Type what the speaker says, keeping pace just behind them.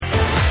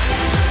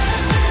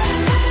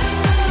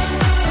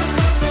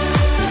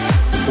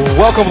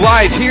Welcome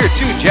live here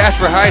to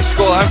Jasper High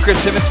School. I'm Chris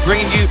Simmons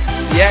bringing you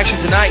the action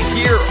tonight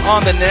here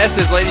on the Nest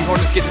as Lady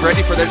Hornets get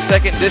ready for their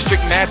second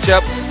district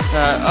matchup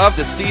of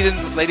the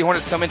season. Lady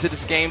Hornets come into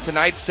this game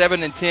tonight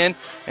 7-10,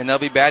 and they'll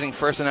be batting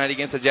first tonight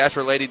against the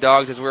Jasper Lady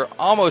Dogs as we're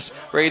almost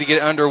ready to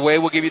get underway.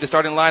 We'll give you the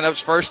starting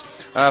lineups first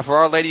for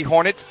our Lady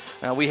Hornets.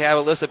 We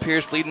have Alyssa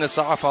Pierce leading us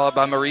off, followed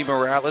by Marie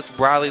Morales,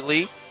 Briley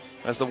Lee.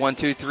 That's the 1,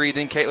 2, 3.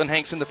 Then Caitlin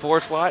Hanks in the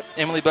 4 slot,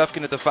 Emily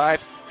Buffkin at the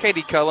 5,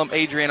 Katie Cullum,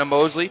 Adriana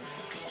Mosley,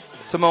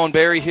 Simone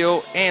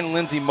Berryhill, and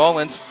Lindsay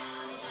Mullins.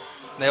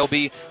 That'll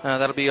be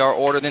our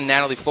order. Then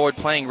Natalie Floyd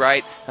playing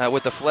right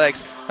with the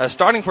flex.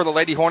 Starting for the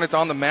Lady Hornets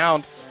on the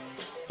mound,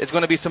 it's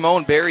going to be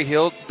Simone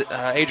Berryhill.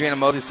 Adriana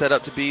Mosley set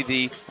up to be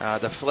the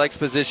flex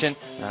position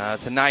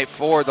tonight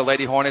for the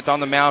Lady Hornets. On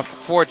the mound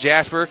for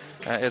Jasper,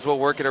 as we'll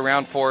work it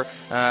around for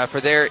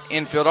their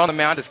infield. On the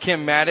mound is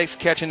Kim Maddox.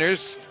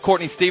 Catchers,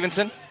 Courtney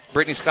Stevenson.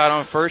 Brittany Scott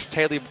on first.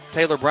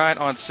 Taylor Bryant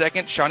on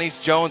second. Shawnice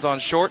Jones on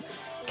short.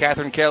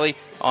 Catherine Kelly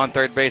on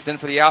third base. Then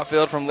for the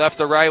outfield from left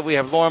to right, we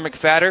have Lauren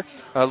McFadder,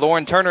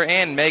 Lauren Turner,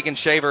 and Megan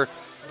Shaver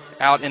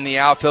out in the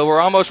outfield. We're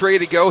almost ready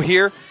to go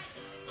here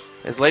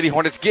as Lady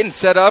Hornets getting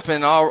set up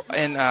and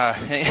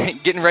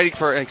getting ready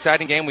for an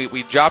exciting game.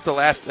 We dropped the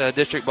last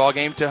district ball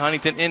game to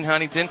Huntington in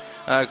Huntington.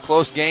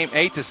 Close game,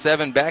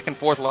 8-7, back and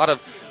forth. A lot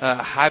of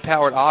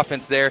high-powered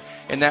offense there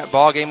in that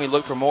ball game. We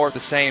look for more of the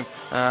same.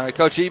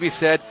 Coach Eby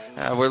said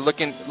we're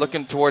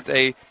looking towards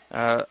a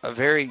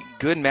very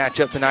good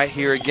matchup tonight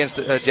here against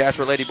the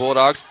Jasper Lady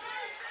Bulldogs,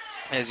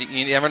 as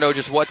you never know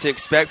just what to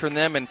expect from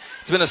them. And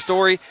it's been a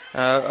story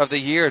of the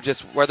year,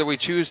 just whether we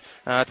choose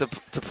to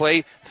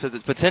play to the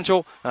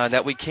potential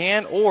that we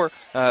can, or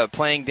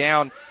playing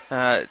down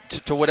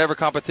to whatever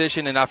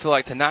competition. And I feel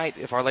like tonight,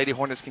 if our Lady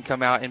Hornets can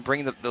come out and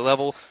bring the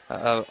level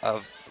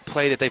of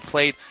play that they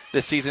played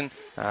this season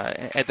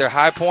at their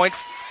high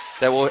points,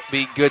 that will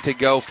be good to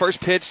go.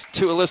 First pitch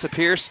to Alyssa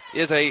Pierce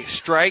is a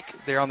strike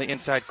there on the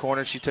inside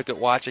corner. She took it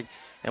watching,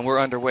 and we're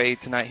underway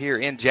tonight here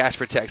in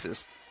Jasper,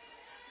 Texas.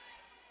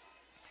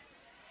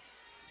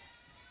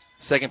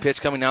 Second pitch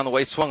coming down the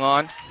way, swung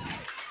on,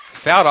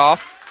 fouled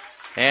off,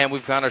 and we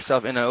found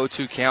ourselves in an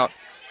 0-2 count,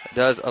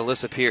 does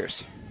Alyssa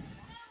Pierce.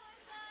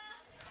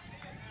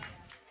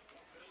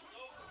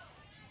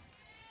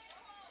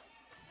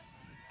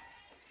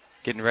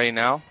 Getting ready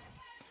now.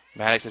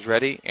 Maddox is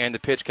ready, and the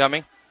pitch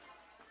coming.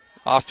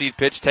 Off-speed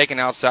pitch taken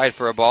outside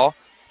for a ball.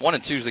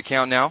 1-2 is the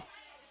count now.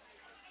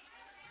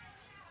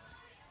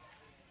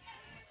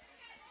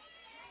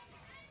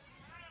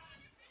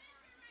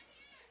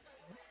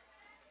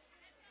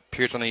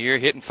 Pierce on the year,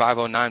 hitting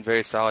 .509,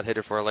 very solid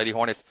hitter for our Lady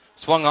Hornets.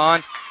 Swung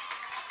on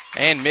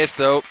and missed,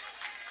 though,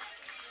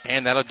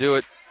 and that'll do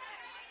it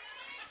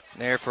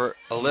there for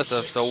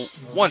Alyssa. So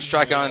one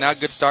strikeout and out.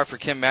 Good start for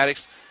Kim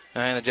Maddox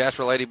and the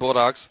Jasper Lady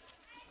Bulldogs.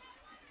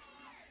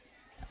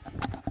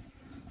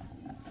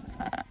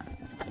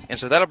 And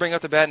so that'll bring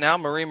up the bat now,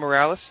 Marie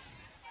Morales.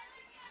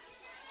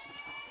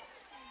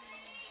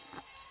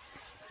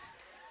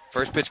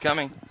 First pitch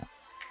coming.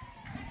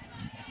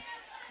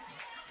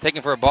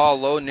 Taking for a ball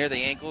low near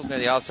the ankles, near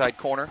the outside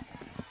corner.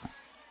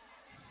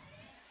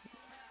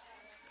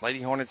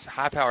 Lady Hornets,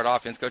 high-powered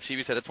offense. Coach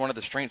Eby said that's one of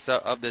the strengths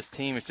of this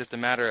team. It's just a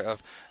matter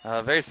of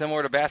very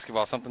similar to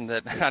basketball, something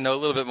that I know a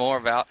little bit more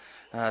about.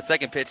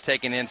 Second pitch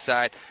taken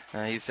inside.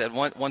 He said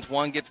once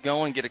one gets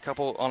going, get a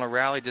couple on a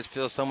rally, just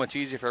feels so much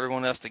easier for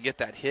everyone else to get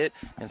that hit.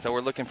 And so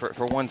we're looking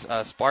for one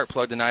spark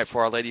plug tonight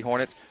for our Lady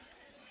Hornets.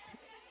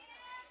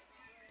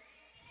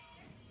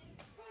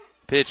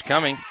 Pitch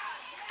coming,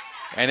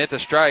 and it's a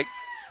strike.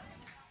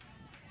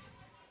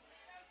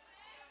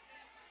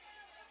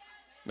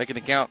 Making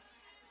the count.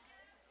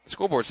 The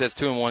scoreboard says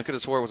 2-1. Could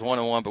have swore it was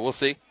 1-1, but we'll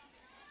see.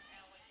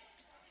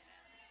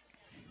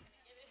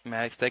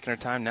 Maddox taking her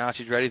time now.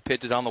 She's ready to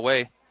pitch it on the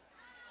way.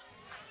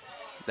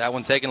 That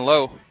one taken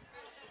low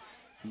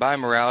by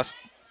Morales.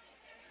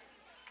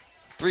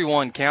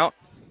 3-1 count.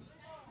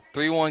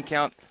 3-1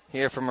 count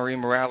here for Marie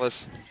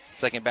Morales.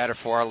 Second batter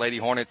for our Lady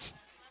Hornets.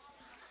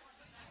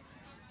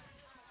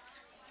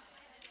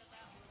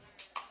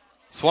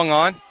 Swung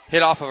on.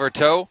 Hit off of her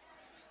toe.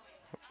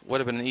 Would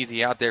have been an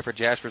easy out there for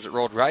Jasper as it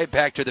rolled right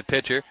back to the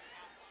pitcher.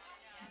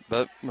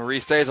 But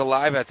Marie stays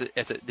alive as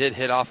it did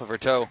hit off of her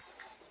toe.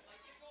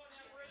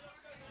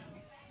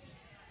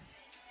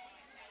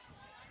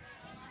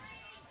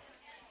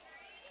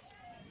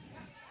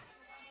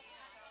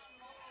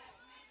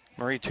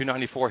 Marie,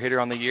 294 hitter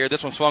on the year.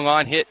 This one swung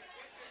on, hit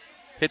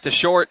the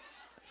short.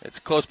 It's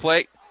a close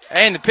plate.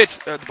 And the pitch,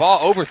 the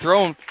ball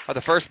overthrown by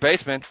the first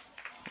baseman.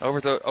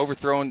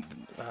 Overthrown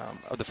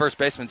of the first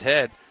baseman's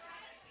head.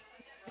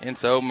 And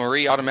so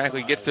Marie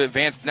automatically gets to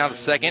advance now to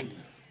second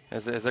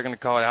as they're going to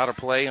call it out of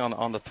play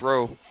on the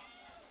throw.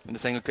 And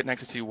this angle couldn't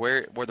actually see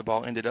where the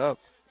ball ended up.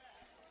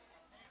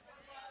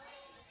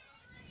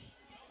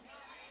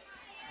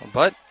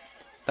 But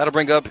that'll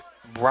bring up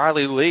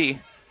Briley Lee.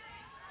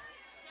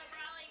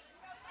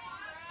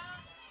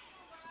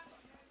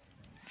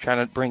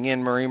 Trying to bring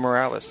in Marie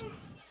Morales.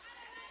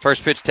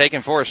 First pitch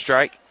taken for a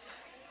strike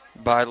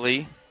by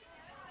Lee.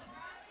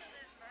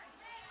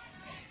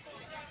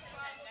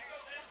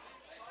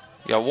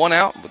 We got one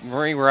out with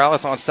Marie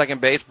Morales on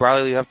second base.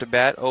 Briley up to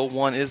bat.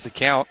 0-1 is the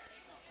count.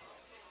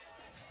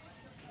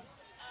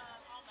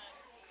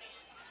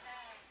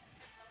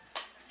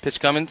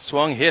 Pitch coming,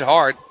 swung, hit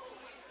hard.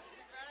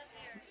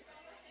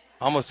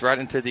 Almost right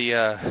into the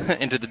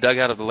into the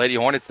dugout of the Lady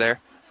Hornets there.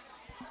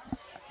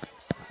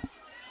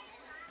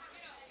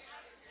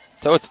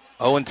 So it's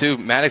 0-2.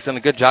 Maddox done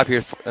a good job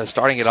here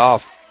starting it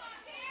off.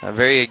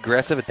 Very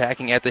aggressive,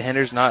 attacking at the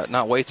hinders,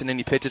 not wasting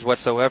any pitches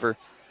whatsoever.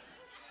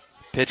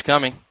 Pitch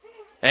coming.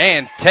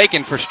 And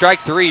taken for strike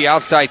 3,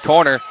 outside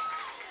corner.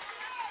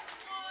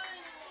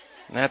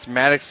 And that's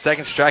Maddox's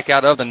second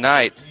strikeout of the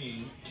night.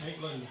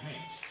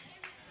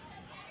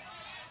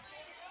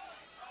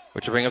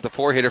 Which will bring up the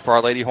 4-hitter for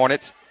our Lady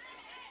Hornets.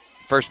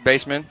 First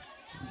baseman,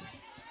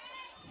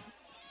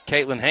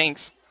 Caitlin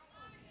Hanks.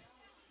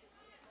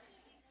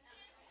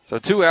 So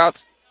 2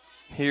 outs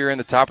here in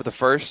the top of the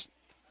first.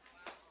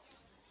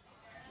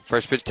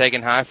 First pitch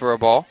taken high for a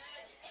ball.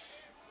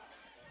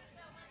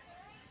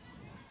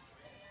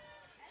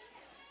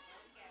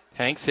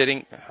 Hanks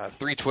hitting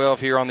 .312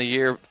 here on the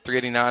year,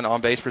 .389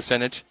 on base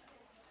percentage.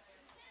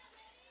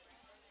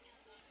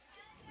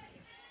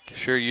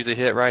 Sure use a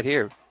hit right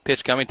here.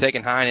 Pitch coming,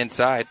 taken high and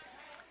inside.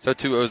 So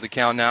 2-0 is the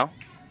count now.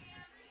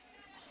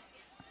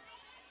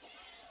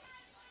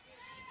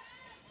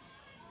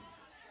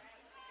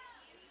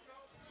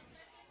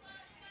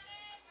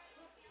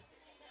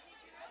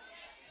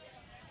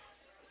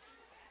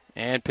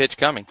 And pitch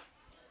coming.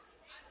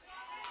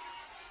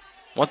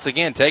 Once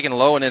again, taken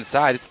low and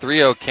inside. It's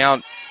 3-0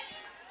 count.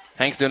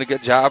 Hank's doing a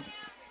good job.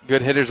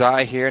 Good hitter's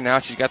eye here. Now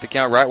she's got the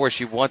count right where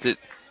she wants it.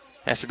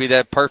 Has to be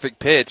that perfect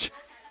pitch.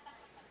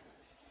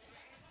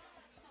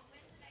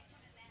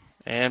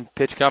 And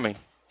pitch coming.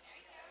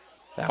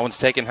 That one's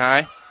taken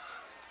high.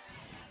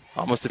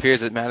 Almost appears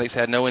that Maddox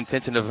had no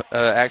intention of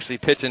actually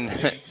pitching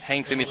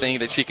Hanks anything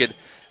that she could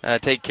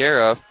take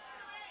care of.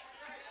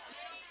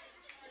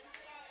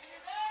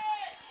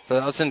 So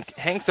that'll send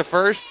Hanks to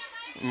first.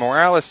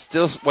 Morales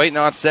still waiting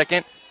on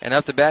second. And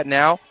up to bat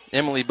now,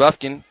 Emily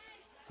Buffkin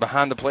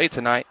behind the plate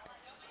tonight.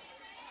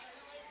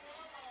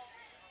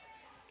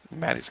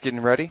 Maddox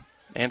getting ready.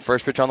 And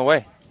first pitch on the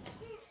way.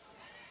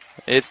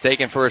 It's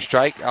taken for a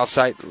strike,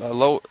 outside,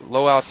 low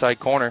outside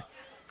corner.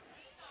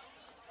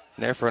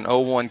 There for an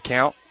 0-1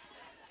 count.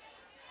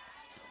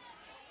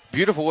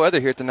 Beautiful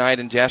weather here tonight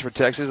in Jasper,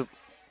 Texas.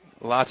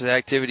 Lots of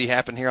activity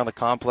happening here on the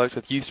complex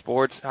with youth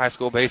sports, high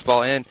school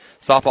baseball, and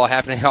softball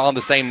happening all on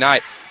the same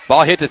night.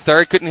 Ball hit to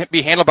third, couldn't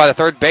be handled by the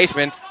third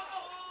baseman.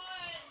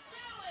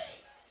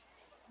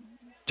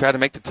 Tried to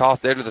make the toss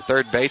there to the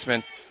third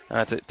baseman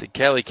to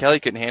Kelly. Kelly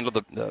couldn't handle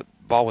the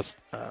ball was.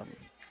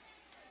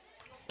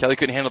 Kelly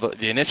couldn't handle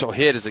the initial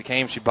hit as it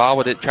came. She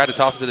bobbled it, tried to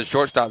toss it to the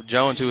shortstop,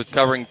 Jones, who was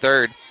covering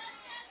third.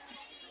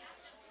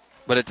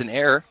 But it's an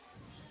error.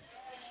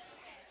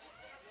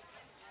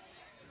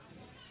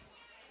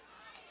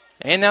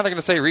 And now they're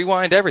going to say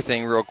rewind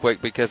everything real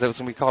quick because it was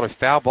going to be called a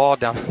foul ball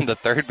down the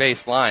third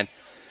base line.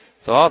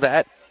 So all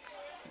that,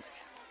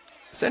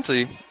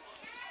 essentially,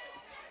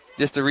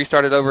 just to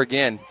restart it over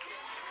again.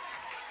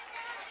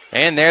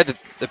 And there,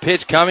 the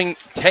pitch coming,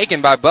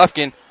 taken by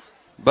Buffkin,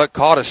 but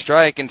called a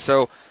strike. And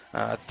so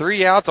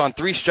 3 outs on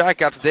 3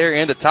 strikeouts there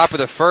in the top of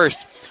the first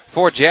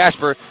for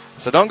Jasper.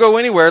 So don't go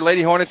anywhere.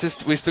 Lady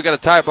Hornets, we still got a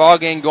tie ball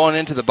game going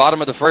into the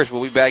bottom of the first.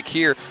 We'll be back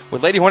here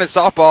with Lady Hornets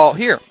softball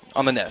here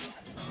on the Nest.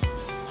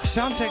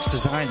 Soundtex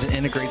designs and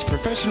integrates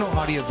professional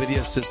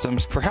audio-video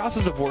systems for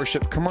houses of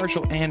worship,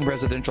 commercial, and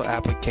residential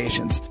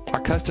applications.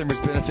 Our customers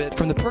benefit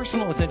from the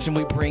personal attention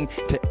we bring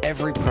to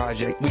every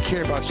project. We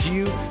care about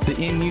you, the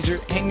end user,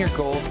 and your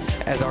goals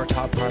as our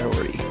top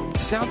priority.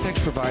 Soundtex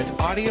provides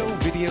audio,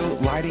 video,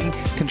 lighting,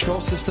 control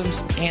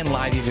systems, and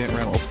live event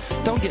rentals.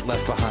 Don't get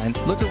left behind.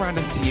 Look around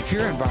and see if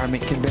your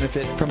environment can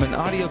benefit from an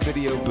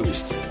audio-video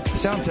boost.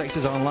 Soundtex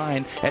is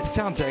online at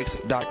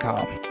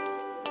soundtex.com.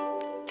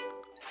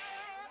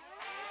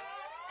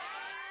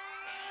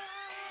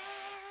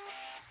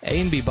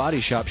 A&B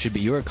Body Shop should be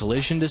your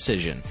collision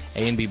decision.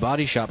 A&B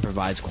Body Shop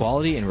provides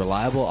quality and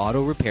reliable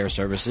auto repair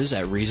services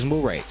at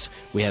reasonable rates.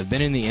 We have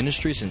been in the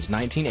industry since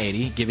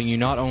 1980, giving you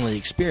not only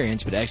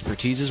experience but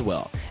expertise as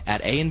well.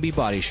 At A&B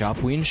Body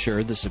Shop, we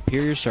ensure the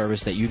superior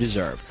service that you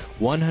deserve.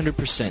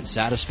 100%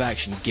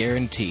 satisfaction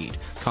guaranteed.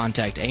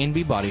 Contact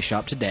A&B Body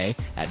Shop today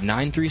at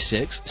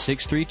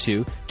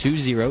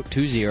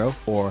 936-632-2020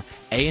 or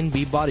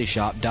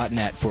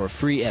anbbodyshop.net for a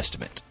free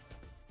estimate.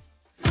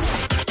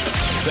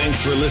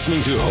 Thanks for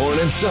listening to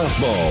Hornet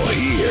Softball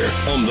here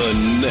on the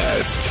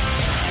Nest.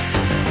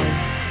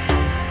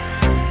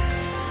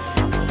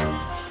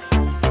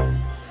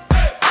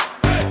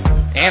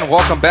 And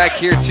welcome back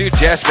here to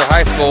Jasper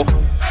High School.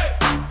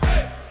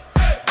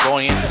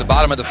 Going into the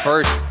bottom of the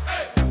first.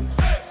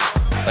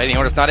 Lady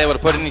Hornets not able to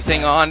put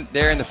anything on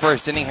there in the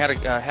first inning.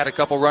 Had a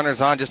couple runners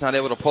on, just not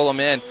able to pull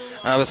them in.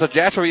 So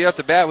Jasper, you up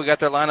to bat. We got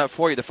their lineup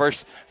for you. The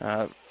first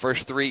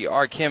 3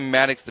 are Kim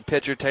Maddox, the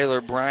pitcher,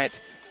 Taylor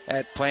Bryant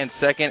at playing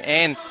second,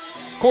 and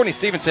Courtney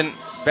Stevenson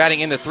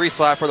batting in the 3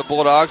 slot for the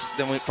Bulldogs.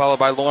 Then we followed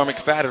by Lauren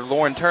McFadden,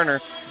 Lauren Turner,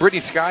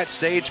 Brittany Scott,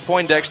 Sage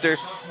Poindexter,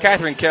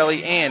 Catherine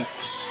Kelly, and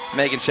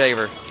Megan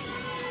Shaver.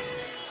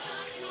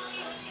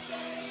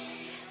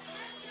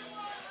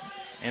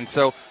 And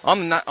so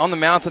on the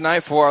mound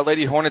tonight for our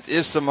Lady Hornets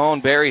is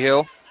Simone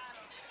Berryhill.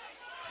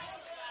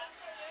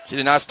 She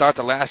did not start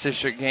the last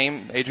district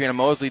game. Adriana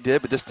Mosley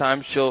did, but this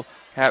time she'll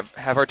have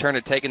her turn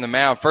at taking the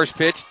mound. First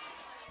pitch,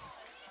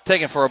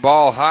 taken for a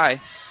ball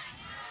high.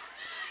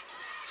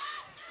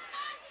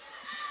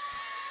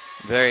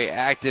 Very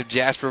active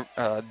Jasper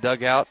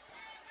dugout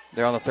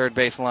there on the third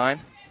base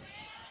line.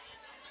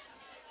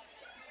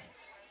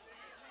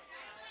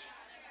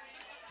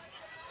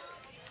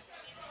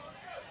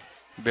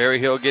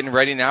 Berryhill getting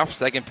ready now for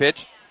second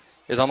pitch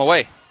is on the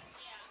way.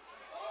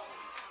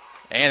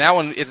 And that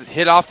one is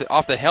hit off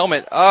the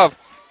helmet of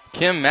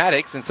Kim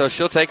Maddox, and so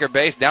she'll take her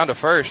base down to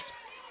first.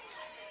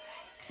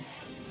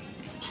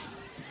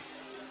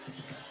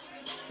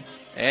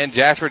 And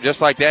Jasper,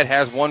 just like that,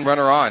 has one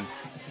runner on.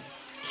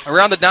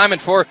 Around the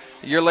diamond for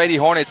your Lady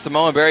Hornets,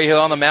 Simone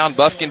Berryhill on the mound,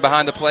 Buffkin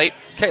behind the plate.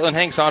 Caitlin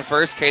Hanks on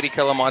first, Katie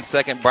Cullum on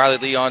second, Briley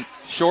Lee on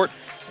short,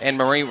 and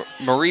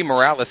Marie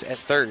Morales at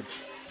third.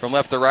 From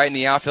left to right in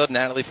the outfield,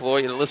 Natalie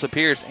Floyd, Alyssa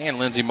Pierce, and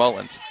Lindsey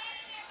Mullins.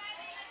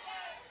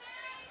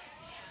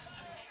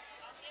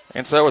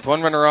 And so with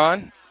one runner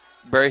on,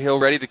 Berryhill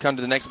ready to come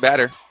to the next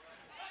batter.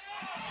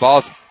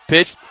 Ball's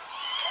pitched,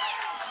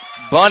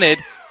 bunted.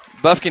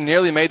 Buffkin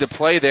nearly made the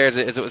play there as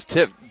it was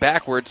tipped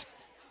backwards.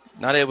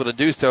 Not able to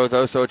do so,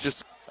 though, so it's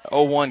just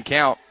 0-1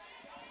 count.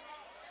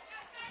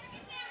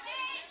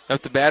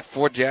 Up to bat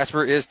for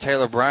Jasper is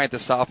Taylor Bryant, the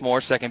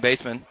sophomore second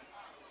baseman.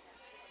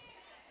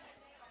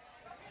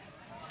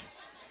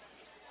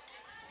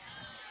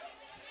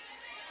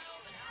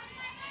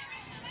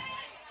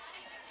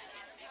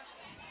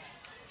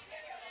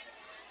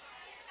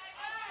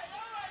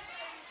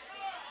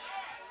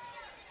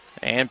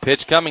 And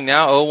pitch coming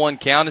now, 0-1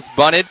 count. It's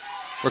bunted,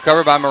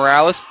 recovered by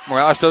Morales.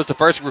 Morales throws to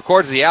first,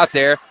 records the out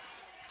there.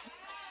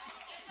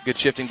 Good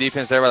shifting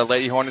defense there by the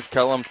Lady Hornets.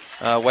 Cullum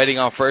waiting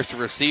on first to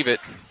receive it.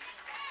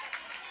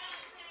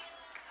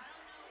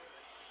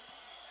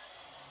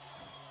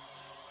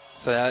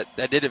 So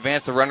that did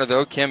advance the runner,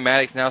 though. Kim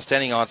Maddox now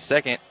standing on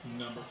second.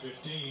 Number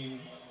 15,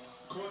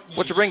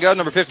 Which will bring up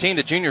number 15,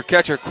 the junior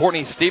catcher,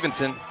 Courtney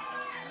Stevenson.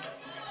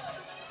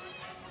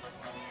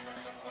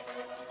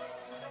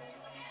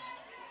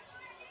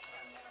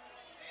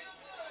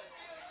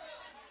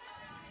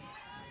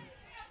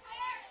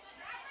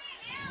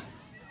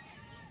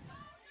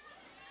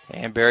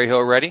 And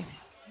Berryhill ready.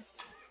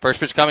 First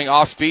pitch coming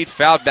off speed,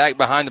 fouled back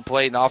behind the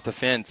plate and off the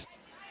fence.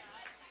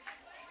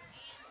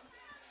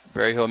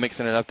 Berryhill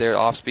mixing it up there,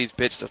 off speed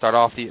pitch to start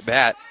off the at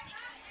bat.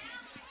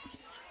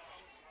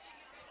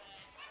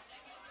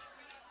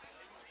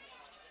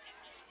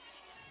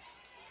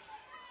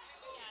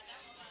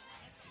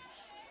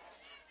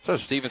 So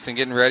Stevenson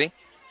getting ready.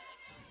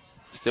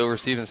 Still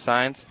receiving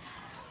signs.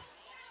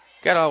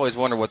 Gotta always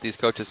wonder what these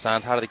coaches'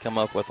 signs, how do they come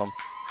up with them?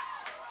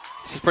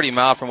 This is pretty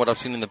mild from what I've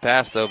seen in the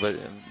past, though. But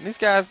these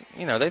guys,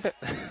 you know, they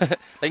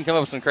can come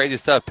up with some crazy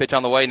stuff. Pitch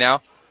on the way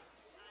now.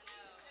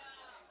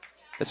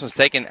 This one's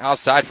taken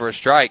outside for a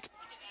strike.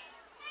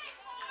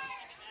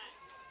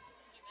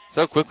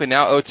 So quickly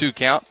now, 0-2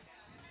 count.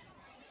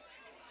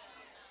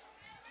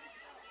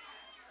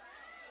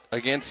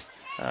 Against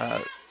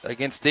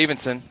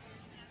Stevenson.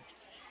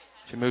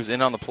 She moves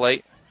in on the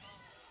plate.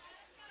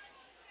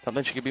 Don't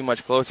think she could be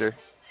much closer.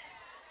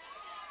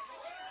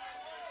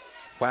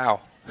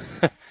 Wow.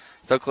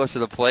 So close to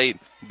the plate.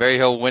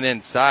 Berryhill went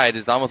inside.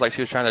 It's almost like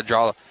she was trying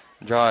to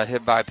draw a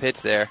hit by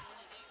pitch there.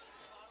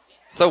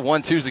 So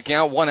 1-2's the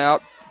count, one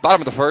out.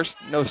 Bottom of the first,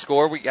 no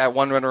score. We got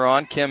one runner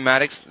on. Kim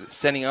Maddox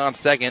standing on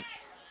second.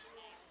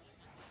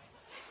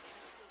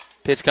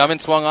 Pitch coming,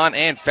 swung on,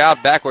 and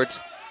fouled backwards.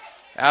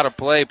 Out of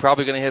play,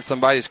 probably going to hit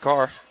somebody's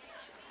car.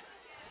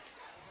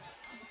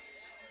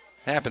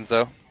 Happens,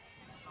 though.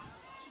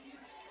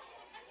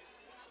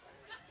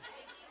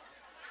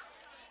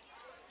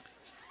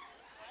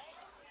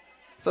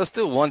 So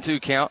still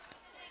 1-2 count.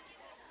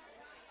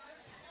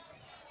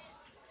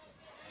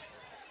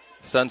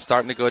 Sun's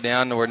starting to go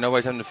down to where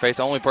nobody's having to face.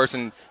 The only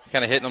person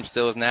kind of hitting them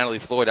still is Natalie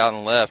Floyd out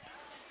on the left.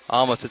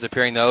 Almost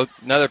disappearing, though.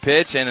 Another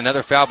pitch and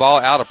another foul ball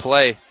out of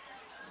play.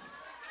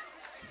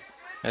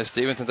 As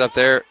Stevenson's up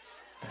there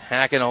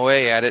hacking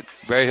away at it.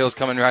 Berryhill's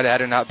coming right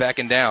at her, not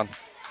backing down.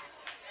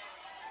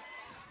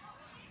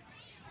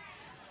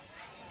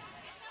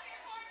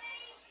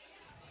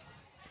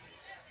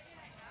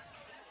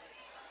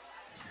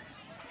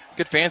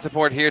 Good fan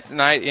support here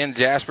tonight in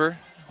Jasper.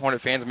 Hornet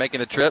fans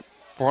making the trip.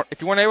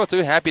 If you weren't able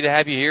to, happy to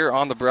have you here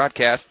on the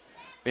broadcast,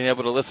 being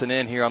able to listen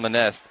in here on the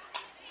Nest.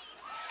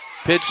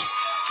 Pitch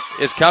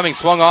is coming,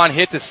 swung on,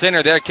 hit to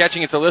center there,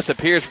 catching it to Alyssa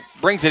Pierce,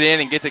 brings it in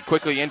and gets it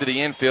quickly into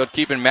the infield,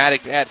 keeping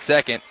Maddox at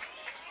second.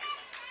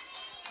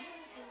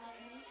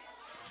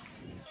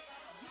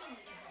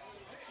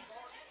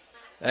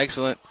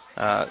 Excellent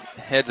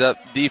heads-up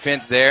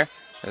defense there.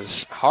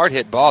 There's a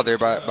hard-hit ball there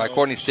by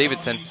Courtney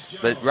Stevenson,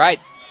 but right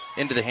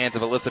into the hands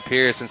of Alyssa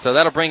Pierce. And so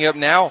that'll bring up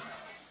now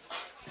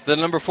the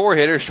number 4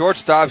 hitter,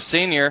 shortstop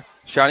senior,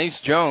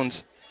 Shanice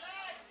Jones.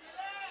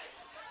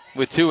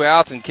 with 2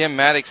 outs, and Kim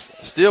Maddox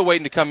still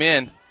waiting to come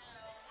in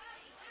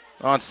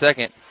on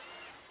second.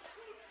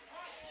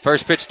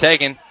 First pitch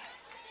taken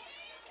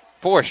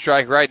for a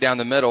strike right down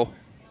the middle.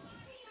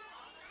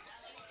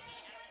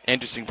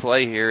 Interesting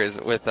play here is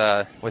with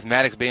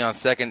Maddox being on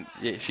second.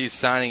 She's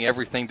signing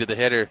everything to the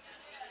hitter,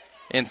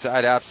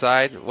 inside,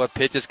 outside. What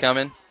pitch is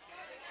coming?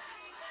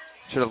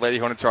 Sure, the Lady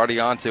Hornets are already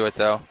onto it,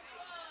 though.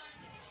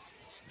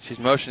 She's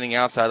motioning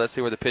outside. Let's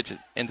see where the pitch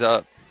ends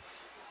up.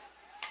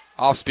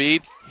 Off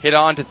speed, hit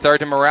on to third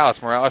to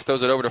Morales. Morales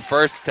throws it over to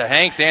first to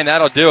Hanks, and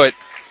that'll do it.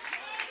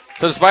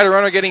 So despite a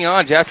runner getting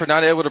on, Jasper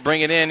not able to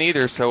bring it in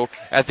either. So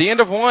at the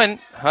end of 1,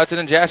 Hudson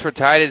and Jasper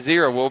tied at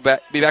 0. We'll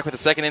be back with the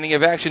second inning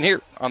of action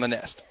here on the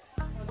Nest.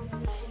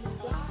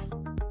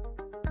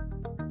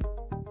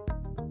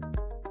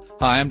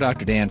 Hi, I'm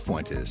Dr. Dan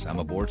Fuentes. I'm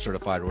a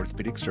board-certified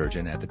orthopedic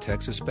surgeon at the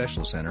Texas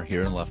Specialist Center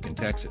here in Lufkin,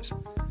 Texas.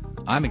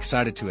 I'm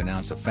excited to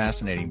announce a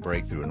fascinating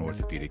breakthrough in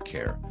orthopedic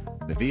care,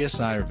 the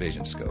VSI or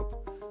Vision Scope.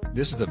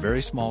 This is a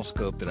very small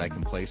scope that I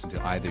can place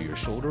into either your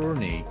shoulder or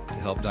knee to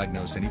help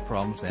diagnose any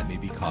problems that may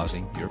be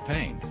causing your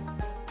pain.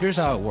 Here's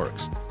how it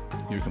works.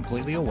 You're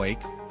completely awake,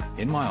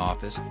 in my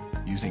office,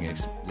 using a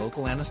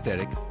local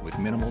anesthetic with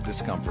minimal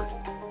discomfort.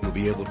 You'll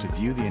be able to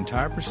view the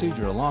entire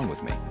procedure along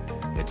with me.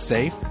 It's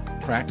safe,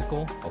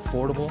 practical,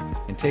 affordable,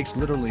 and takes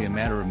literally a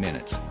matter of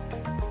minutes.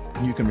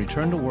 You can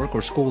return to work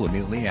or school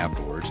immediately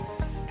afterwards.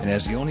 And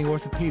as the only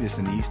orthopedist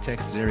in the East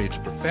Texas area to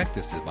perfect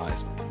this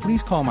device,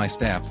 please call my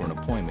staff for an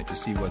appointment to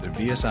see whether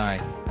VSI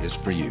is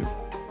for you.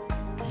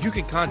 You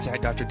can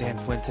contact Dr. Dan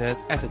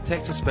Fuentes at the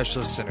Texas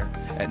Specialist Center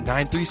at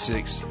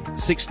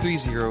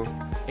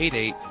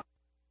 936-630-88.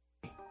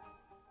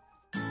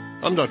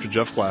 I'm Dr.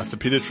 Jeff Glass, a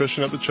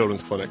pediatrician at the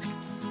Children's Clinic.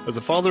 As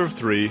a father of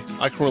 3,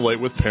 I can relate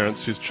with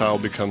parents whose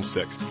child becomes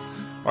sick.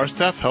 Our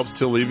staff helps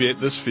to alleviate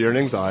this fear and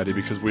anxiety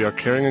because we are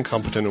caring and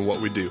competent in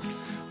what we do.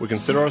 We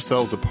consider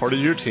ourselves a part of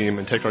your team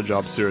and take our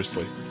job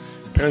seriously.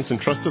 Parents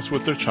entrust us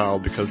with their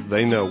child because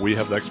they know we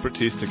have the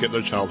expertise to get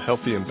their child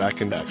healthy and back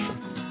into action.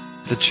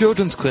 The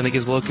Children's Clinic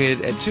is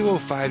located at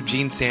 205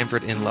 Gene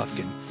Sanford in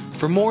Lufkin.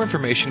 For more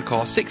information,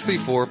 call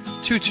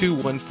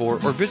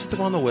 634-2214 or visit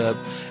them on the web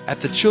at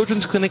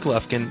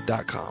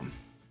thechildren'scliniclufkin.com.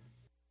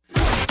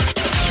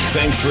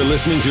 Thanks for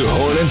listening to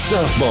Hornet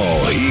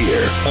Softball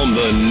here on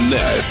the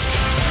Nest.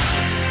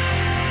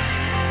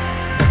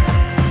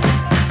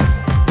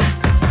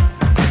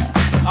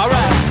 All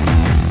right.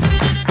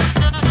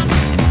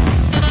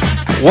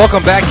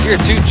 Welcome back here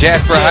to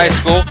Jasper High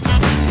School.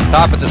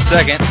 Top of the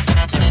second.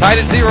 Tied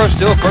at 0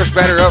 still. First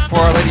batter up for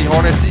our Lady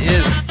Hornets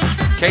is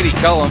Katie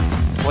Cullum,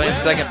 playing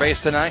second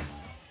base tonight.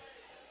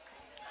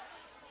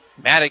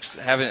 Maddox,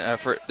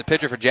 for the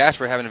pitcher for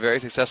Jasper, having a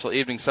very successful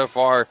evening so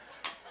far.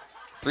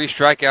 3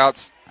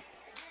 strikeouts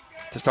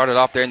to start it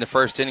off there in the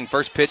first inning.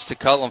 First pitch to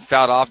Cullum,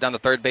 fouled off down the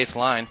third base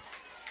line.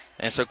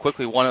 And so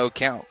quickly 1-0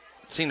 count.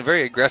 Seen a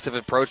very aggressive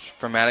approach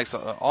from Maddox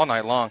all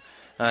night long,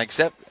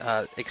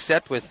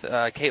 except with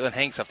Caitlin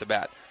Hanks up the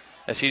bat,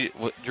 as she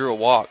drew a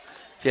walk.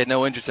 She had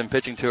no interest in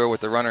pitching to her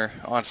with the runner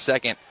on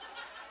second.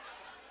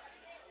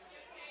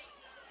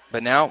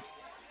 But now,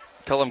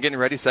 Cullum getting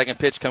ready. Second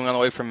pitch coming on the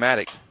way from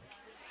Maddox.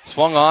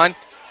 Swung on.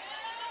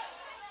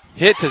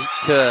 Hit to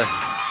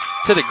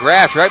the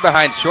grass right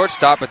behind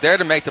shortstop, but there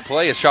to make the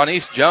play is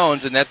Shawnice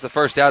Jones, and that's the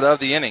first out of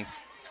the inning.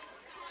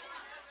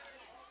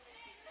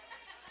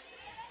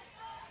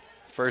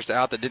 First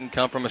out that didn't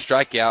come from a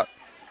strikeout.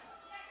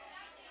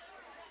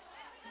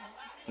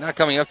 Now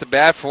coming up to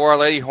bat for our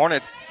Lady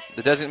Hornets,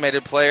 the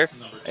designated player,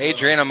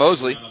 Adriana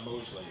Mosley.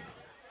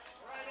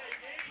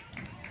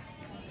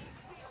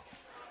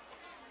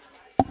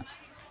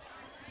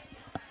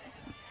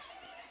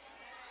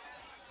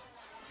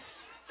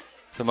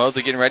 So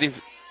Mosley getting ready.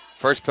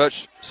 First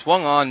pitch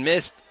swung on,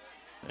 missed,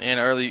 and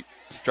early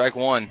strike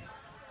 1.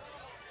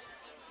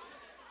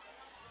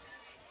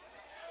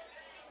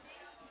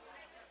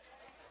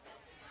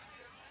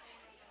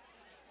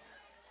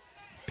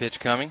 Pitch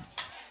coming.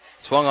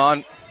 Swung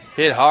on,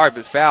 hit hard,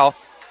 but foul.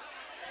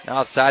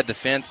 Outside the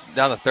fence,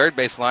 down the third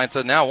base line.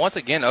 So now, once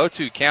again,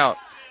 0-2 count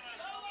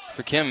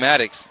for Kim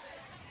Maddox.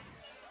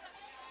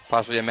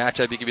 Possibly a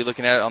matchup you could be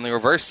looking at on the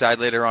reverse side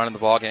later on in the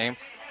ball game.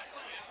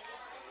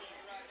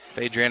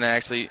 Adriana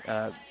actually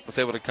was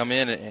able to come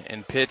in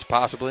and pitch,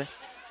 possibly.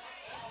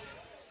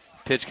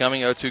 Pitch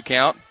coming, 0-2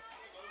 count.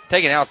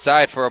 Taken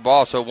outside for a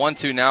ball, so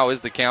 1-2 now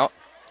is the count.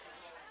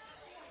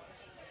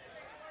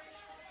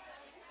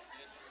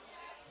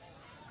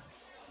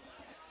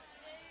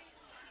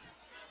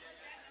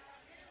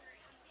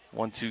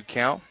 One-two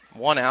count.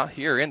 1 out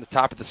here in the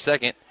top of the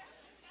second.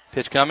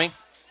 Pitch coming.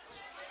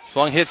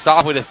 Swung, hit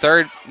softly to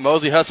third.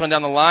 Mosley hustling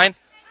down the line.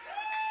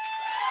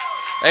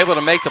 Able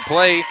to make the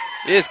play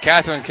is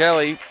Catherine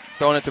Kelly,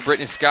 throwing it to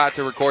Brittany Scott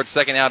to record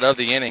second out of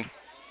the inning.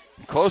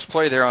 Close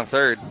play there on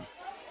third.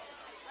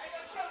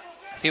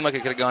 Seemed like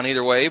it could have gone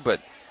either way,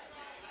 but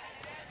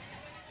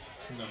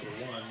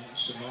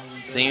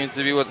seems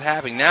to be what's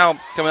happening. Now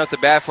coming up to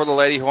bat for the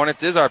Lady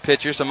Hornets is our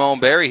pitcher, Simone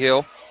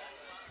Berryhill.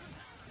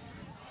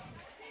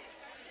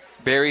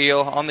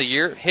 Berryhill on the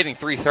year, hitting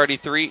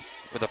 .333,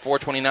 with a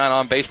 .429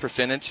 on base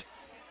percentage.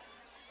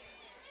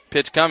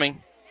 Pitch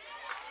coming.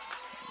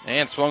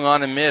 And swung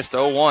on and missed,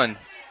 0-1.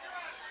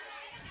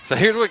 So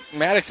here's what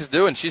Maddox is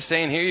doing. She's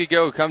saying, here you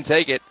go, come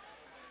take it.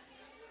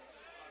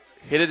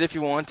 Hit it if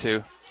you want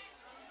to.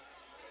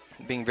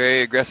 Being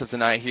very aggressive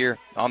tonight here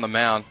on the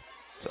mound.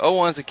 So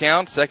 0-1's the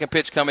count. Second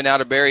pitch coming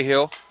out of Berry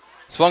Hill.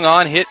 Swung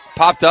on, hit,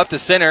 popped up to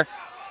center.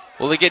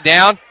 Will it get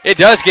down? It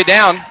does get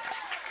down.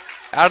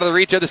 Out of the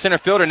reach of the center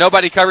fielder.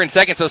 Nobody covering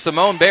second, so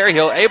Simone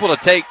Berryhill able to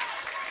take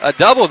a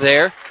double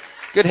there.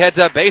 Good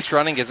heads-up base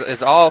running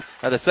is all.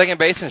 The second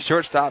baseman,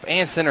 shortstop,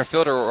 and center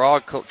fielder were all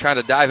trying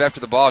to dive after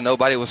the ball.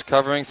 Nobody was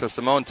covering, so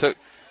Simone took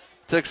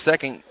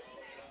second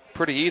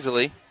pretty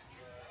easily.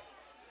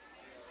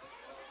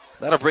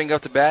 That'll bring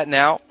up to bat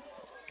now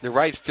the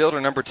right fielder,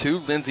 number 2,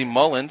 Lindsey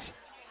Mullins.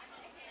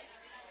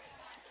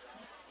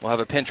 We'll have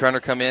a pinch runner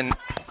come in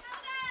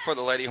for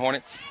the Lady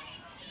Hornets.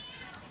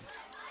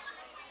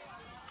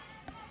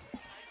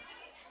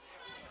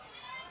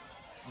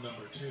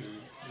 Number 2,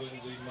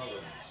 Lindsey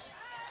Mullins.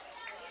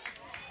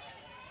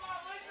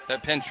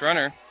 That pinch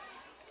runner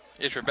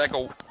is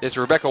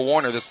Rebecca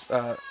Warner. This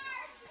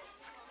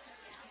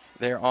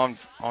there on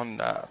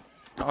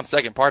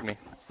second. Pardon me.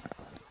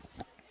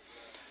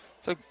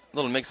 So a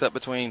little mix up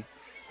between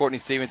Courtney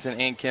Stevenson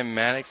and Kim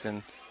Maddox,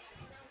 and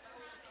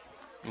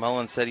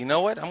Mullins said, "You know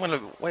what? I'm going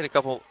to wait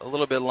a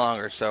little bit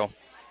longer." So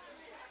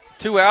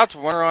 2 outs,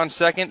 runner on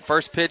second.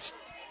 First pitch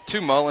to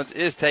Mullins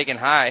is taken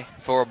high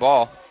for a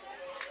ball.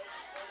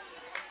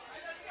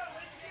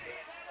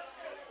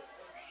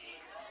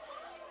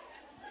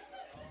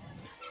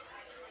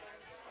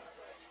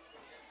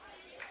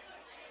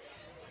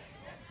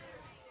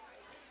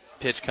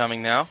 Pitch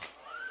coming now.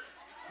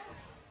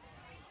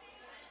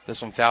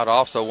 This one fouled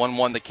off, so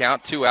 1-1 the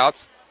count, 2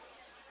 outs.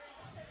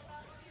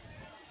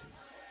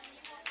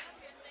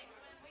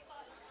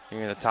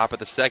 Here in the top of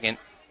the second.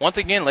 Once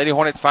again, Lady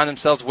Hornets find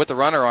themselves with the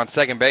runner on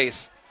second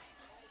base.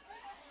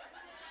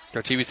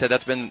 Coach Eby said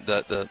that's been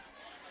the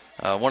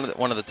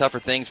one of the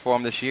tougher things for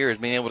them this year is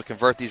being able to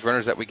convert these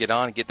runners that we get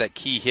on and get that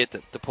key hit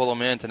to pull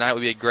them in. Tonight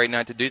would be a great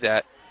night to do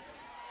that,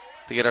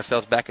 to get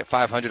ourselves back at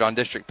 500 on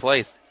district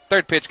place.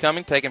 Third pitch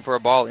coming, taken for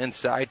a ball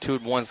inside.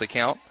 2-1's the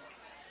count.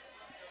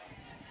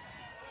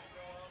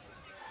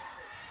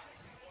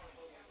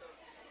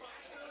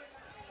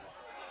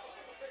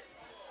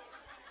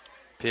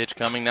 Pitch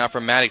coming now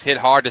from Maddox. Hit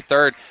hard to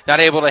third. Not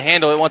able to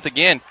handle it once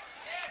again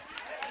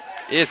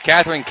is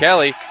Catherine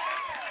Kelly.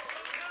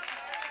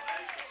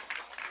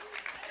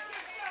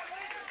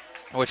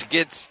 Which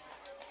gets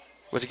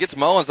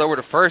Mullins over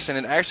to first, and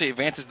it actually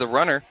advances the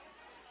runner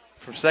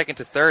from second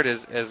to third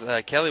as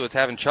Kelly was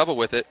having trouble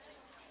with it.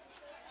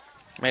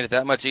 Made it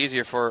that much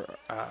easier for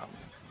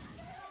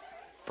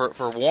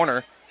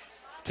Warner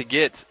to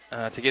get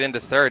into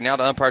third. Now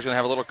the umpire's going to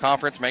have a little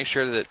conference, make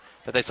sure that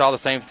they saw the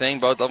same thing,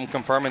 both of them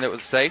confirming it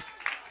was safe.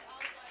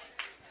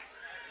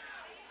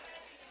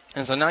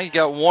 And so now you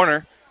got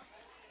Warner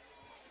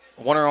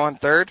on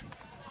third,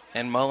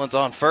 and Mullins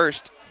on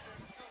first.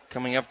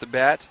 Coming up to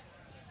bat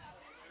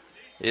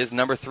is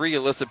number 3,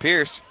 Alyssa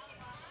Pierce.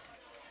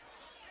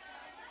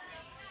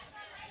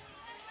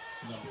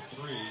 Number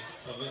 3,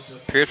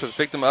 Alyssa Pierce was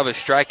victim of a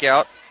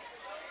strikeout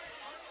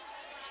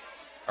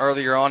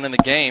earlier on in the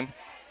game.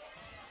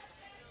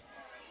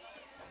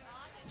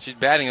 She's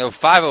batting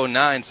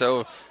 .509,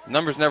 so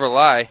numbers never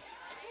lie.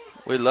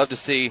 We'd love to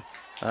see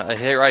a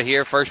hit right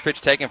here. First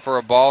pitch taken for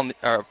a ball,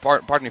 or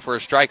pardon me, for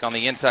a strike on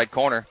the inside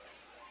corner.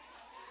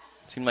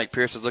 Seemed like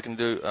Pierce was looking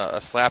to do a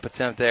slap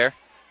attempt there.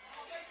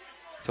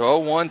 So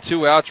 0-1,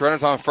 2 outs,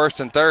 runners on first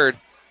and third.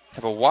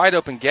 Have a wide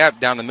open gap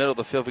down the middle of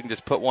the field. We can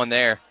just put one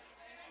there.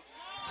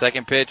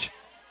 Second pitch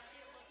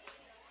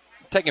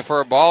taken for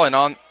a ball, and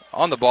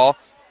on the ball,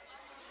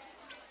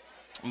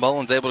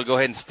 Mullins able to go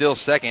ahead and steal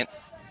second.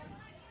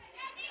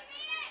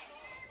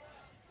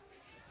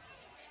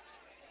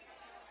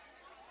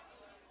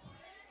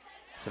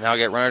 So now we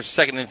get runners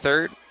second and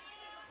third.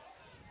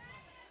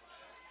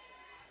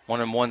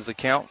 1-1's the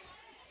count.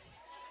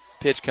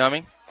 Pitch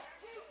coming.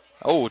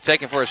 Oh,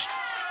 taken for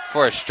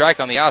a strike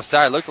on the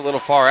outside. Looked a little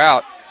far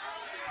out.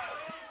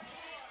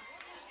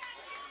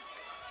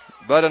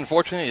 But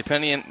unfortunately, the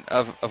opinion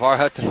of our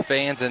Hudson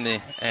fans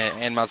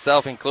and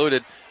myself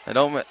included, it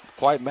don't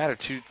quite matter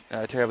too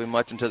terribly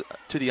much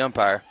to the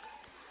umpire.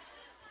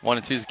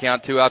 1-2's the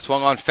count. 2 outs.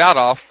 Swung on, fouled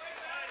off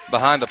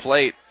behind the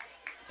plate.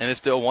 And it's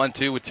still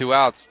 1-2 with 2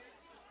 outs.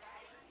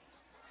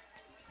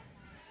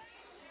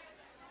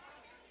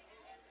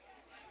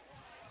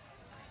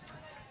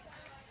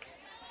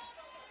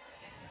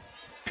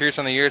 Pierce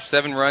on the year,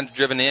 7 runs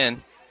driven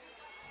in.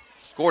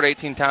 Scored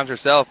 18 times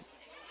herself,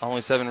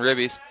 only 7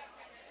 ribbies.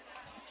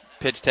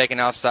 Pitch taken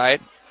outside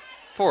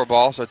for a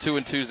ball, so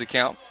 2-2's the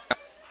count.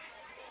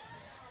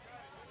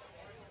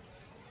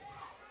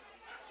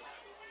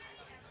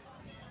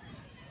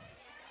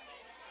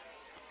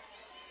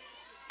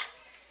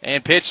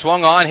 And pitch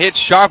swung on, hit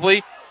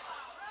sharply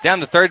down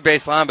the third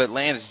base line, but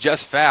lands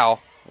just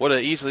foul. Would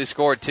have easily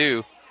scored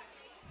 2,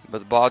 but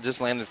the ball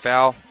just landed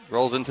foul,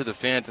 rolls into the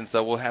fence, and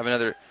so we'll have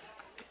another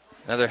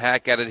Another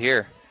hack at it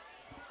here.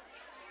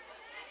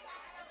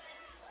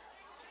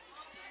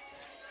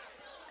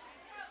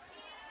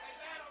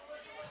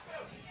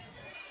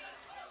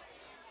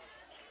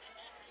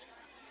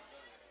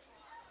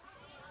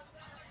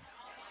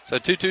 So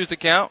 2-2's the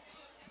count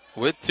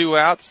with 2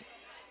 outs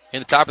in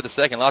the top of the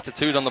second. Lots of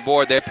 2s on the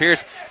board there.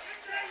 Pierce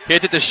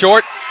hits it to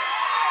short.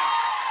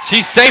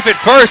 She's safe at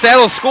first.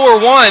 That'll score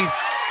 1.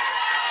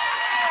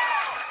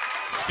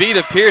 Speed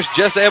of Pierce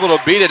just able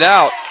to beat it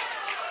out,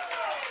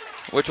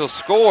 which will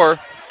score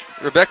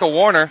Rebecca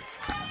Warner.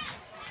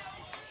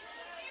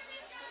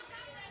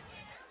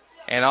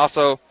 And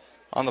also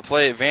on the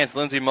play, advance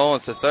Lindsey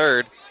Mullins to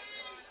third.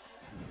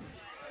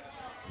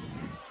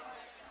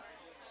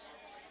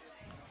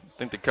 I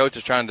think the coach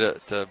is trying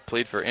to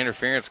plead for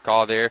interference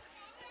call there,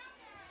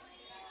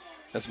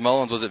 as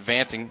Mullins was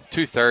advancing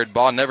to third.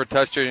 Ball never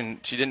touched her,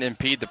 and she didn't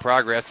impede the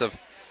progress of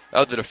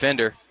the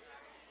defender.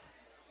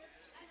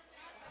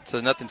 So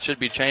nothing should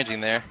be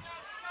changing there.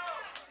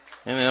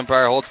 And the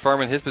umpire holds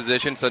firm in his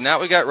position. So now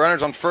we got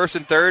runners on first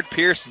and third,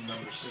 Pierce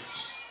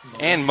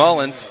and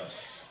Mullins.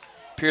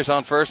 Pierce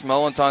on first,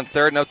 Mullins on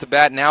third, and up to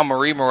bat now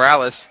Marie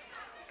Morales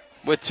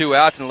with 2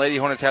 outs, and the Lady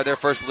Hornets have their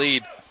first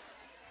lead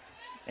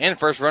and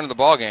first run of the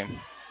ball game.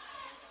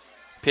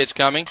 Pitch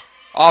coming,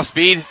 off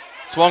speed,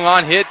 swung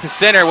on, hit to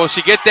center. Will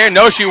she get there?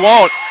 No, she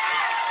won't.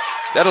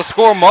 That'll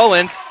score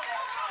Mullins,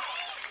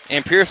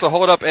 and Pierce will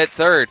hold up at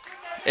third.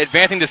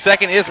 Advancing to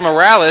second is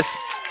Morales.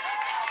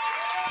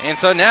 And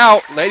so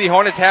now Lady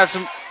Hornets have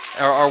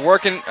are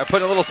working, are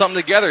putting a little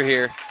something together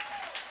here.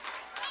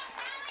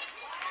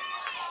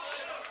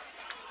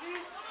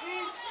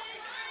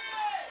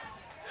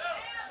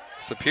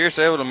 So Pierce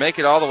able to make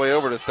it all the way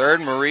over to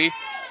third. Marie,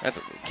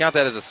 count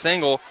that as a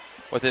single,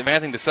 with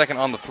advancing to second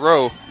on the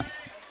throw.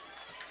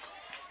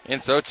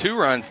 And so 2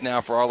 runs now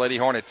for our Lady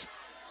Hornets.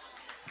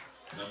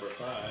 Number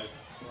 5,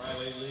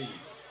 Briley Lee.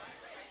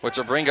 Which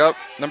will bring up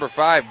number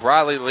 5,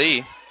 Briley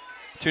Lee,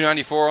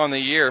 294 on the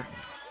year.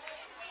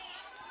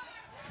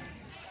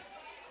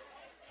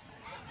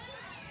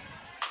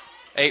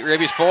 Eight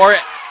ribbies, 4.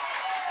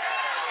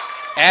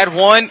 Add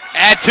 1,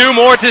 add 2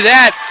 more to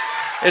that.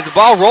 As the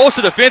ball rolls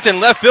to the fence in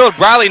left field,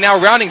 Briley now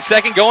rounding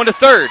second, going to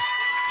third.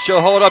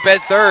 She'll hold up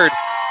at third.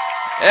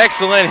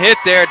 Excellent hit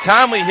there.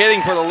 Timely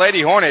hitting for the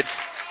Lady Hornets.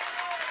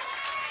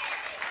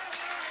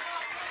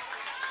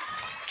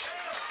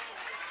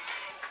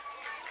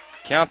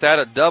 Count that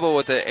a double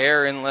with the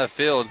error in left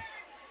field.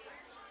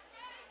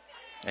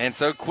 And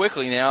so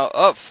quickly now,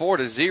 up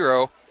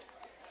 4-0.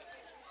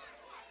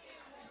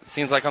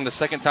 Seems like on the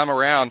second time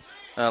around,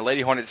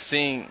 Lady Hornets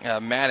seeing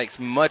Maddox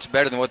much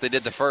better than what they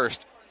did the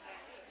first.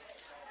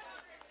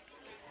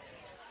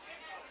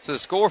 So the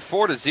score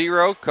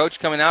 4-0. Coach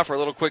coming out for a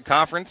little quick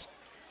conference.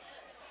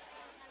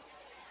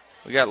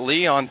 We got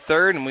Lee on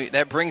third, and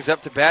that brings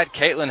up to bat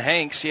Caitlin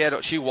Hanks.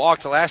 She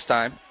walked last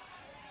time.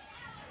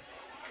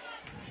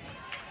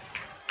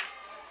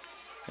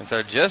 And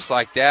so just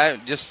like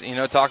that, just,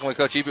 talking with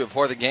Coach Eby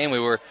before the game,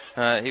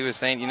 he was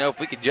saying, if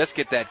we could just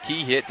get that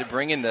key hit to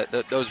bring in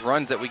those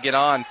runs that we get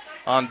on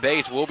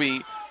base, we'll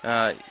be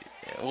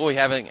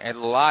having a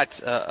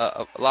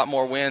lot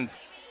more wins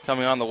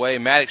coming on the way.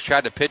 Maddox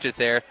tried to pitch it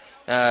there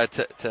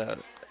to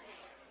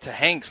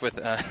Hanks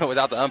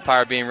without the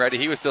umpire being ready.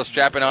 He was still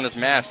strapping on his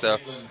mask, so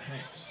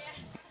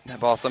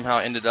that ball somehow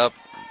ended up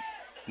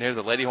near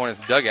the Lady Hornets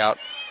dugout.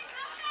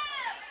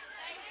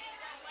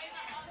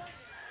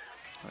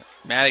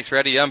 Maddox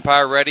ready,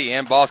 umpire ready,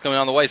 and ball's coming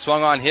on the way.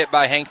 Swung on, hit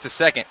by Hanks to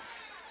second.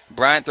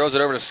 Bryant throws it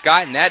over to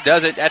Scott, and that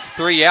does it. That's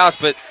 3 outs,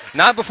 but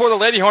not before the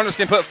Lady Hornets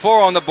can put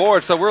 4 on the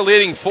board, so we're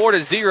leading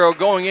 4-0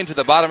 going into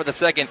the bottom of the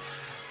second.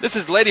 This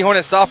is Lady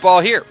Hornets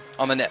softball here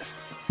on the Nest.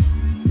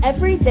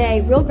 Every day,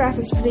 Real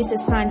Graphics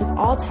produces signs of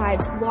all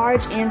types,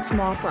 large and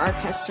small, for our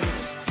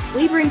customers.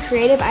 We bring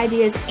creative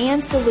ideas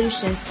and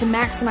solutions to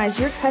maximize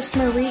your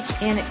customer reach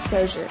and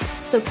exposure.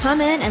 So come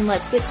in and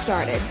let's get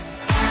started.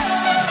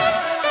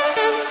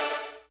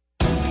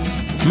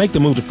 Make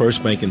the move to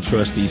First Bank &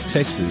 Trust East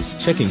Texas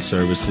checking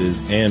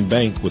services and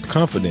bank with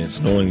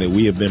confidence, knowing that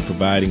we have been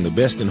providing the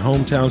best in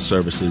hometown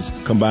services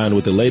combined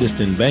with the latest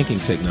in banking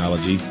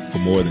technology for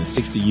more than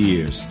 60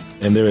 years.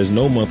 And there is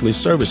no monthly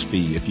service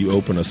fee if you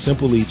open a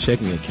Simple E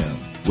checking account,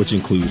 which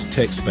includes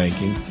text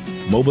banking,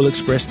 mobile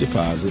express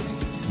deposit,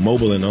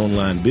 mobile and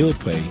online bill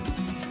pay,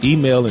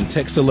 email and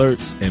text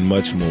alerts, and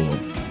much more.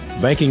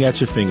 Banking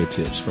at your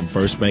fingertips from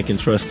First Bank &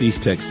 Trust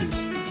East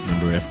Texas.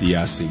 Member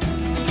FDIC.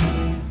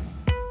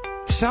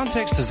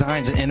 Soundtex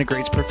designs and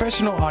integrates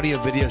professional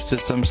audio-video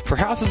systems for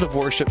houses of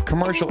worship,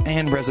 commercial,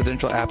 and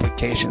residential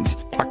applications.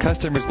 Our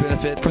customers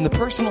benefit from the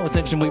personal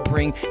attention we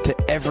bring to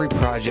every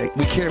project.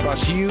 We care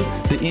about you,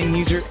 the end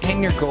user,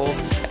 and your goals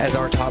as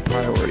our top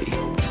priority.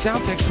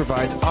 Soundtex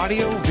provides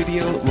audio,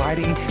 video,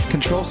 lighting,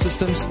 control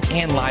systems,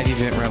 and live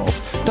event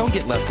rentals. Don't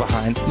get left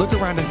behind. Look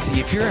around and see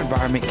if your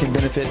environment can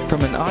benefit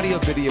from an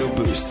audio-video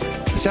boost.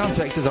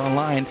 Soundtex is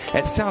online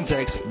at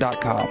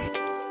soundtex.com.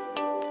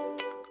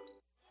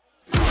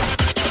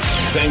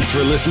 Thanks for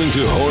listening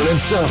to Hornet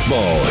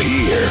Softball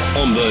here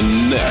on the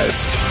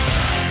Nest.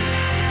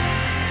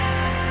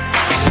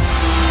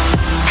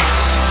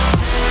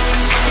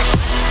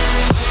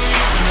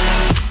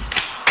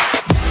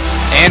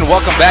 again.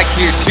 Welcome back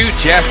here to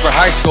Jasper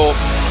High School.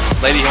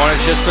 Lady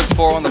Hornets just put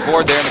 4 on the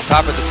board there in the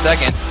top of the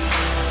second,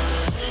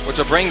 which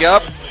will bring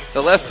up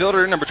the left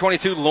fielder, number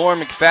 22, Lauren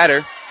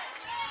McFadder.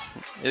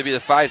 It'll be the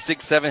 5,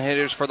 6, 7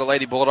 hitters for the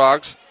Lady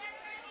Bulldogs.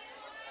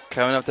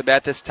 Coming up to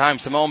bat this time,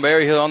 Simone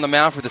Berryhill on the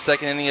mound for the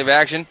second inning of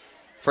action.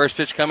 First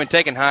pitch coming,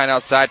 taken high and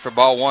outside for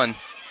ball 1.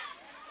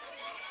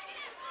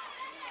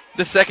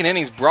 This second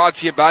inning is brought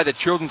to you by the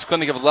Children's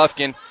Clinic of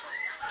Lufkin.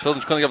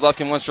 Children's Clinic of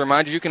Lufkin wants to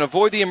remind you can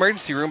avoid the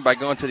emergency room by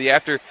going to the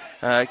after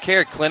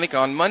care clinic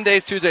on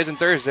Mondays, Tuesdays, and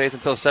Thursdays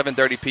until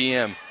 7:30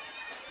 p.m.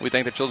 We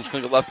thank the Children's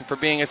Clinic of Lufkin for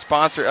being a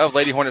sponsor of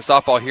Lady Hornet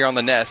softball here on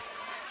the Nest.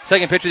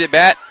 Second pitch of the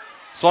bat,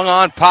 swung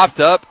on, popped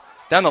up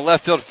down the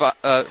left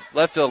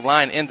field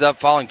line, ends up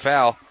falling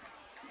foul,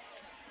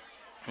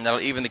 and that'll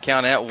even the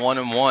count at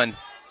 1-1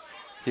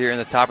 here in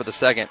the top of the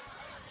second.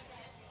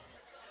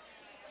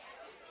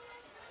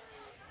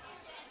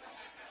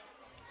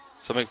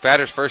 So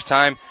McFadder's first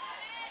time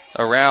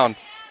around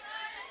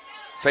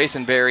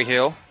facing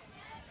Berryhill.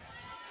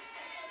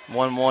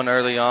 1-1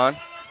 early on.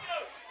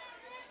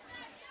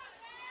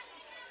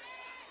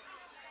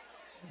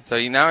 So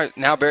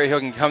now Berryhill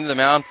can come to the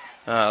mound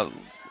a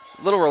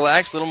little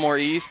relaxed, a little more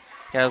ease.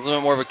 He has a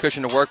little bit more of a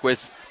cushion to work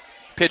with.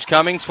 Pitch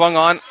coming, swung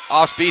on,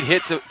 off speed,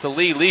 hit to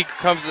Lee. Lee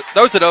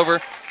throws it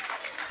over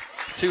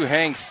to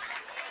Hanks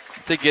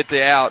to get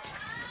the out.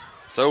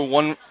 So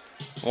one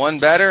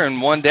batter and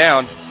one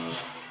down.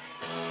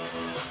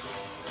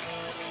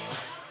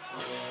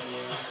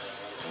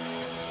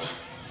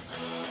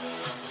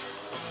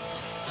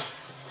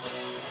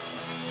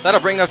 That'll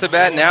bring up the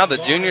bat now the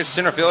junior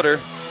center fielder,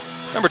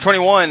 number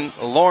 21,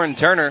 Lauren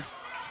Turner.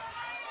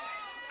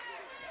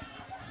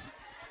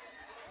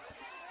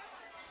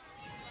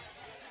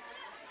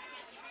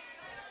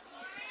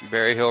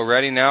 Berryhill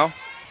ready now.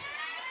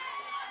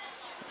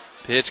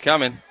 Pitch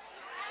coming.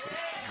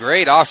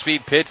 Great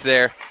off-speed pitch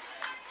there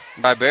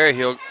by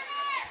Berryhill.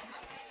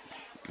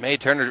 Made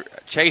Turner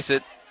chase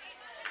it.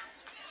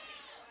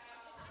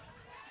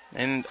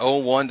 And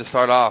 0-1 to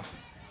start off.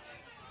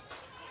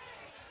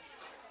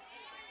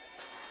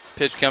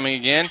 Pitch coming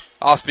again.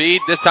 Off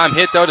speed. This time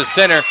hit, though, to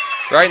center.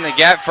 Right in the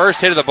gap.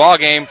 First hit of the ball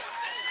game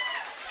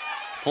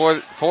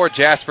for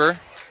Jasper.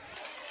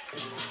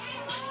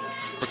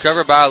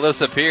 Recovered by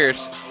Alyssa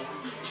Pierce.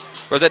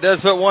 But that does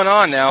put one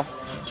on now.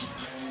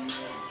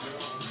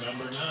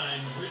 Number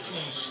 9,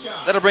 Brittany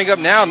Scott. That'll bring up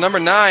now number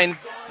 9,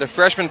 the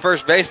freshman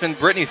first baseman,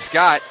 Brittany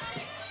Scott.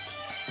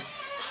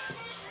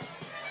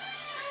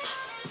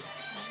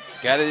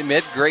 Got to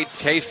admit, great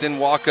taste in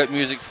walk-up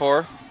music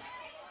for her.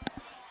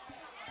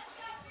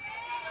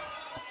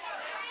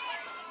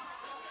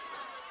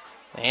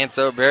 And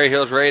so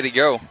Berryhill's ready to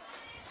go.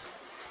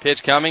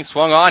 Pitch coming,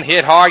 swung on,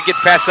 hit hard,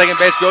 gets past second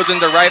base, goes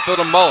into right field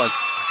to Mullins.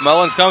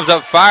 Mullins comes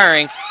up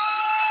firing.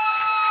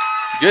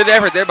 Good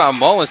effort there by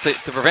Mullins to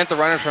prevent the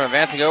runners from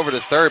advancing over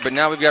to third, but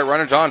now we've got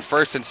runners on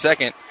first and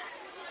second.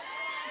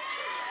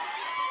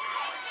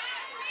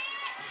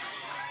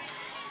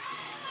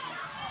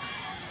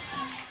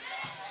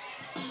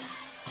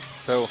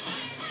 So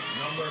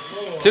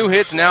 2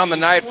 hits now in the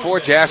night for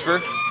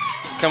Jasper.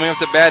 Coming up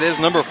to bat is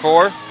number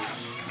 4.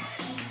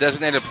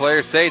 Designated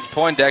player Sage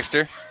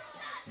Poindexter,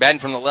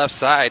 batting from the left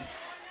side.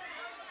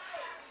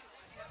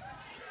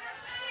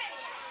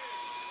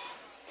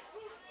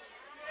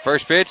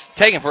 First pitch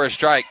taken for a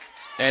strike,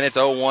 and it's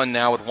 0-1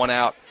 now with one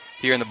out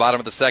here in the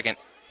bottom of the second.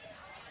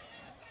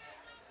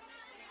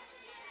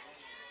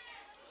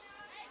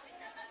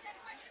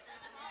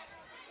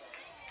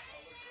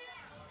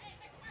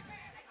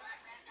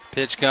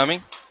 Pitch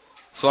coming,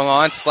 swung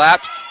on,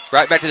 slapped,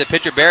 right back to the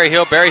pitcher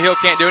Berryhill. Berryhill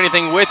can't do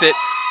anything with it.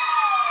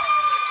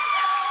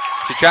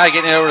 She tried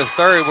getting it over to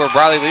third where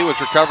Briley Lee was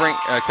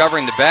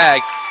covering the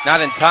bag.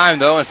 Not in time,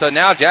 though, and so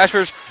now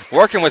Jasper's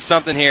working with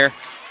something here.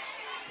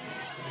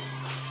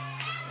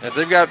 As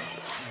they've got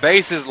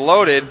bases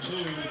loaded.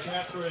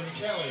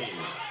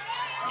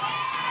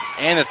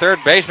 And the third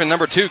baseman,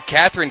 number 2,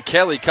 Catherine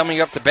Kelly, coming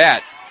up to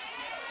bat.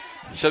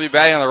 She'll be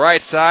batting on the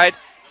right side.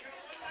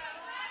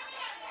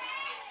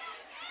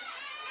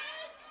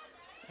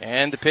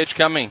 And the pitch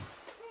coming.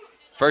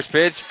 First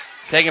pitch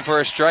taken for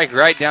a strike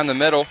right down the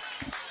middle.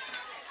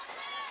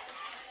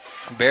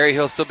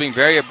 Berryhill still being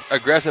very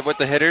aggressive with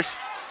the hitters.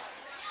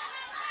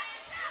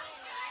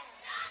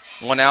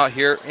 One out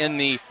here in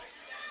the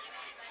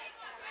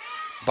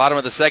bottom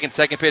of the second.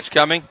 Second pitch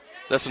coming.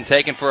 This one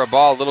taken for a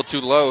ball, a little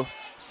too low,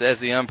 says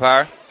the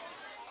umpire.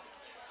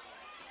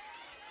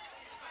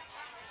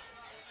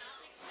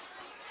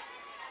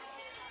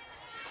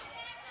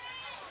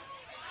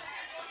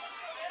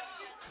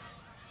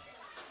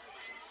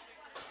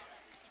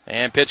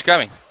 And pitch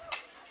coming.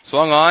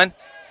 Swung on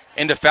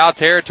into foul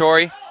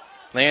territory.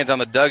 Lands on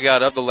the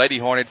dugout of the Lady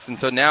Hornets. And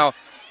so now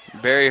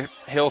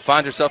Berryhill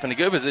finds herself in a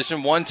good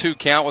position. 1-2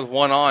 count with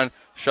one on.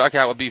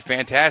 Strikeout would be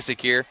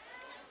fantastic here.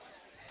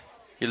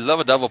 You'd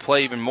love a double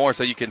play even more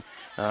so you can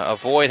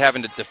avoid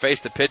having to face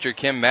the pitcher,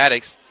 Kim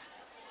Maddox,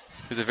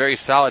 who's a very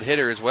solid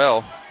hitter as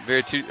well.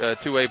 Very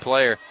two-way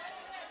player.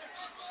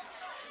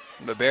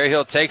 But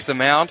Berryhill takes the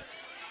mound.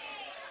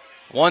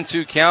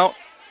 1-2 count.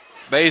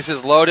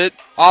 Bases loaded.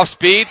 Off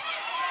speed.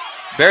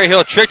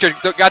 Berryhill tricked her.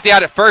 Got the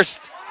out at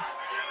first.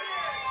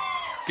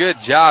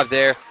 Good job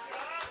there.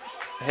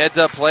 Heads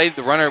up play.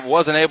 The runner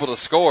wasn't able to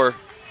score.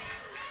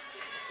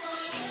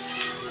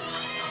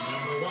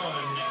 Number 1,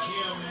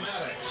 Kim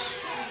Maddox.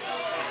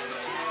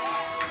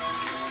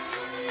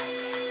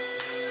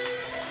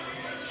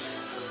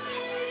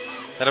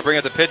 That'll bring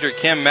up the pitcher,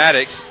 Kim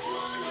Maddox.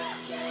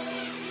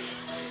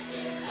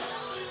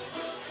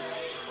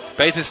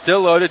 Bases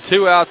still loaded.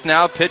 2 outs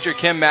now. Pitcher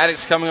Kim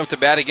Maddox coming up to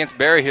bat against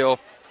Berryhill.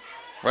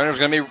 Runner's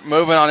going to be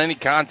moving on any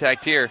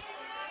contact here.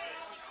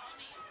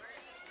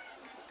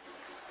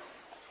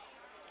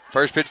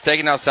 First pitch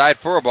taken outside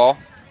for a ball.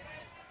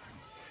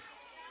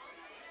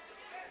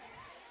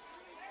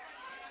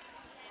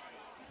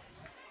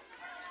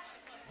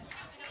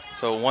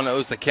 So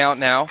 1-0's the count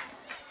now.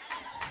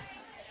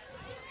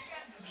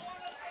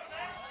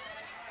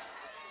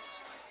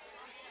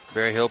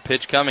 Berryhill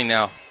pitch coming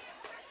now.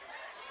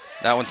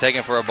 That one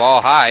taken for a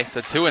ball high.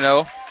 So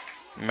 2-0.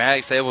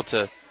 Maddox able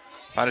to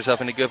find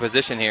herself in a good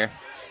position here.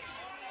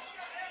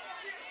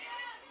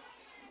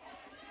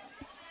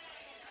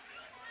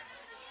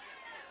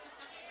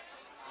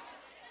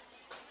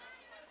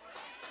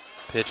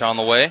 Pitch on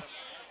the way.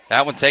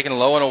 That one taken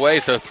low and away.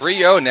 So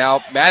 3-0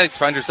 now. Maddox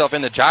finds herself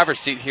in the driver's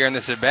seat here in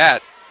this at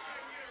bat.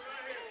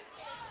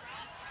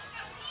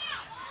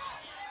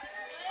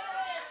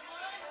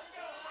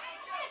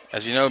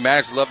 As you know,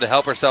 Maddox would love to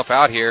help herself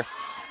out here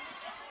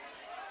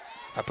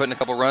by putting a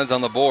couple runs on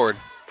the board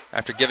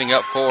after giving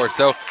up 4.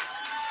 So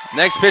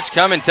next pitch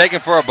coming, taken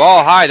for a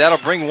ball high. That'll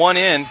bring one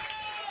in.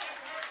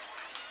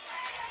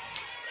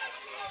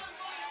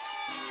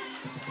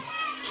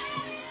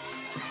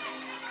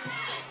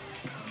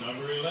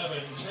 Number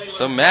 11, Taylor.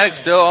 So Maddox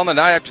still on the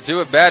night after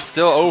 2 at bats,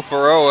 still 0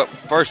 for 0.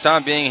 First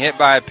time being hit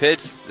by a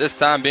pitch, this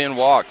time being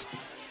walked.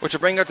 Which will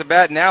bring up to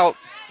bat now,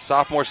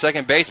 sophomore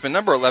second baseman,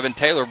 number 11,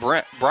 Taylor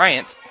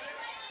Bryant.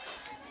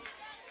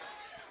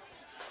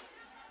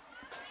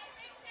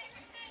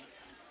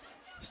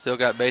 Still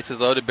got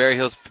bases loaded.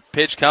 Berryhill's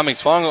pitch coming.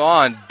 Swung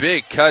on.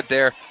 Big cut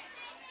there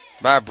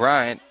by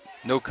Bryant.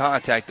 No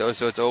contact, though,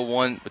 so it's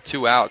 0-1 with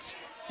 2 outs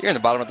here in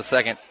the bottom of the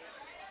second.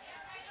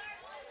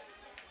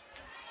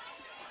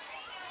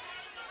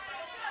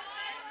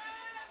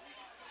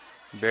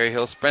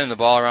 Berryhill spinning the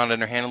ball around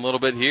in her hand a little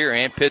bit here,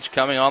 and pitch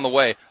coming on the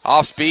way.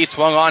 Off speed,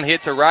 swung on,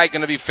 hit to right,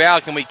 going to be foul.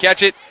 Can we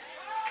catch it?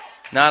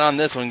 Not on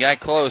this one. Got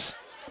close.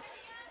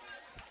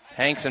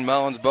 Hanks and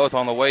Mullins both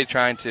on the way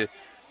trying to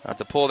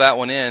pull that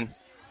one in.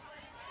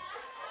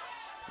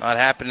 Not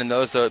happening,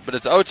 though, but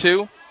it's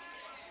 0-2.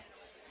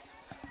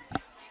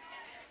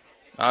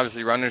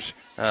 Obviously, runners,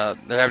 they're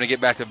having to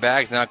get back to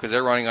bags now because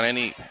they're running on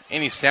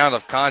any sound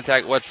of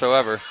contact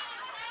whatsoever.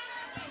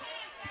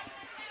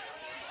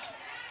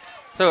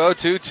 So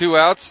 0-2, 2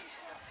 outs.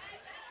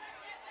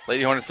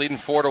 Lady Hornets leading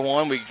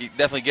 4-1. We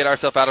definitely get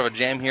ourselves out of a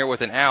jam here with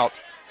an out.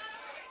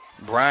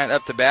 Bryant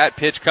up to bat,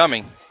 pitch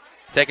coming.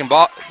 Taking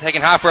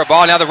high for a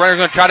ball. Now the runner's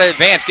going to try to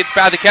advance. Gets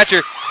by the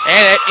catcher,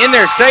 and in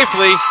there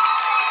safely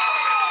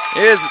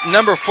is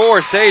number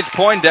 4, Sage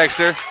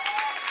Poindexter,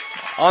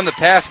 on the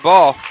pass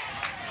ball.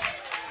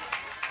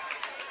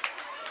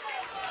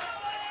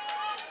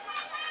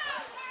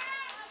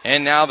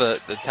 And now the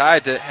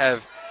tides that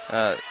have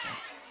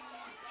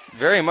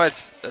very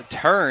much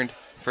turned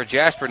for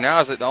Jasper now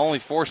is that the only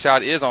force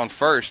out is on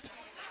first,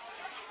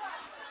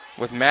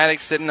 with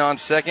Maddox sitting on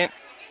second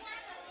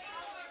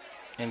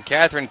and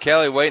Catherine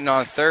Kelly waiting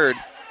on third.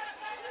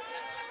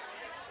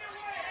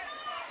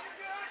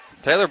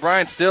 Taylor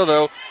Bryant still,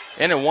 though,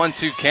 in a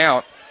 1-2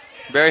 count.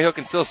 Berryhill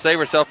can still save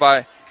herself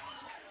by.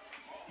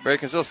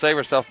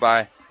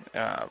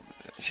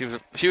 She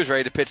was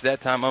ready to pitch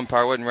that time.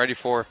 Umpire wasn't ready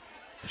for her.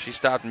 She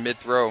stopped in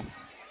mid-throw.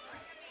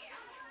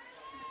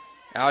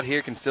 Out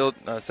here can still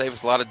save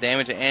us a lot of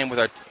damage and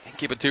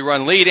keep a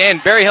 2-run lead.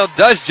 And Berryhill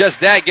does just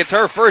that. Gets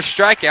her first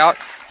strikeout.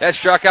 That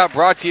strikeout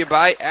brought to you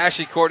by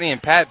Ashley Courtney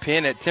and Pat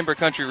Penn at Timber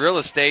Country Real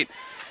Estate.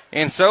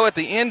 And so at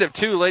the end of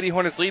 2, Lady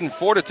Hornets leading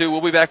 4-2.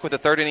 We'll be back with the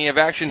third inning of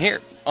action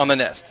here on The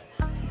Nest.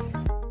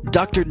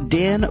 Dr.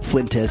 Dan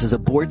Fuentes is a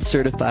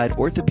board-certified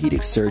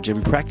orthopedic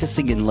surgeon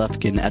practicing in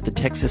Lufkin at the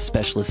Texas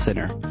Specialist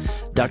Center.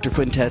 Dr.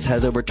 Fuentes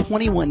has over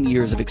 21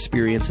 years of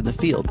experience in the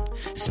field.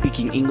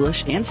 Speaking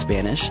English and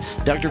Spanish,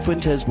 Dr.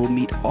 Fuentes will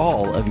meet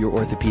all of your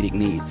orthopedic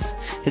needs.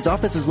 His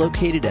office is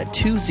located at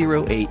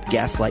 208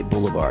 Gaslight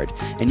Boulevard,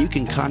 and you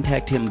can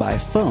contact him by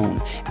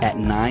phone at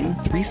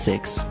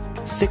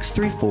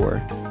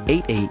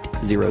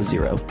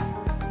 936-634-8800.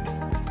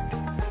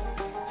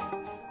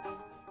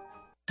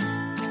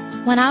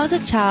 When I was a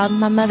child,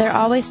 my mother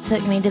always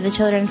took me to the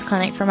children's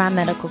clinic for my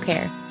medical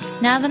care.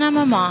 Now that I'm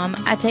a mom,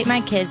 I take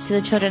my kids to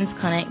the children's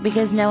clinic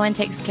because no one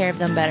takes care of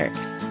them better.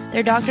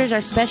 Their doctors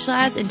are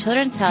specialized in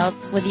children's health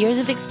with years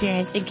of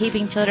experience in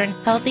keeping children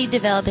healthy,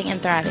 developing,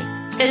 and thriving.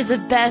 It is the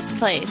best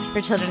place for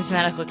children's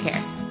medical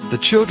care. The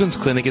Children's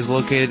Clinic is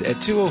located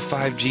at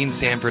 205 Gene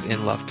Sanford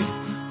in Lufkin.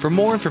 For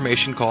more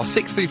information, call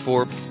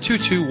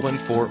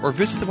 634-2214 or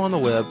visit them on the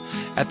web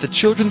at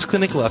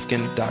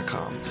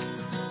thechildren'scliniclufkin.com.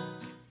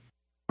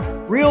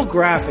 Real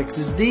Graphics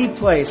is the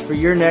place for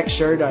your next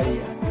shirt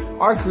idea.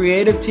 Our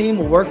creative team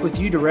will work with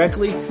you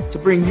directly to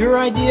bring your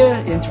idea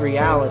into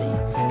reality.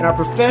 And our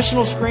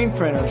professional screen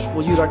printers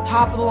will use our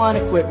top-of-the-line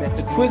equipment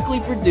to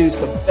quickly produce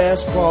the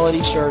best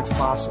quality shirts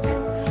possible.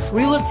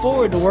 We look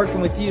forward to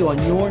working with you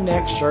on your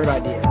next shirt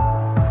idea.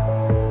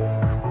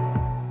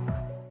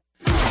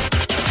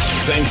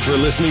 Thanks for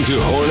listening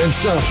to Hornet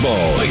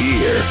Softball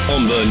here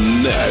on The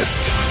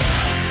Nest.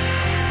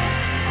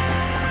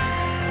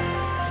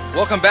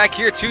 Welcome back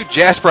here to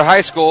Jasper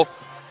High School.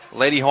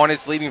 Lady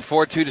Hornets leading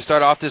 4-2 to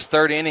start off this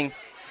third inning.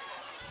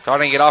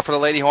 Starting it off for the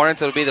Lady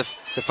Hornets, it'll be the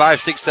 5,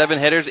 6, 7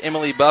 hitters.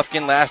 Emily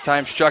Buffkin last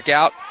time struck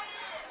out.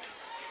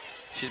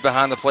 She's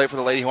behind the plate for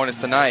the Lady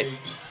Hornets tonight.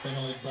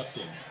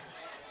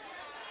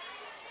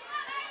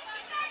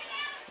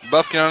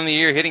 Buffkin on the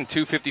year hitting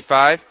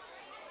 .255.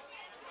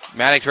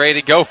 Maddox ready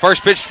to go.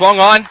 First pitch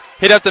swung on,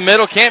 hit up the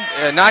middle,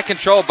 not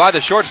controlled by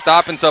the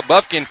shortstop, and so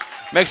Buffkin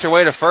makes her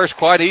way to first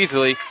quite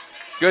easily.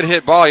 Good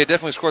hit ball. You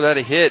definitely scored that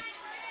a hit.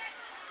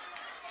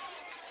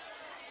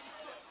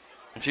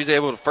 She's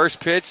able to first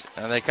pitch,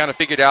 and they kind of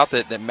figured out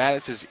that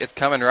Maddox is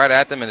coming right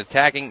at them and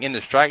attacking in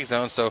the strike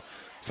zone. So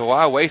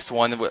why waste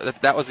one?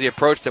 That was the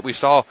approach that we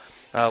saw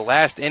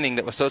last inning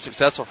that was so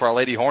successful for our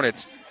Lady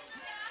Hornets.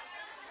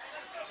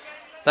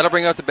 That'll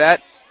bring up the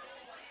bat.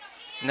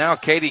 Now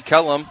Katie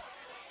Cullum.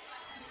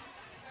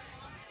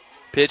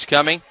 Pitch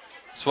coming.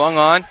 Swung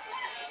on.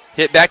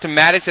 Hit back to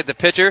Maddox at the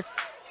pitcher.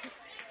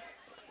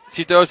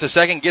 She throws to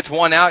second, gets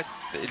one out.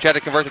 They try to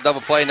convert the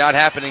double play. Not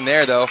happening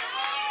there, though.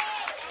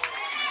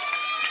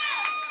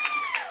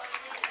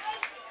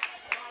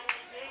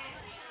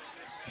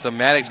 So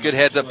Maddox, good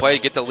heads-up play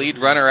to get the lead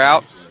runner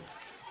out.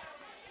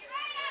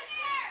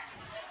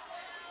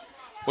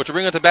 Which will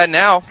bring up the bat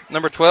now,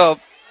 number 12.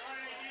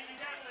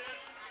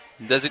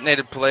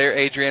 Designated player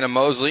Adriana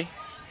Mosley.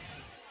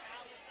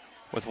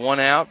 With one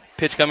out.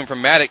 Pitch coming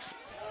from Maddox.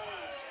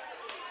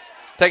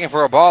 Taking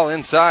for a ball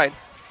inside.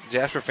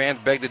 Jasper fans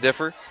beg to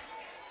differ.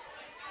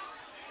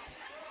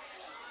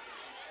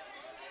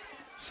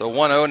 So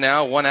 1-0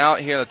 now. One out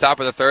here in the top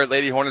of the third.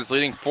 Lady Hornets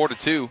leading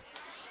 4-2.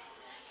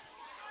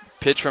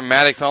 Pitch from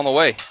Maddox on the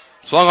way.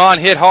 Swung on,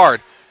 hit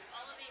hard.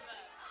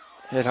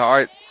 Hit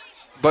hard,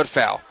 but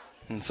foul.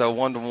 And so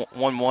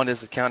 1-1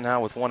 is the count now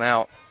with one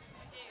out.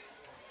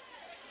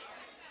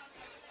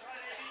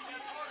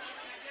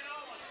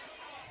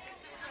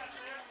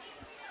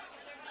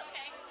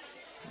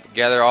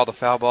 Gather all the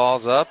foul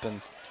balls up,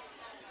 and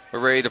we're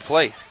ready to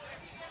play.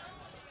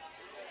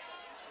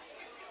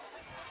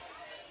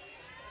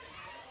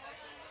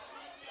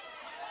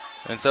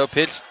 And so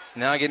pitch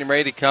now getting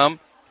ready to come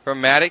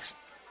from Maddox.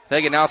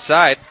 Taking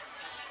outside.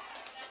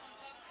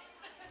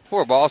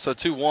 4 balls, so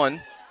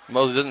 2-1.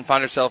 Mosley doesn't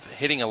find herself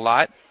hitting a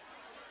lot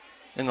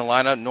in the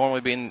lineup,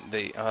 normally being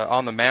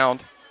on the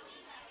mound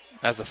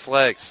as a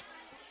flex.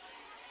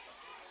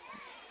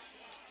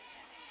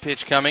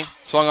 Pitch coming.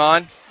 Swung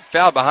on.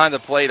 Foul behind the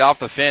plate off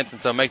the fence, and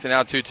so makes it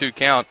now 2-2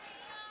 count.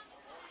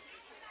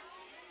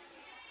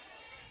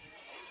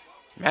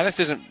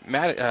 Maddox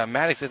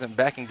isn't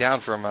backing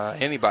down from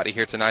anybody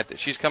here tonight.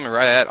 She's coming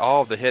right at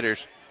all of the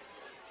hitters.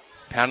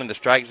 Pounding the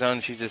strike zone.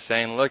 She's just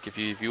saying, look, if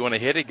you want to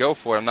hit it, go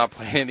for it. I'm not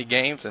playing any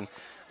games. And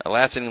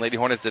last inning, Lady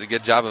Hornets did a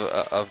good job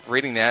of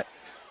reading that.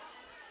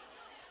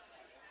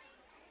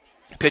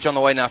 Pitch on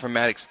the way now from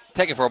Maddox.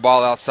 Taking for a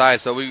ball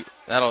outside, so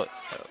that'll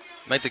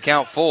make the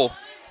count full.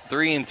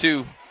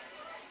 3-2.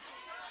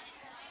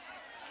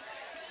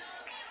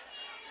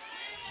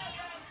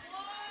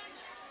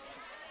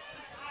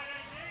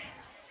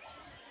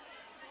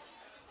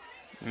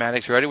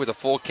 Maddox ready with a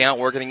full count,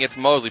 working against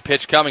Mosley.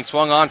 Pitch coming,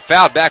 swung on,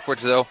 fouled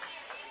backwards though.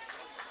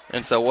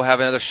 And so we'll have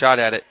another shot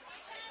at it.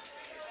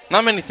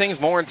 Not many things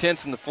more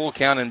intense than the full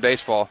count in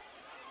baseball.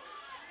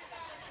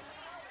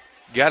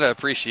 Got to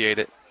appreciate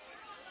it.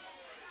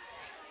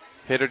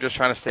 Hitter just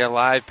trying to stay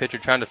alive. Pitcher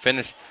trying to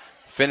finish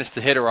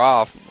the hitter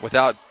off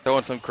without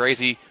throwing some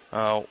crazy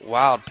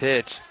wild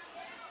pitch.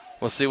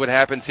 We'll see what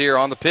happens here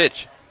on the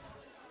pitch.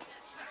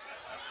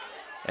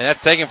 And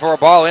that's taken for a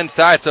ball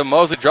inside, so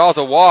Mosley draws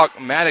a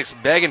walk. Maddox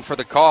begging for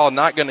the call,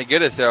 not going to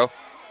get it though.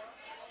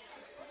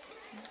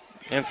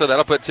 And so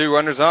that'll put 2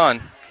 runners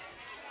on.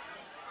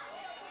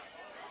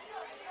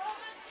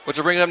 Which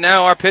will bring up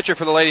now our pitcher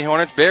for the Lady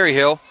Hornets, Barry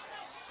Hill.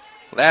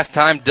 Last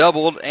time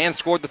doubled and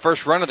scored the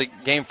first run of the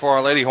game for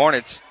our Lady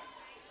Hornets.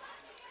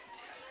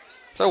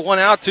 So 1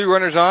 out, 2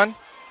 runners on.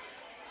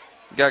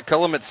 Got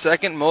Cullum at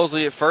second,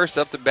 Mosley at first.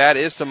 Up to bat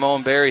is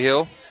Simone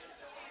Berryhill.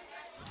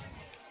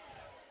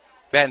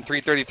 Batting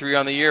 .333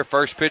 on the year.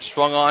 First pitch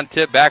swung on,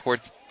 tip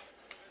backwards.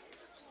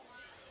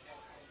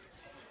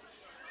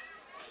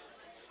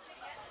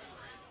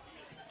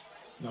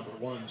 Number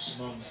 1,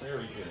 Simone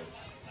Berryhill.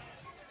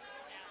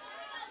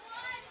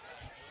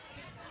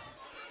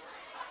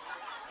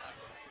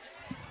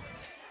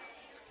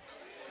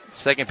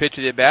 Second pitch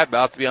of the bat,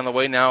 about to be on the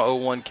way now,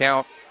 0-1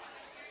 count.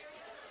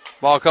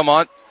 Ball come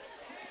on.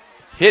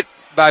 Hit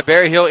by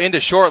Berryhill into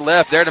short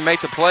left. There to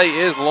make the play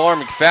is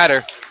Lauren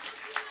McFadder.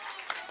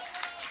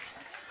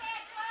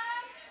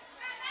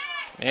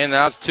 And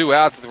now it's 2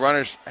 outs with the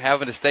runners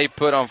having to stay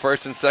put on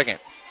first and second.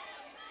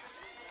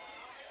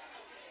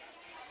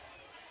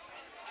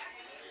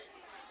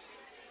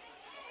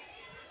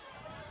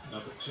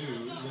 Number 2,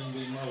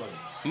 Lindsey Mullins.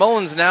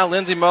 Mullins now,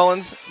 Lindsey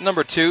Mullins,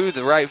 number 2,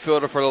 the right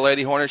fielder for the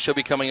Lady Hornets. She'll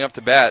be coming up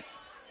to bat.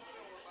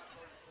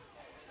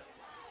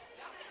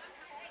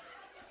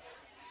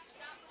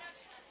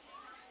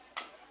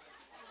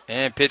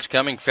 And pitch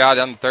coming, foul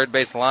down the third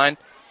base line.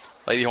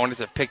 Lady Hornets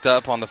have picked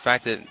up on the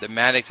fact that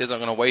Maddox isn't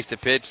going to waste a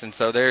pitch, and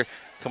so they're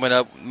coming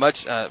up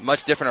much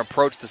different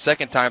approach the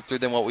second time through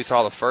than what we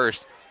saw the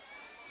first.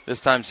 This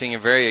time seeing a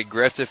very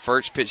aggressive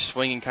first pitch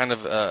swinging kind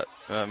of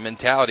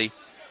mentality.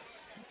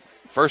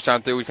 First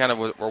time through, we kind of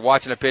were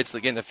watching a pitch,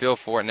 getting the feel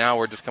for it. Now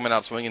we're just coming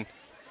out swinging,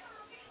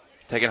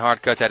 taking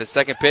hard cuts at it.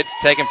 Second pitch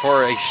taken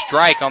for a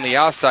strike on the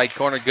outside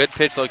corner. Good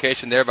pitch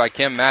location there by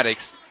Kim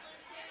Maddox,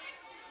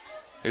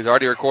 who's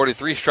already recorded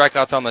 3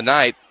 strikeouts on the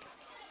night.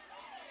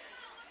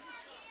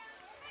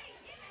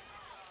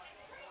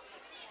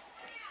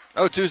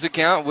 Oh, 2's the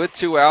count with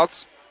 2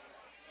 outs.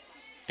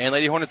 And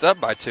Lady Hornets up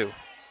by 2.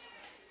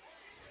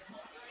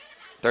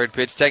 Third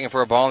pitch taken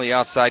for a ball on the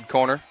outside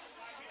corner.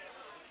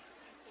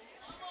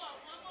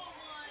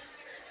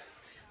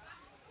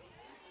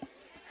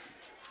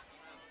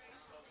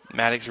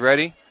 Maddox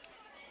ready,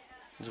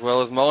 as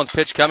well as Mullins.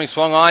 Pitch coming,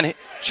 swung on.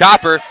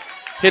 Chopper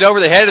hit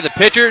over the head of the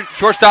pitcher.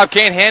 Shortstop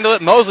can't handle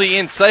it. Mosley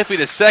in safely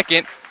to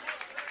second.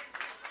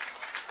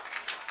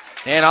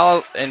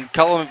 And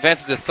Cullen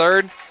advances to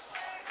third.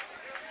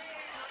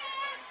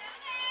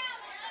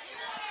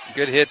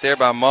 Good hit there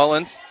by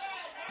Mullins.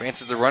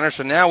 Advances the runner.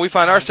 So now we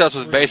find ourselves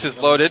with bases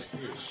loaded.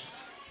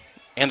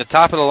 And the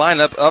top of the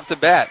lineup up to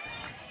bat.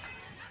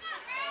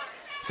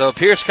 So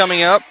Pierce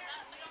coming up.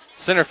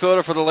 Center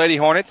fielder for the Lady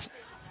Hornets.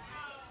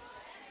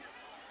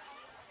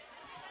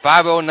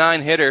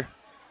 509 hitter.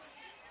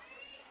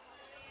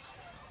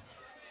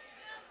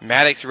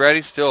 Maddox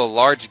ready. Still a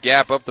large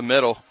gap up the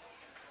middle.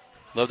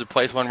 Love to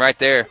place one right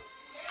there.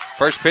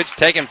 First pitch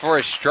taken for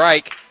a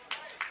strike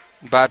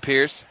by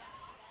Pierce.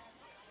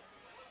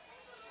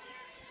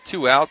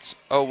 2 outs,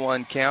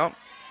 0-1 count.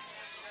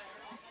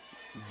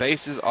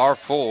 Bases are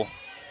full.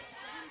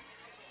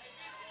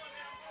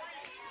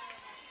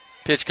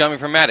 Pitch coming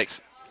from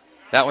Maddox.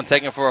 That one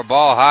taken for a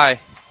ball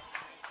high.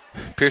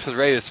 Pierce was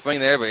ready to swing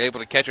there, but able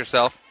to catch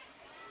herself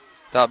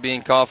without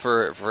being called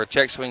for a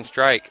check swing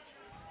strike.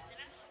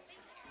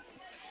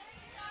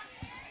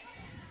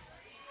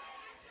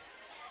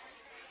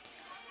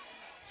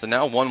 So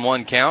now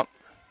 1-1 count.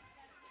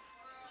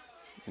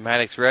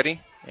 Maddox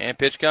ready, and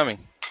pitch coming.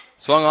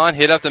 Swung on,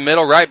 hit up the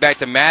middle, right back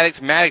to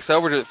Maddox. Maddox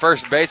over to the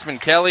first baseman,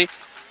 Kelly,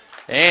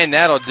 and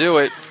that'll do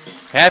it.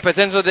 Had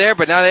potential there,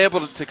 but not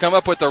able to come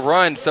up with the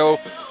run. So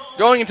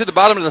going into the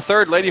bottom of the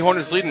third, Lady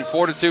Hornets leading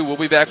 4-2. We'll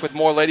be back with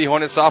more Lady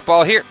Hornets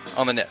softball here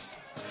on the Nest.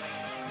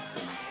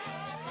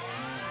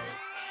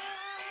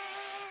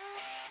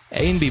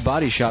 A&B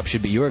Body Shop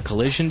should be your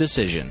collision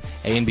decision.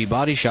 A&B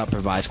Body Shop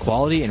provides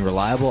quality and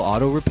reliable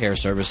auto repair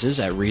services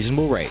at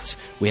reasonable rates.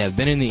 We have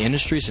been in the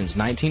industry since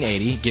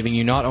 1980, giving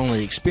you not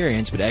only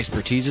experience but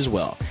expertise as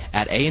well.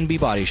 At A&B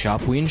Body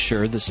Shop, we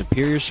ensure the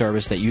superior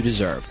service that you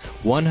deserve.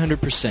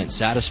 100%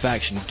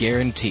 satisfaction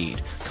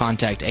guaranteed.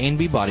 Contact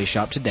A&B Body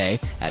Shop today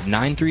at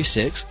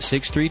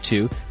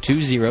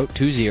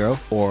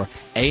 936-632-2020 or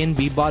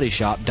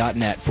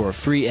anbbodyshop.net for a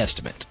free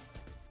estimate.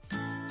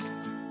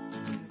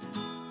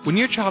 When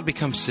your child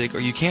becomes sick or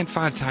you can't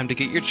find time to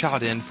get your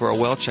child in for a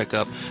well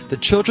checkup, the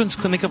Children's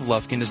Clinic of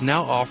Lufkin is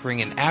now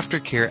offering an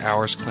aftercare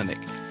hours clinic.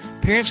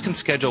 Parents can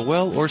schedule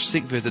well or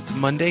sick visits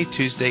Monday,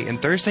 Tuesday,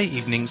 and Thursday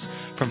evenings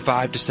from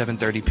 5 to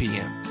 7:30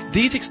 p.m.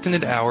 These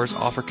extended hours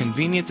offer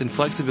convenience and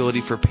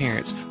flexibility for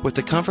parents with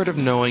the comfort of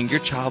knowing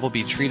your child will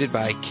be treated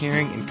by a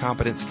caring and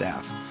competent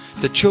staff.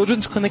 The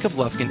Children's Clinic of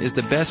Lufkin is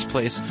the best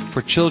place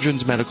for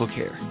children's medical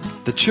care.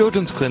 The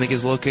Children's Clinic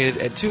is located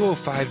at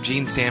 205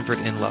 Gene Sanford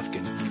in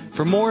Lufkin.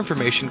 For more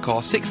information,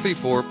 call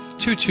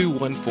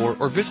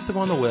 634-2214 or visit them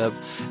on the web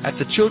at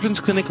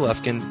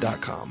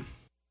thechildren'scliniclufkin.com.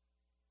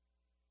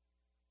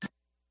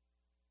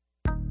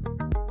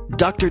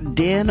 Dr.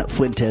 Dan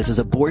Fuentes is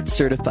a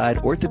board-certified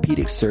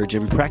orthopedic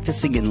surgeon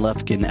practicing in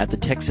Lufkin at the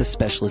Texas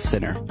Specialist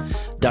Center.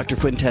 Dr.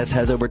 Fuentes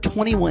has over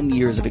 21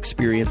 years of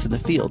experience in the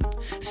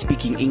field.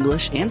 Speaking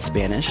English and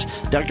Spanish,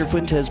 Dr.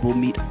 Fuentes will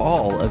meet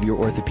all of your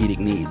orthopedic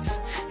needs.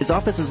 His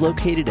office is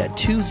located at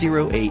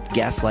 208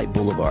 Gaslight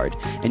Boulevard,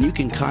 and you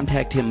can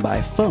contact him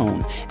by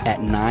phone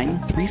at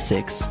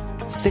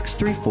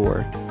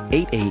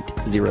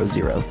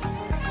 936-634-8800.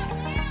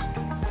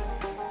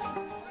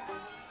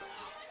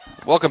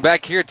 Welcome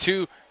back here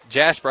to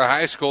Jasper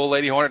High School.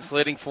 Lady Hornets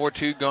leading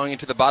 4-2 going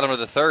into the bottom of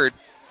the third.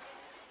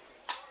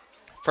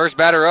 First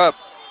batter up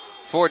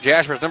for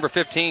Jasper is number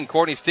 15,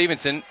 Courtney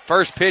Stevenson.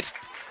 First pitch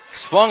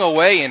swung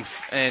away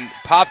and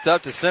popped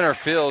up to center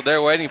field.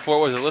 They're waiting for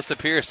it was Alyssa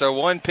Pierce. So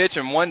one pitch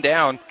and one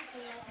down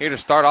here to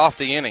start off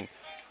the inning.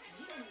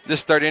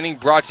 This third inning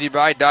brought to you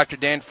by Dr.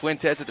 Dan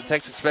Fuentes at the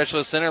Texas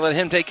Specialist Center. Let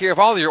him take care of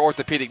all of your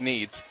orthopedic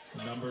needs.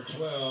 Number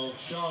 12,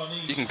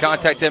 Shawnee. You can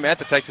contact them at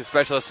the Texas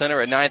Specialist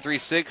Center at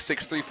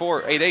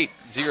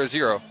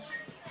 936-634-8800.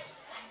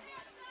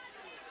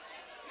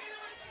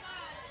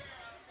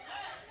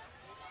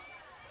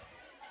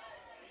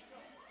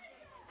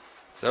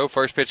 So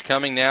first pitch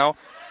coming now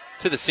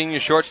to the senior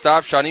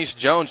shortstop, Shawnice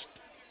Jones,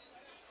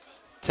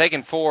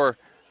 taking for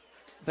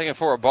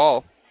a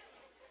ball.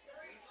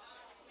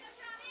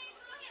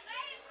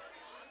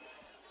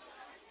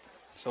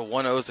 So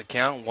 1-0's the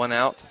count, 1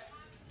 out.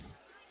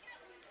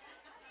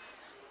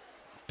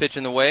 Pitch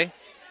in the way.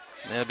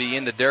 And they'll be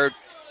in the dirt,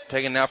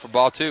 taking now for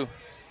ball 2.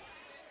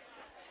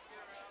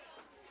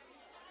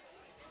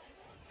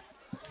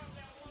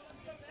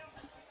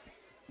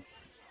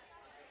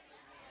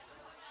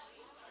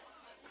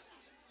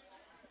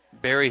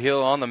 Berry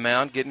Hill on the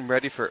mound, getting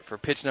ready for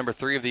pitch number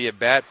 3 of the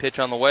at-bat. Pitch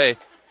on the way.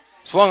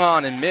 Swung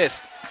on and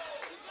missed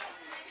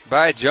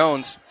by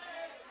Jones,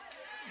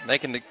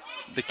 making the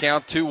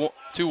count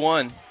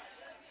 2-1.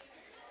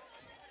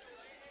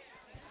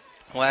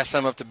 Last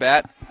time up to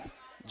bat,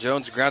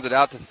 Jones grounded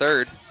out to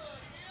third.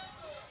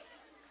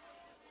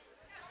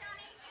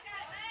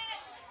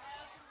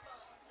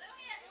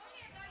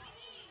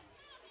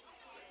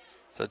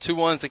 So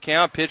 2-1's the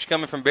count. Pitch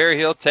coming from Berry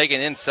Hill,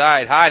 taken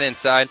inside, high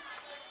inside.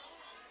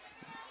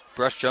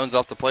 Brush Jones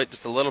off the plate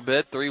just a little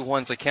bit.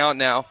 3-1's the count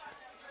now.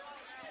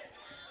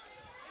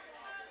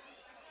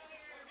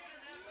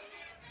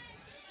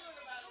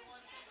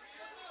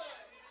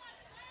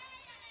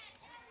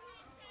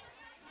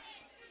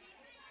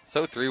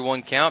 So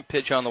 3-1 count.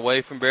 Pitch on the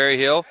way from Berry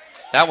Hill.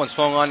 That one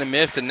swung on and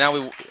missed, and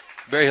now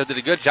Berry Hill did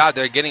a good job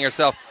there getting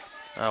herself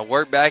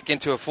worked back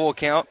into a full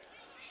count.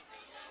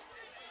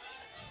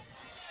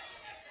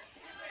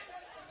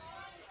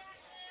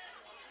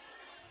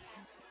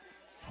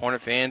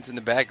 Hornet fans in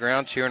the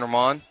background cheering them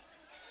on.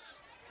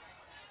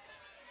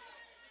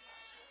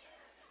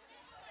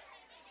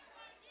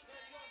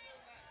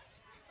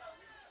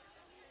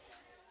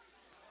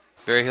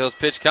 Berry Hill's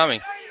pitch coming.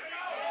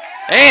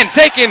 And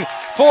taken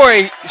for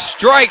a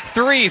strike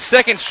 3.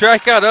 Second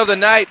strikeout of the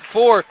night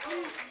for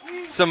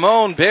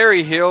Simone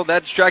Berry Hill.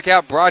 That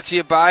strikeout brought to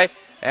you by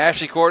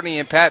Ashley Courtney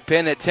and Pat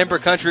Penn at Timber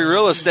Country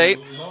Real Estate.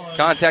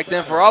 Contact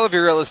them for all of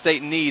your real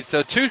estate needs.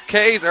 So 2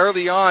 Ks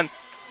early on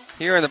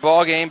here in the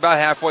ball game, about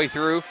halfway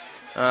through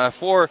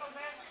for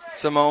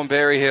Simone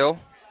Berry Hill.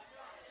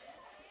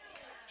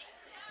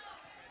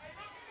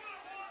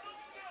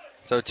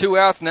 So 2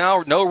 outs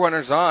now, no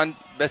runners on.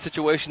 Best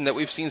situation that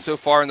we've seen so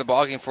far in the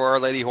ball game for our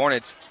Lady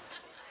Hornets.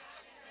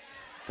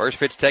 First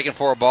pitch taken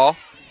for a ball.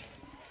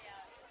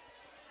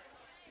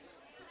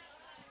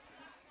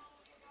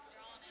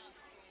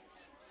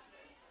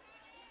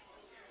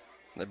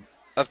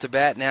 Up to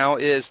bat now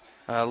is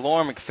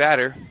Lauren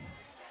McFadder,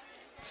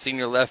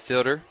 senior left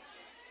fielder,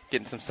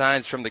 getting some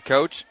signs from the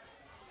coach.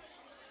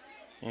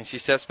 And she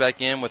steps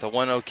back in with a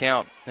 1-0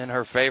 count in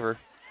her favor.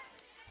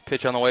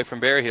 Pitch on the way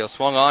from Berry Hill.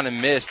 Swung on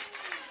and missed.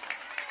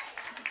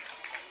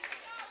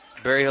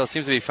 Berry Hill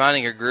seems to be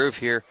finding her groove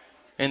here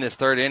in this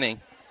third inning.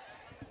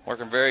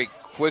 Working very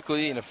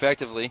quickly and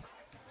effectively.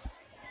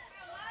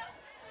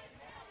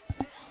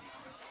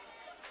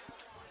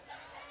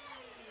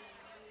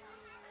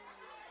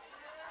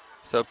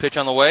 So pitch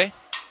on the way.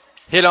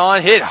 Hit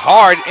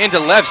hard into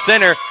left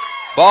center.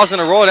 Ball's going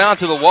to roll down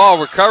to the wall.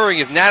 Recovering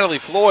is Natalie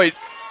Floyd.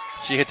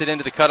 She hits it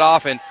into the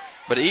cutoff,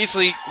 but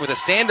easily with a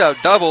stand-up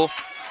double,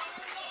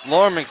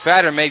 Lauren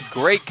McFadden made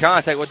great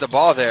contact with the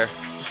ball there.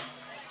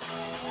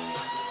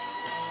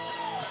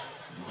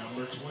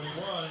 Number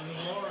 21,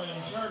 Lauren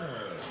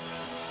Turner.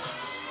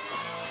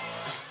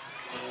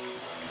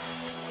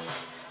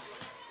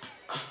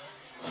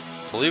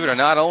 Believe it or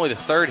not, only the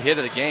third hit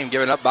of the game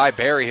given up by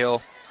Berry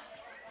Hill.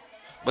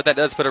 But that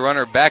does put a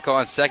runner back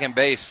on second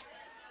base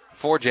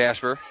for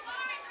Jasper.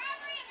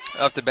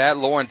 Up to bat,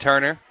 Lauren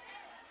Turner,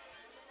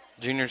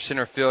 junior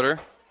center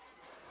fielder.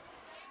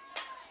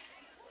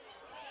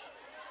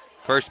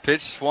 First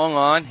pitch swung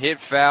on, hit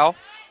foul.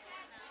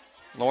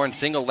 Lauren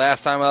singled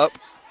last time up.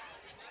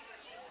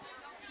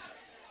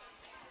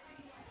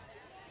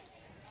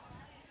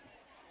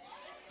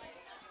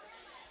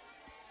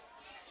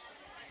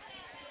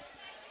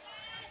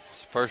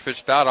 First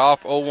pitch fouled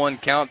off, 0-1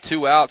 count,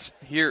 2 outs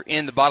here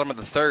in the bottom of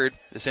the third.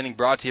 This inning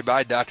brought to you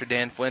by Dr.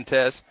 Dan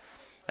Fuentes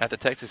at the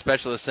Texas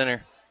Specialist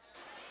Center.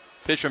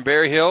 Pitch from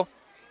Berry Hill,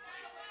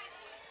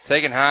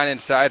 taken high and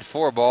inside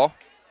for a ball.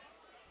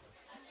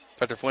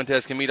 Dr.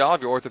 Fuentes can meet all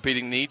of your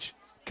orthopedic needs.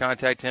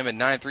 Contact him at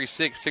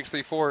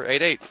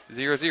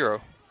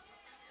 936-634-8800.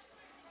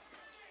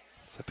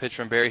 So pitch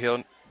from Berry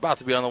Hill about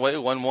to be on the way,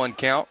 1-1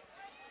 count.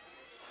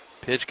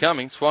 Pitch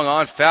coming, swung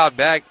on, fouled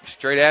back,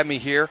 straight at me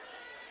here.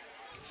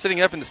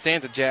 Sitting up in the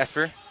stands of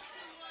Jasper.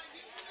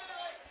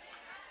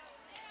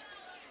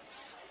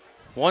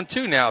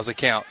 1-2 now is the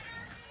count.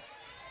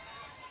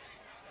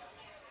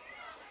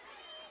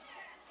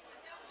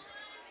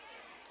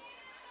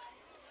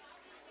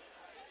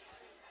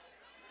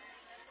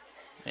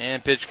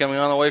 And pitch coming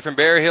on the way from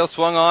Berry Hill.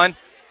 Swung on.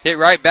 Hit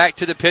right back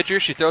to the pitcher.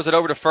 She throws it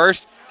over to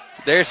first.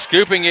 There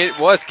scooping it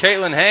was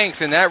Caitlin Hanks,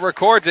 and that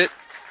records it.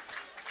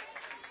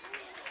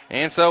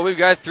 And so we've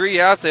got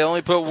 3 outs. They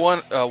only put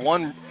one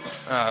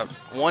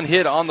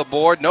hit on the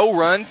board, no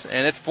runs,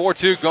 and it's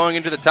 4-2 going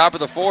into the top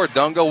of the 4th.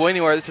 Don't go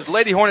anywhere. This is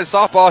Lady Hornets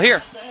softball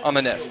here on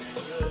the Nest.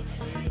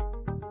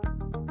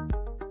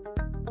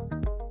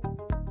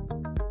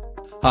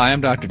 Hi,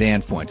 I'm Dr.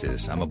 Dan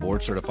Fuentes. I'm a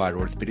board-certified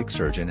orthopedic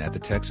surgeon at the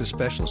Texas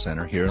Specialist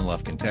Center here in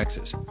Lufkin,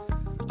 Texas.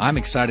 I'm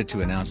excited to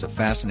announce a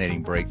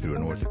fascinating breakthrough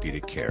in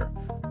orthopedic care,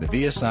 the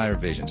VSI or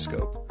Vision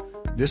Scope.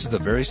 This is a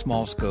very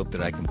small scope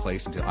that I can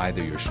place into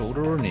either your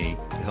shoulder or knee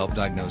to help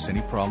diagnose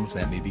any problems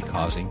that may be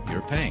causing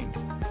your pain.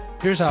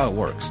 Here's how it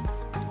works.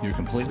 You're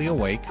completely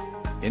awake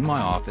in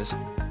my office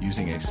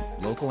using a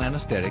local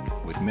anesthetic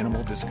with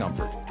minimal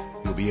discomfort.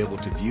 You'll be able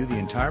to view the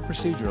entire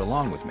procedure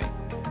along with me.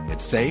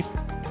 It's safe,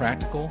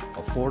 practical,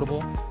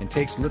 affordable, and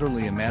takes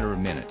literally a matter of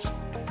minutes.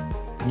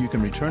 You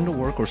can return to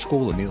work or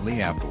school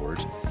immediately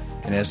afterwards,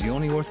 and as the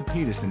only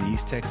orthopedist in the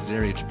East Texas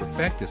area to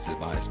perfect this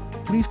device,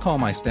 please call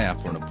my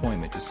staff for an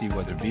appointment to see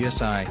whether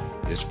VSI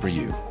is for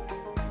you.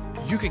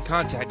 You can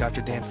contact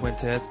Dr. Dan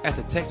Fuentes at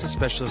the Texas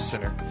Specialist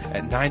Center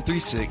at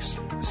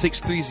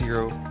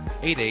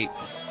 936-630-88.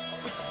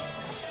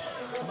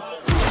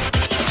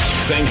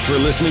 Thanks for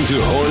listening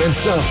to Hornet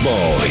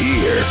Softball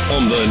here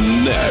on the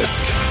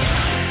Nest.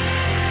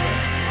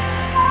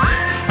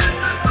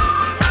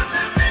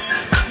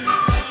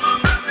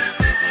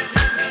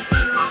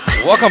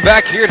 Welcome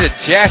back here to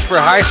Jasper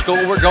High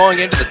School. We're going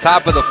into the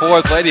top of the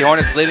 4th. Lady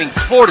Hornets leading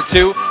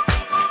 4-2.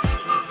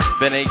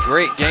 Been a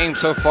great game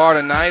so far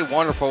tonight.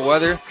 Wonderful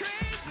weather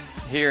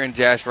here in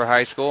Jasper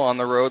High School on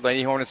the road.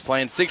 Lady Hornets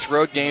playing 6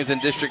 road games in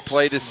district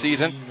play this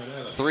season,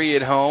 3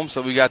 at home.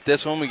 So we got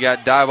this one. We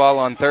got Diboll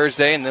on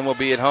Thursday, and then we'll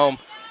be at home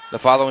the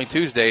following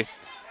Tuesday.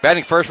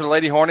 Batting first for the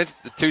Lady Hornets,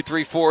 the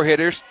 2-3-4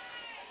 hitters.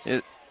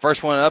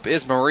 First one up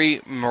is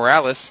Marie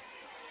Morales.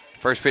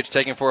 First pitch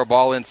taken for a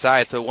ball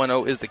inside, so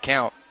 1-0 is the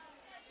count.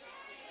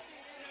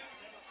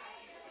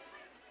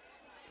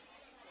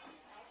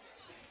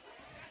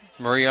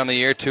 Marie on the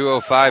year,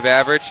 205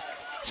 average.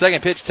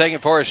 Second pitch taken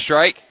for a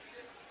strike.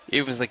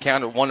 Evens the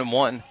count at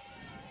 1-1.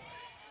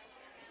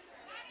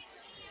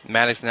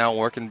 Maddox now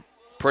working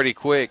pretty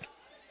quick.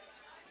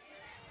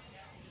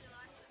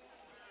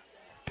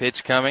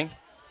 Pitch coming.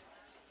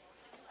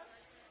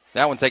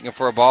 That one taken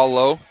for a ball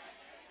low.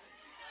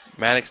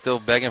 Maddox still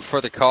begging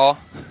for the call.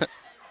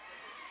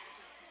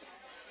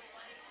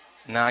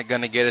 Not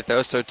going to get it,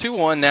 though. So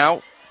 2-1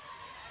 now.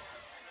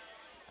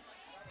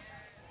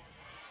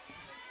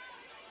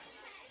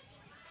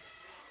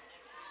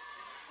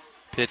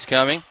 Pitch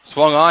coming.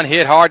 Swung on,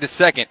 hit hard to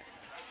second.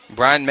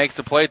 Brian makes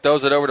the play,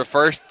 throws it over to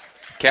first.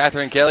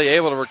 Catherine Kelly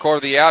able to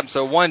record the out.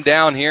 So 1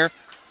 down here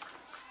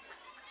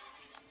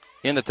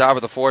in the top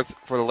of the 4th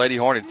for the Lady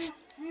Hornets.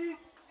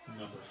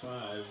 Number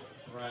 5,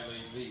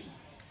 Riley Lee.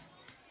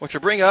 Which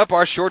will bring up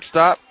our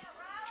shortstop,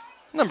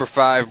 number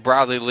 5,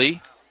 Bradley Lee.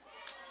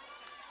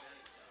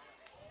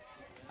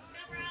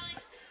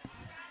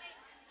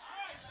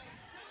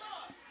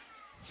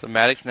 So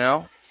Maddox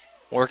now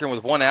working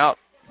with 1 out.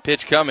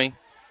 Pitch coming.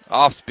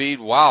 Off speed,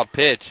 wild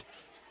pitch.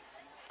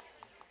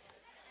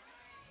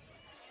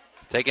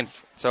 Taken,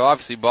 so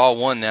obviously ball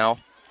 1 now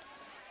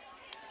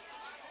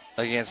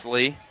against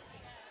Lee.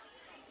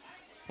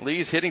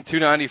 Lee's hitting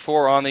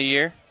 .294 on the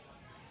year.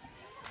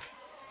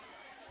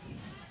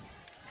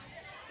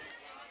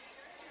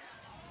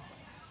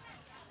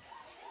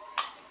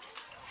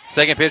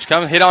 Second pitch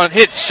coming,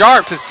 hit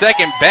sharp to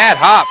second, bad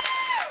hop.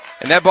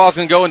 And that ball's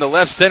going to go into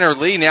left center.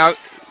 Lee now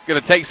going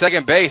to take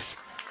second base.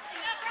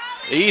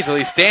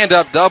 Easily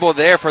stand-up double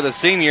there for the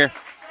senior.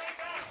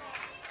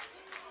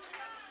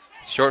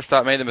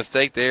 Shortstop made the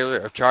mistake there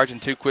of charging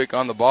too quick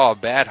on the ball.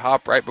 Bad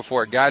hop right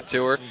before it got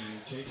to her.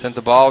 Sent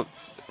the ball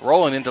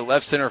rolling into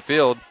left center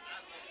field.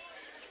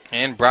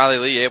 And Bradley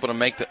Lee able to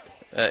make the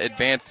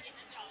advance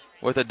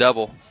with a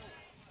double.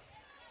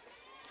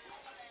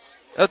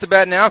 At the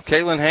bat now,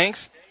 Kaylin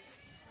Hanks.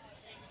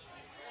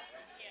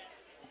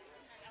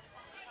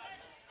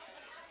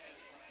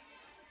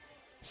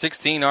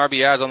 .16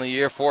 RBIs on the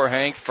year for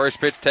Hanks. First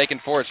pitch taken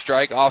for a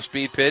strike,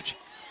 off-speed pitch.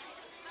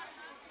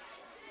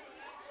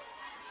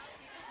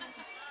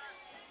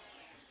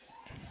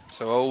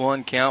 So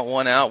 0-1 count,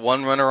 1 out,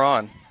 1 runner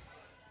on.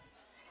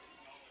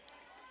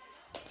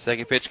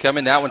 Second pitch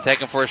coming, that one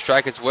taken for a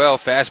strike as well.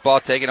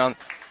 Fastball taken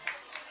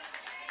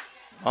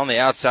on the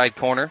outside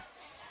corner.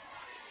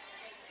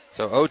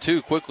 So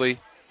 0-2 quickly.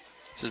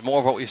 This is more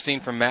of what we've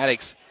seen from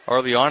Maddox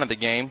early on in the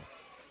game.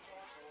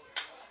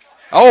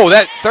 Oh,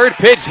 that third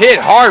pitch hit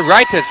hard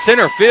right to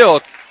center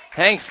field.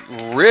 Hanks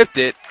ripped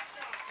it.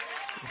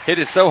 Hit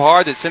it so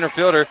hard that center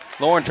fielder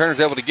Lauren Turner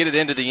is able to get it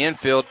into the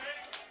infield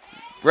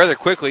rather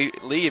quickly.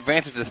 Lee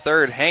advances to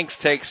third. Hanks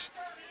takes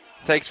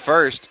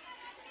first.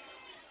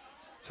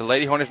 So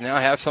Lady Hornets now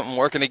have something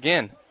working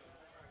again.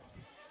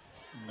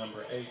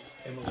 Number 8,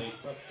 Emily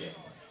Buffkin.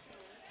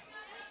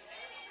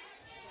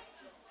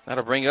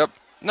 That'll bring up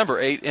number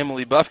 8,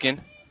 Emily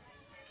Buffkin.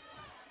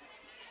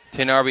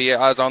 10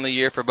 RBIs on the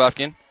year for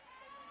Buffkin.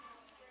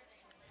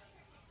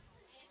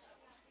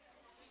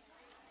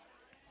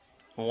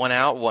 1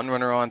 out, 1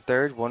 runner on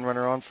third, 1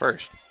 runner on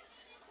first.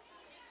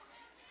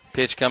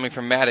 Pitch coming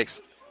from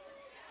Maddox.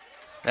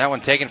 That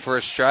one taken for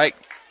a strike.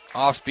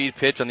 Off-speed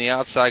pitch on the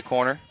outside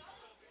corner.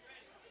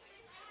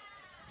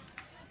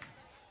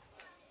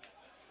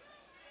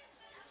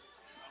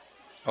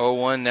 Oh,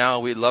 1 now.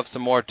 We'd love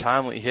some more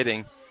timely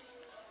hitting.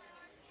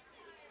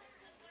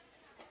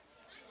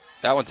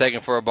 That one taken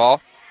for a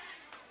ball.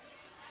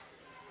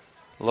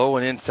 Low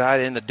and inside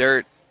in the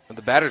dirt.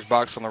 The batter's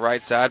box on the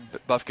right side.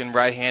 Bufkin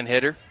right-hand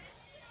hitter.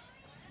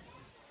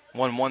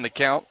 1-1 the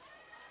count.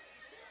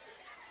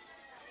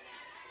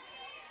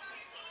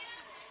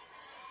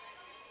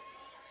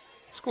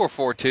 Score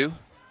 4-2.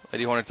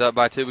 Lady Hornets up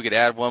by 2. We could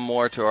add one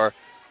more to our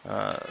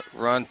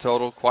run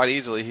total quite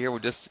easily here.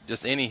 With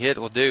just any hit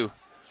will do.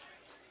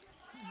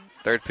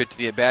 Third pitch to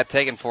the at-bat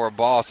taken for a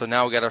ball. So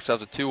now we got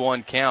ourselves a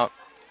 2-1 count.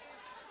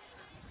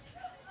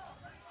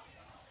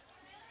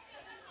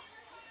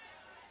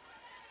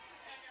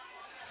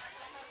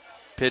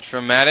 Pitch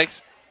from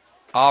Maddox.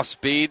 Off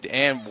speed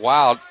and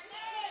wild.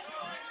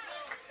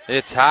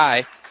 It's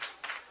high.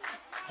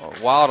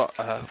 Wild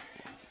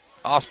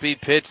off-speed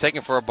pitch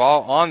taken for a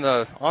ball on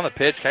the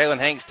pitch. Kaylin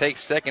Hanks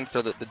takes second,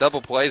 so that the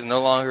double play is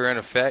no longer in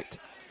effect.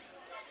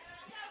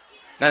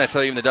 Not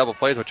necessarily even the double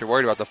play is what you're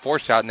worried about. The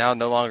fourth shot now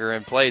no longer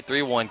in play.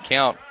 3-1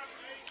 count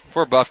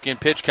for Bufkin.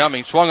 Pitch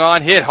coming. Swung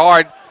on, hit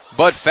hard,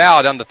 but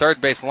fouled on the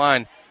third base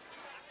line.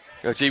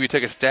 Coach Eby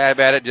took a stab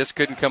at it, just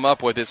couldn't come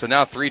up with it. So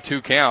now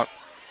 3-2 count.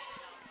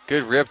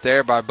 Good rip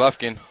there by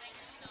Bufkin.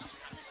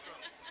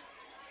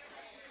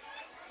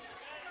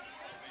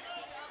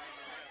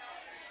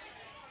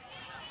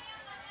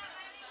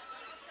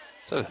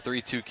 So the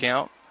 3-2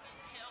 count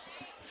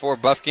for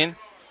Bufkin.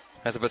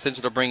 Has the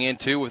potential to bring in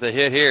 2 with a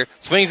hit here.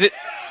 Swings it.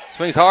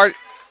 Swings hard.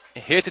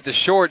 Hits it to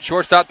short.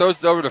 Shortstop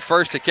throws it over to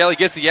first to Kelly.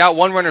 Gets the out.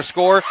 1-runner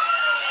score.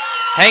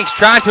 Hanks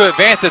trying to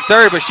advance to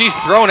third, but she's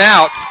thrown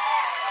out.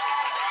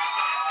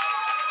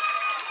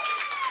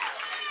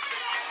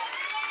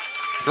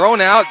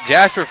 Thrown out.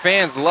 Jasper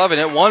fans loving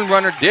it. 1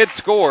 runner did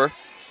score.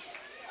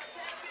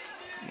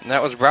 And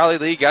that was Briley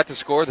Lee. Got to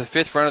score the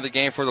 5th run of the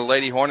game for the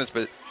Lady Hornets,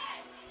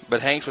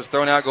 but Hanks was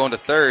thrown out going to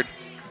third.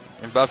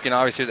 And Bufkin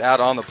obviously is out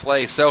on the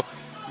play. So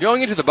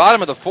going into the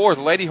bottom of the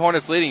 4th, Lady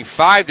Hornets leading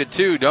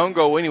 5-2. Don't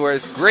go anywhere.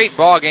 It's a great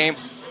ball game.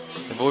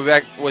 And we'll be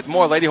back with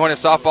more Lady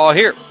Hornets softball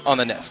here on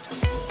The Nest.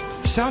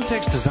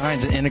 Soundtex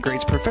designs and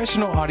integrates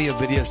professional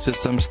audio-video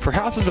systems for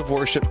houses of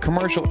worship,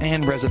 commercial,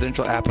 and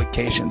residential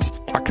applications.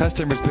 Our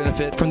customers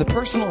benefit from the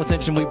personal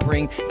attention we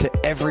bring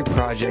to every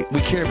project. We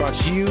care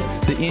about you,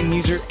 the end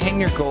user, and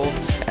your goals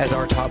as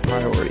our top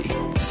priority.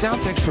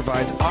 Soundtex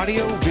provides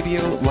audio,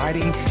 video,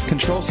 lighting,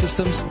 control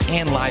systems,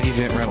 and live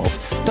event rentals.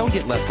 Don't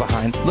get left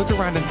behind. Look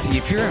around and see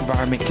if your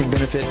environment can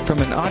benefit from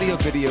an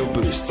audio-video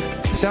boost.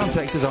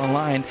 Soundtex is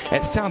online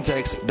at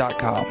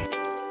soundtex.com.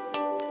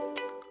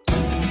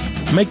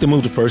 Make the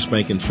move to First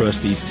Bank and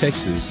Trust East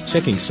Texas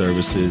checking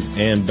services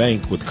and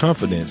bank with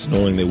confidence,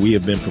 knowing that we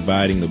have been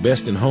providing the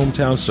best in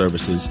hometown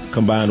services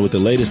combined with the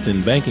latest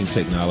in banking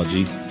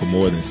technology for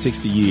more than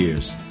 60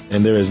 years.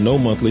 And there is no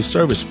monthly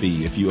service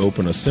fee if you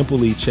open a Simple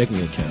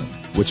checking account,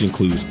 which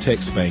includes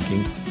text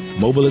banking,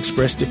 mobile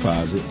express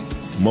deposit,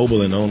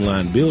 mobile and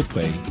online bill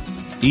pay,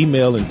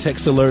 email and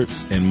text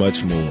alerts, and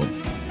much more.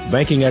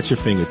 Banking at your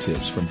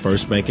fingertips from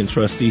First Bank and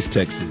Trust East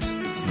Texas.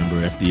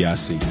 Member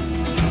FDIC.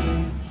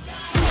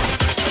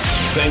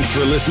 Thanks for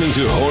listening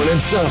to Hornet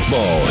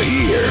Softball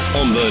here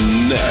on The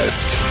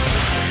Nest.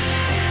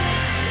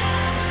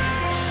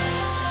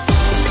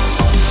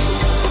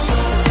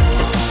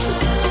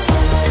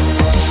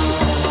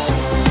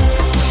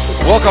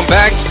 Welcome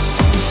back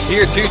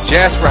here to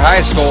Jasper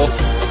High School.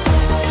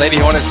 Lady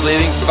Hornets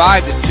leading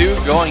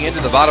 5-2 going into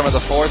the bottom of the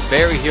 4th.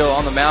 Barry Hill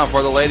on the mound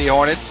for the Lady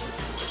Hornets.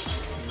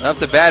 Up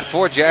to bat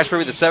for Jasper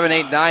with the 7,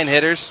 8, 9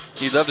 hitters.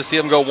 You'd love to see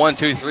them go 1,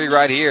 2, 3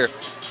 right here.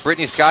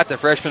 Brittany Scott, the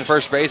freshman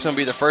first baseman, will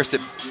be the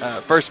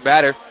first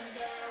batter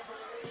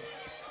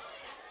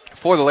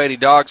for the Lady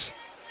Dogs.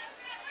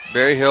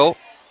 Barry Hill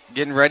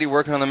getting ready,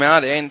 working on the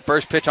mound, and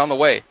first pitch on the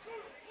way.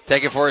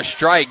 Taking for a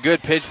strike.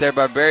 Good pitch there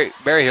by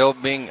Barry Hill,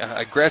 being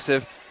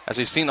aggressive, as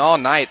we've seen all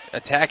night,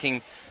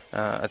 attacking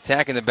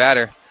the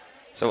batter.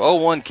 So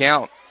 0-1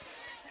 count.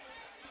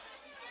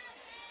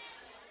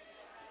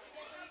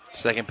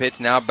 Second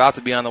pitch now about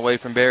to be on the way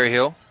from Barry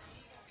Hill.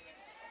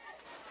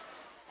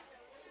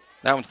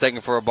 That one's taken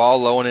for a ball,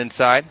 low and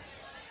inside.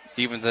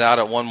 Evens it out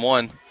at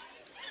 1-1.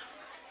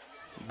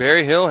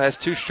 Barry Hill has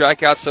 2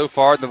 strikeouts so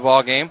far in the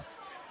ball game.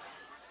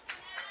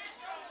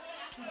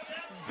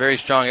 Very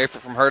strong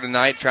effort from her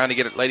tonight, trying to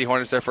get Lady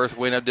Hornets their first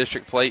win of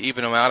district play,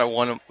 even them out at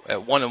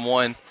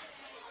 1-1.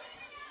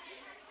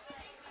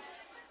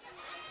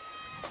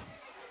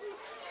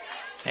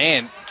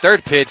 And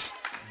third pitch,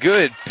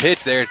 good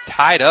pitch there,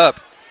 tied up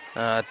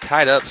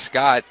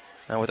Scott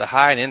with a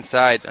high and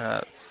inside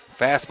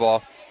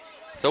fastball.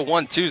 So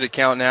 1-2's the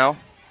count now.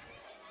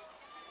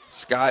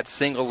 Scott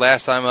singled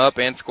last time up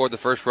and scored the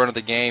first run of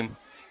the game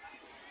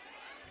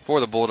for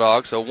the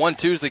Bulldogs. So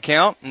 1-2's the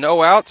count.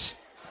 No outs.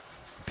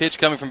 Pitch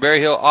coming from Barry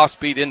Hill, off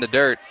speed in the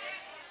dirt.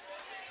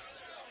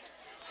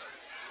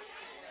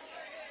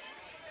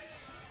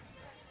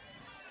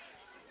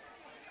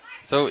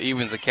 So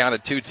evens the count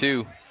at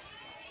 2-2.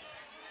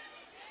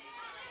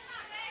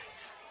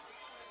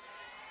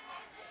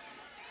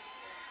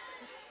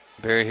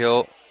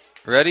 Berryhill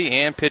ready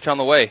and pitch on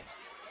the way.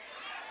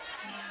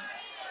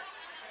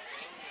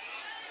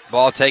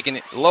 Ball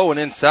taken low and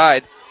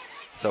inside.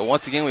 So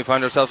once again, we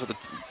find ourselves with a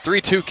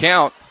 3-2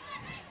 count.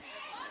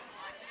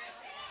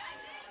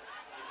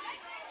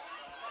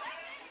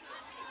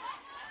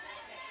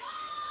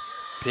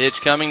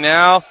 Pitch coming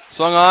now.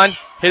 Swung on.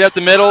 Hit up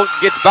the middle.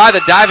 Gets by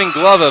the diving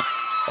glove of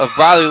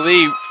Briley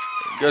Lee.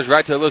 Goes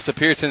right to Alyssa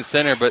Pearson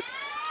center, but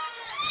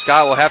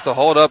Scott will have to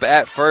hold up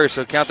at first.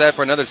 So count that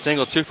for another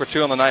single. 2 for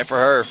 2 on the night for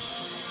her.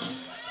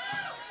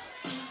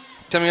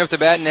 Coming up to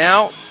bat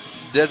now,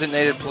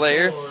 designated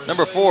player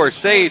number 4,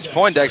 Sage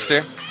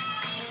Poindexter.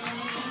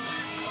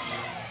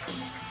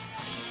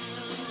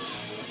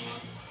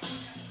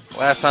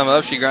 Last time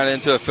up, she grounded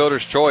into a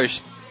fielder's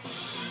choice.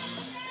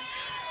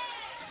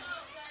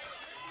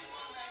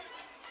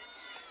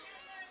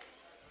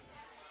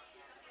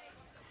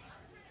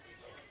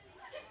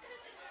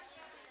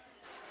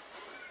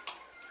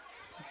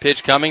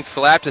 Pitch coming,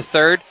 slap to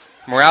third.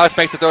 Morales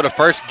makes the throw to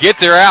first,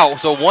 gets her out.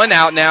 So 1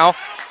 out now.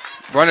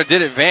 Runner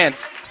did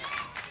advance.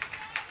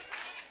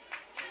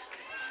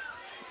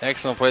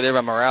 Excellent play there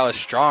by Morales.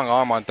 Strong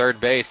arm on third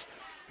base.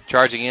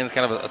 Charging in,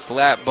 kind of a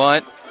slap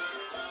bunt.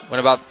 Went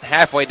about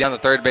halfway down the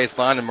third base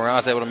line, and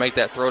Morales able to make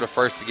that throw to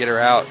first to get her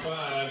out.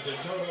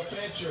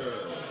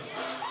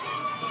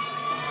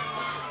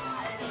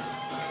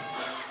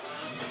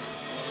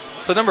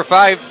 So number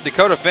 5,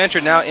 Dakota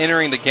Fincher now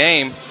entering the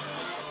game.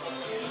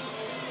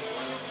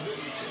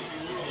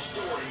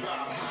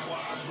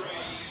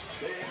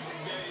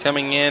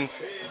 Coming in,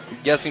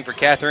 guessing for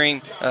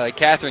Catherine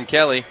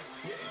Kelly.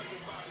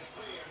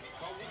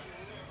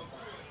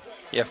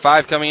 Yeah,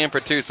 5 coming in for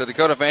 2. So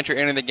Dakota Fincher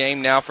entering the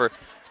game now for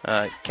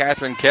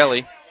Catherine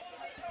Kelly.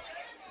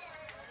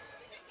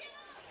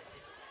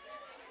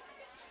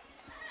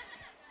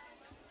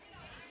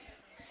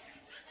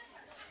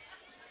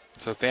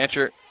 So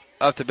Fancher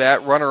up to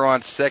bat, runner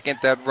on second.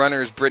 That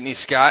runner is Brittany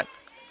Scott.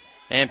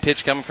 And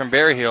pitch coming from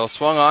Berryhill.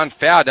 Swung on,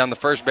 foul down the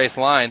first base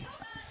line.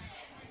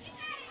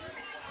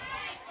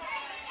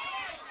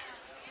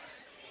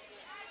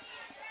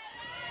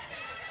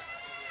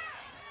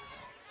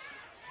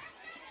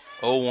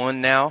 Oh, 1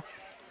 now.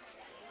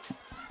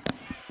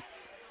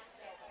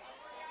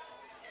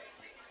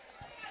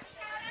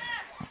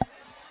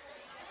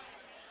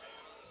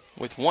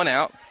 With 1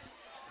 out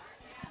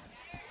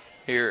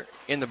here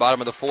in the bottom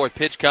of the 4th.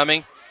 Pitch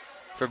coming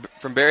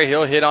from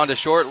Berryhill. Hit on to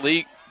short.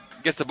 Lee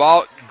gets the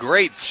ball.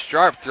 Great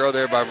sharp throw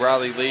there by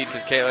Briley Lee to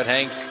Caitlin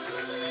Hanks.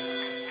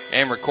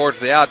 And records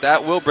the out.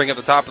 That will bring up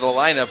the top of the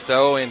lineup,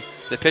 though. And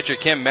the pitcher,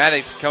 Kim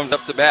Maddox, comes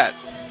up to bat.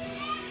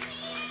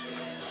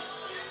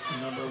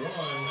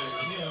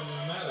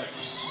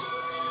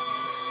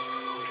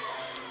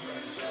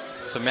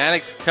 So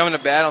Maddox coming to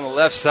bat on the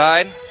left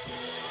side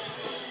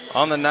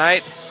on the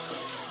night.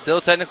 Still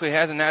technically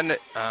hasn't had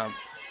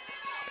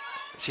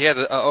she has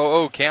a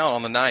 0-0 count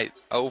on the night.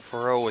 0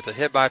 for 0 with a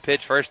hit by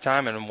pitch first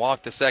time and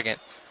walk the second.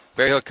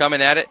 Berryhill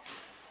coming at it.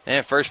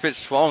 And first pitch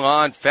swung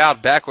on,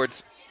 fouled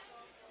backwards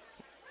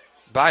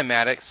by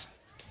Maddox.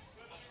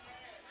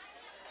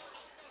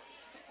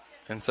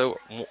 And so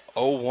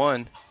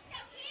 0-1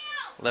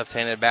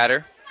 left-handed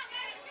batter.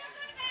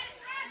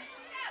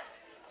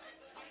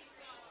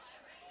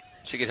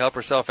 She could help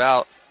herself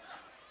out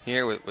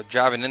here with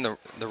driving in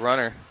the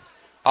runner.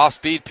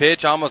 Off-speed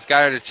pitch, almost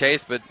got her to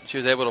chase, but she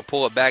was able to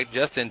pull it back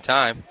just in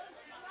time.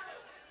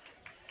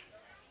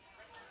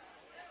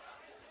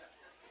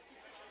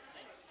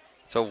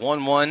 So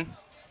 1-1,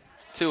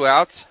 2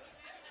 outs.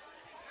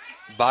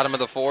 Bottom of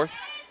the 4th.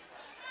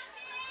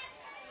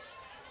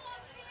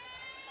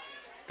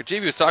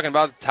 Kachibi was talking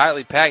about the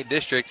tightly packed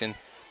district and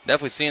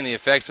definitely seeing the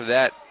effects of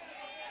that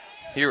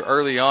here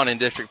early on in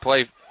district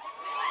play.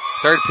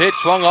 Third pitch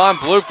swung on,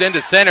 blooped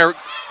into center.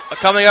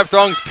 Coming up,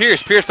 throwing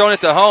Pierce. Pierce throwing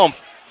it to home.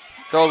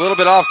 Throw a little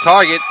bit off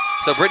target.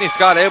 So Brittany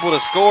Scott able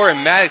to score,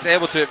 and Maddox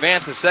able to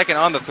advance the second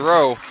on the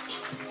throw.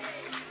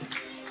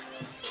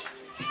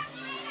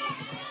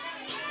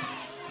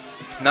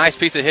 Nice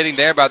piece of hitting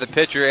there by the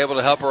pitcher, able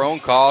to help her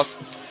own cause.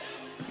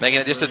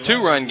 Making it just a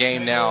 2-run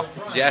game now.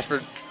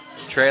 Jasper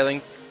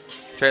trailing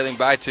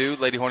by 2.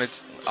 Lady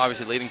Hornets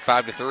obviously leading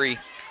 5-3.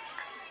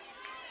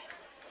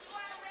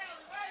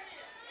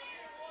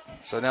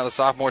 So now the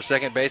sophomore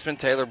second baseman,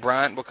 Taylor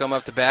Bryant, will come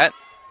up to bat.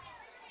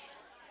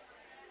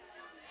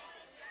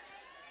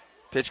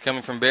 Pitch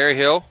coming from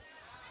Berryhill.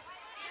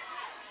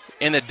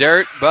 In the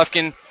dirt,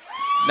 Buffkin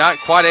not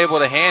quite able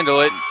to handle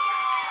it.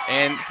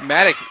 And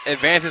Maddox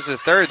advances to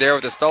third there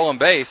with a stolen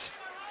base.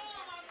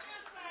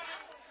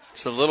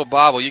 Just a little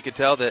bobble. You could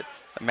tell that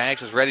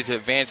Maddox was ready to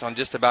advance on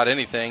just about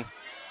anything.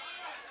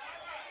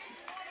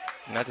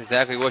 And that's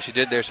exactly what she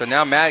did there. So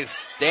now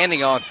Maddox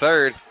standing on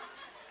third.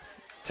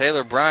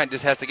 Taylor Bryant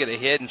just has to get a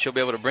hit, and she'll be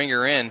able to bring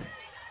her in.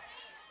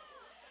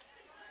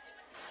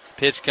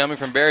 Pitch coming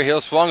from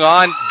Berryhill, swung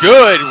on.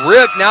 Good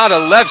rip now to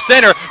left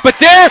center. But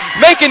there,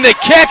 making the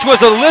catch was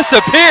Alyssa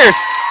Pierce.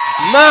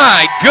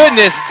 My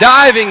goodness,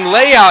 diving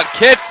layout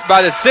catch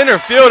by the center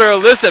fielder.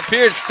 Alyssa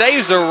Pierce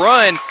saves the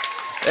run.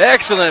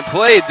 Excellent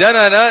play.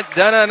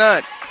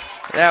 Dun-dun-dun.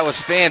 That was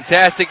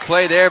fantastic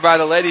play there by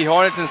the Lady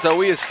Hornets, and so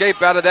we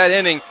escape out of that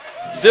inning.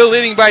 Still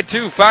leading by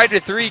 2,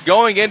 5-3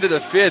 going into the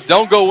 5th.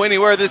 Don't go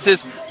anywhere. This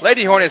is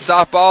Lady Hornets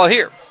softball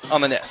here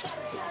on the Nest.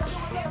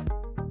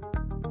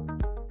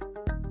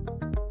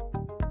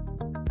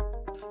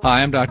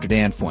 Hi, I'm Dr.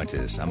 Dan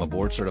Fuentes. I'm a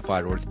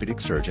board-certified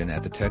orthopedic surgeon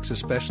at the Texas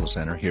Specialist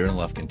Center here in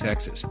Lufkin,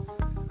 Texas.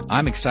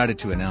 I'm excited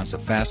to announce a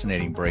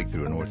fascinating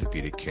breakthrough in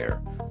orthopedic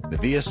care, the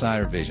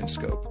VSI or Vision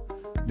Scope.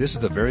 This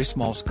is a very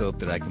small scope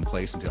that I can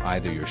place into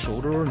either your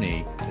shoulder or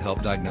knee to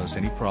help diagnose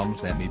any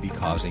problems that may be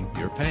causing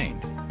your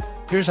pain.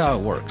 Here's how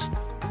it works.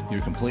 You're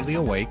completely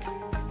awake,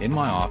 in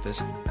my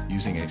office,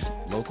 using a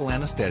local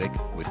anesthetic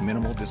with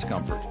minimal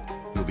discomfort.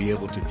 You'll be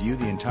able to view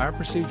the entire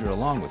procedure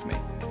along with me.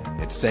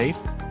 It's safe,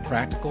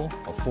 practical,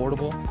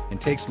 affordable,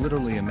 and takes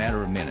literally a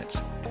matter of minutes.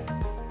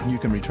 You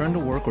can return to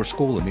work or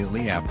school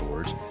immediately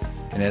afterwards,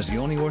 and as the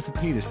only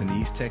orthopedist in the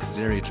East Texas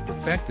area to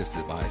perfect this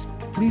device,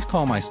 please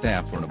call my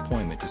staff for an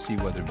appointment to see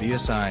whether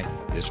VSI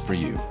is for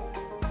you.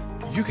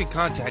 You can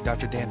contact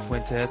Dr. Dan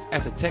Fuentes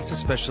at the Texas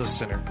Specialist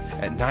Center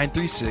at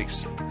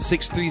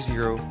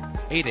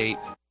 936-630-88.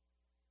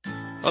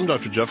 I'm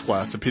Dr. Jeff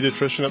Glass, a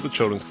pediatrician at the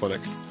Children's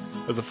Clinic.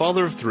 As a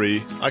father of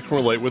 3, I can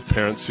relate with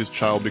parents whose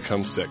child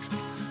becomes sick.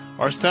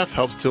 Our staff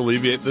helps to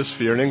alleviate this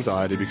fear and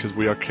anxiety because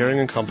we are caring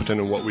and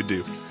competent in what we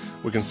do.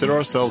 We consider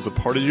ourselves a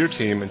part of your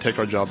team and take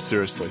our job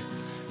seriously.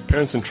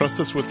 Parents entrust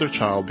us with their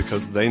child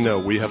because they know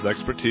we have the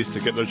expertise to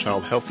get their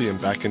child healthy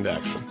and back into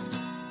action.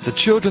 The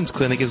Children's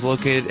Clinic is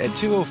located at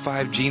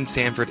 205 Gene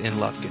Sanford in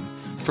Lufkin.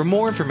 For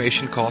more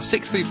information, call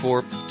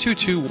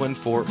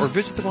 634-2214 or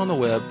visit them on the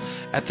web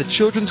at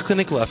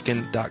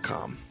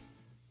thechildren'scliniclufkin.com.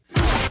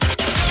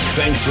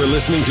 Thanks for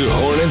listening to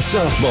Hornet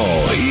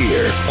Softball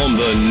here on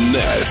The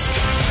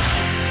Nest.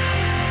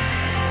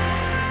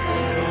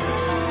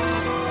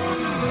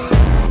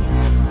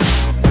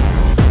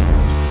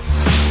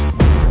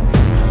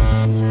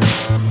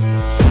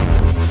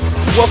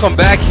 Welcome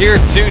back here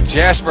to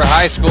Jasper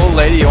High School.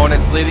 Lady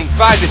Hornets leading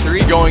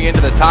 5-3 going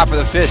into the top of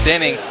the 5th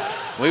inning.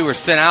 We were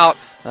sent out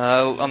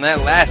on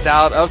that last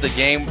out of the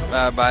game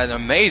by an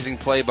amazing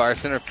play by our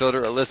center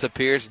fielder, Alyssa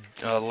Pierce,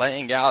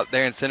 laying out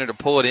there in center to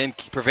pull it in,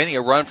 preventing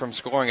a run from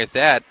scoring at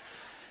that.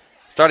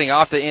 Starting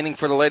off the inning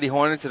for the Lady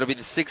Hornets, it'll be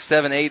the 6,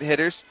 7, 8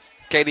 hitters.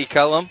 Katie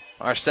Cullum,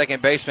 our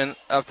second baseman,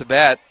 up to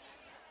bat.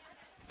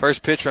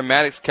 First pitch from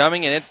Maddox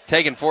coming, and it's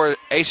taken for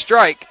a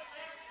strike.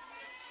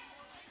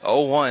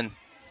 0-1.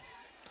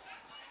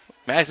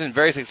 Maddox has been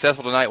very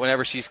successful tonight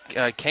whenever she's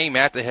came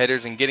at the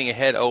headers and getting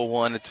ahead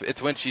 0-1.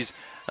 It's when she's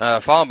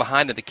fallen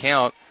behind at the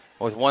count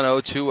with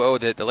 1-0, 2-0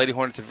 that the Lady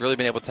Hornets have really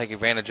been able to take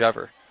advantage of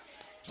her.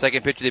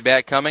 Second pitch of the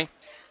bat coming.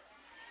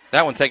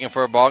 That one taken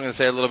for a ball. I'm going to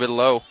say a little bit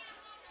low.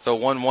 So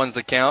 1-1's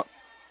the count.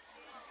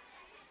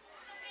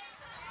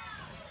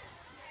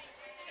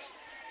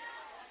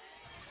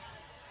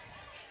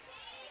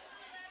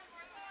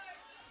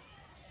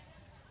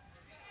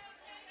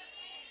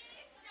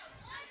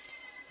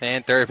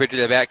 And third pitch of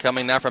the bat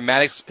coming now from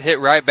Maddox. Hit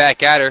right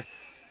back at her.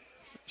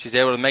 She's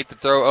able to make the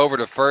throw over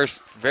to first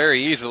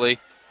very easily.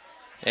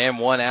 And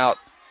 1 out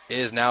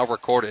is now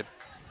recorded.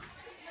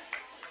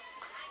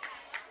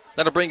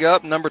 That'll bring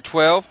up number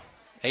 12,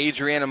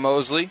 Adriana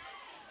Mosley.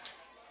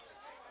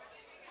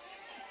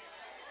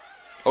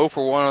 0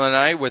 for 1 on the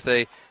night with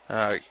a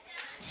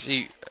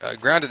she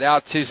grounded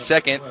out to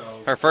second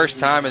her first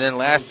time, and then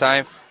last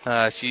time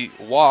she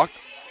walked.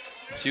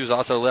 She was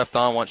also left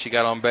on once she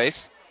got on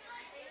base.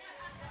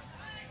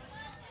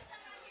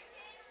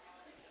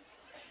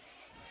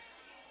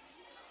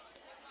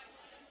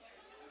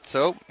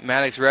 So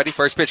Maddox ready.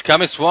 First pitch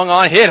coming, swung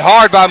on, hit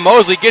hard by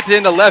Mosley, gets it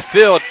into left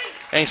field,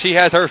 and she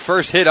has her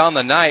first hit on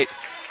the night.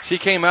 She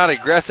came out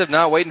aggressive,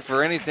 not waiting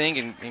for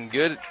anything, and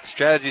good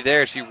strategy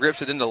there. She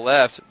rips it into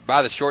left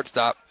by the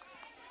shortstop.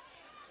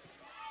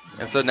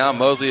 And so now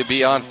Mosley will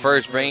be on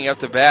first, bringing up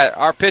to bat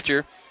our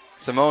pitcher,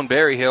 Simone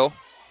Berryhill.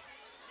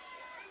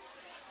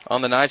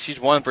 On the night, she's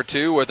 1 for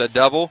 2 with a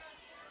double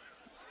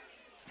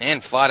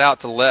and flat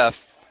out to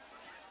left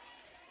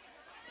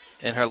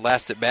in her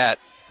last at bat.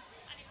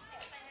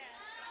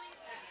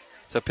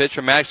 So pitch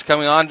from Maddox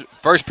coming on.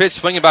 First pitch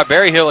swinging by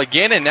Berryhill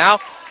again, and now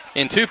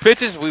in 2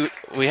 pitches we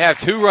have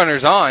 2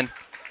 runners on.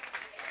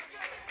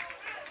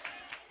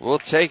 We'll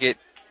take it.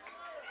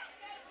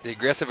 The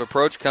aggressive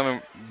approach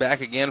coming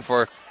back again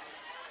for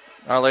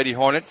our Lady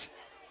Hornets.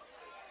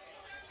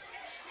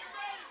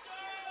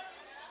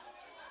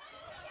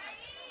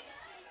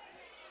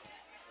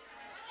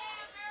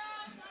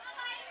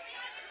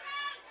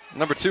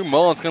 Number 2,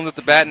 Mullins, comes at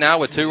the bat now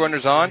with 2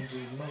 runners on.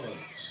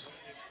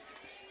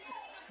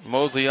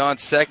 Mosley on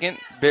second,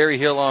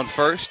 Berryhill on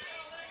first.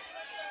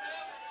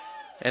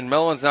 And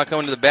Mullins now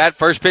coming to the bat.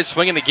 First pitch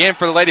swinging again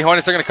for the Lady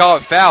Hornets. They're going to call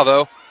it foul,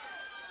 though.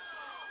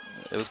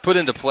 It was put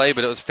into play,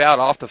 but it was fouled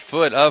off the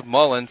foot of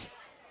Mullins.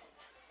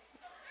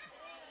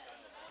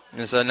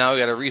 And so now we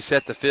got to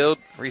reset the field,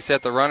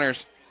 reset the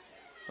runners.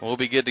 We'll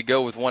be good to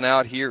go with one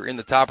out here in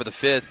the top of the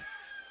fifth.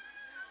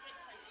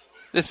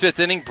 This fifth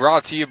inning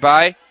brought to you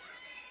by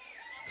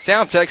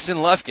Soundtex in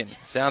Lufkin.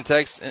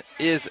 Soundtex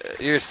is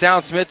your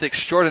soundsmith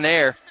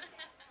extraordinaire.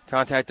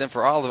 Contact them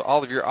for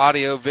all of your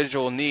audio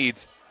visual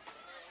needs.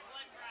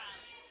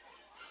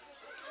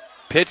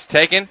 Pitch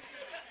taken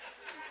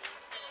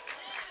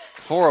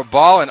for a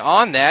ball, and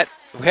on that,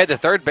 we had the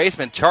third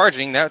baseman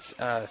charging. That's,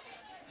 I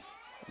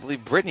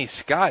believe, Brittany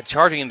Scott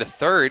charging into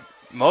third.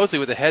 Mosley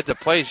with the heads up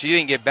play. She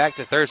didn't get back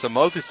to third, so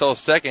Mosley stole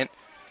second.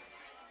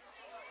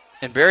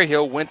 And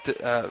Berryhill went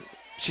to,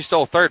 she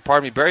stole third,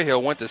 pardon me.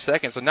 Berryhill went to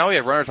second. So now we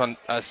have runners on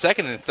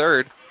second and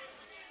third.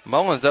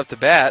 Mullins up to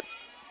bat.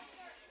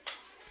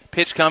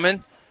 Pitch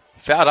coming.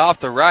 Fouled off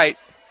the right.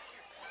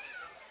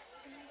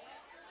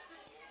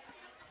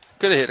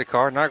 Could have hit a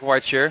car, not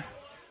quite sure.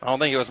 I don't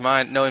think it was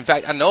mine. No, in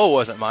fact, I know it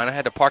wasn't mine. I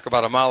had to park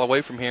about a mile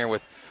away from here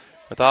with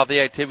all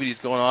the activities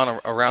going on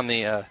around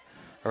the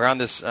around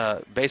this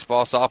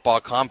baseball,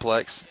 softball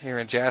complex here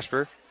in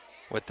Jasper,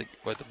 with the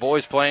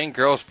boys playing,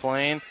 girls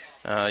playing,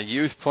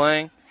 youth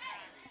playing.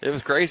 It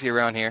was crazy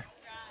around here.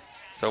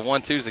 So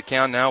 1-2's the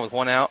count now with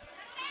one out.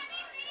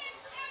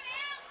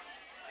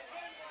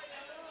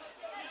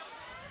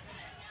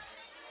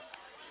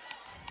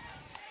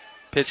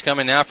 Pitch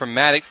coming now from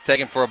Maddox,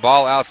 taken for a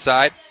ball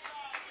outside.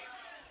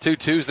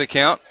 2-2's the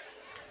count.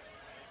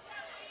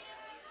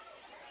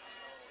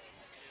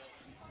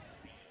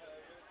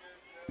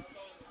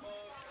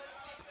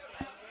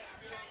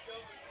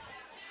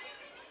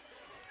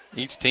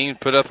 Each team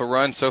put up a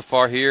run so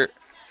far here,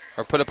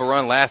 or put up a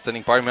run last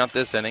inning, pardon me, not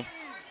this inning.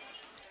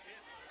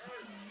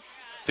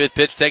 Fifth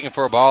pitch taken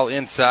for a ball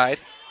inside.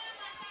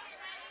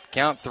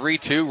 Count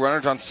 3-2,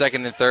 runners on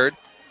second and third.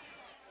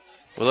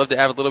 We'd love to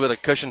add a little bit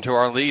of cushion to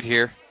our lead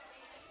here.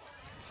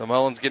 So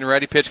Mullins getting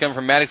ready. Pitch coming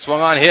from Maddox. Swung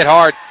on, hit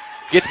hard.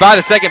 Gets by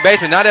the second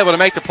baseman, not able to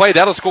make the play.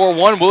 That'll score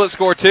one. Will it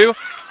score two?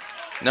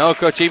 No,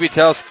 Coach Eby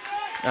tells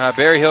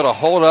Berryhill to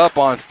hold up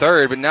on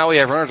third, but now we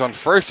have runners on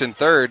first and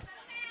third.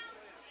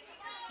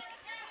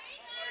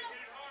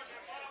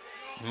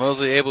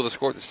 Mosley able to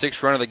score the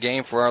sixth run of the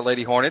game for our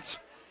Lady Hornets.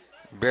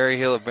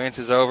 Berryhill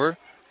advances over,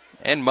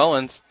 and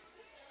Mullins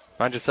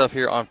finds herself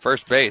here on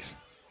first base.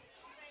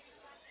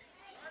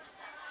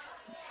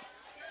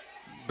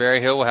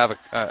 Berryhill will have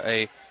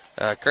a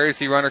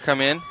courtesy runner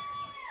come in.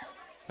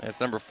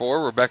 That's number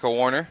 4, Rebecca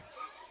Warner.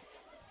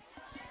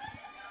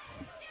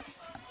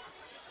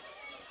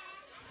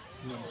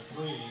 Number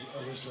 3,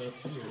 Alyssa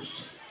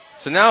Pierce.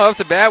 So now up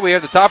to bat, we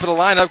have the top of the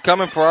lineup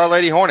coming for our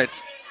Lady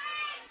Hornets.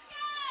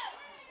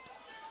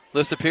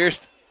 Alyssa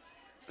Pierce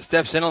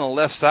steps in on the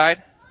left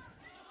side.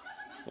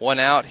 One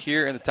out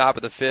here in the top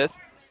of the fifth.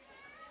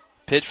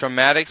 Pitch from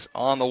Maddox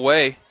on the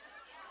way.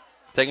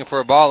 Taking for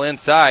a ball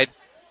inside.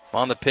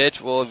 On the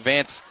pitch will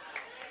advance.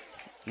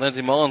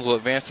 Lindsey Mullins will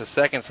advance to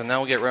second, so now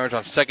we'll get runners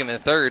on second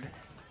and third.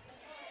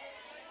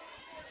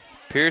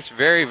 Pierce,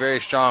 very, very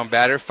strong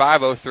batter.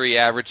 5.03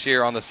 average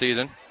here on the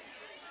season.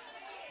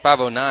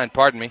 5.09,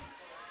 pardon me.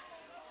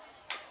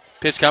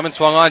 Pitch coming,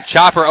 swung on.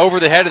 Chopper over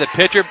the head of the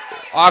pitcher.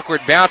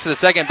 Awkward bounce to the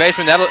second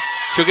baseman.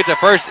 She'll get to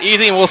first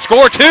easy and will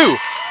score two.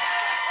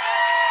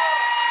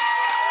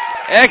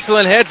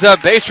 Excellent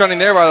heads-up base running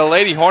there by the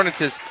Lady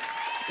Hornets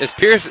as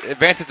Pierce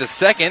advances to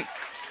second.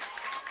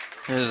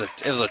 It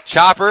was a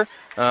chopper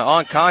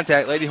on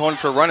contact. Lady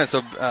Hornets were running,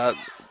 so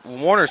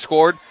Warner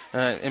scored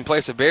in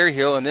place of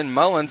Berryhill, and then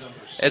Mullins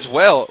as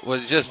well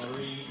was just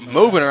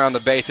moving around the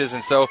bases.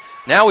 And so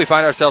now we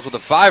find ourselves with a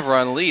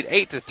 5-run lead.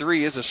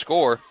 8-3 is the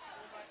score,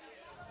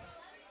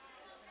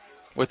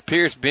 with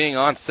Pierce being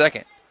on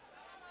second.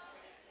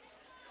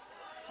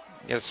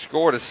 He has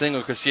scored a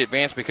single because she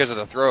advanced because of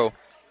the throw.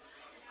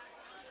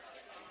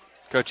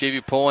 Coach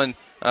Eby pulling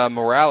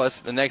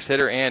Morales, the next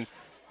hitter, and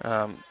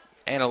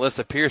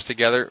Alyssa Pierce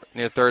together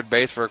near third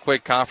base for a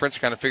quick conference,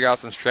 kind of figure out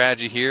some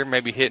strategy here,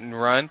 maybe hit and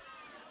run.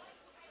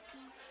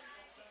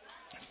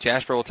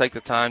 Jasper will take the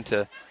time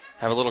to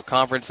have a little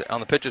conference on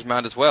the pitcher's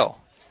mound as well.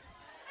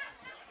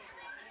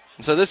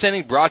 And so this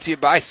inning brought to you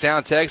by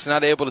Soundtex.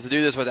 Not able to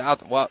do this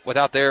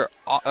without their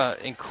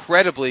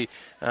incredibly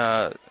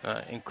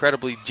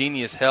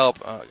genius help.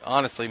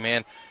 Honestly,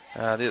 man,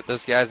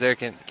 those guys there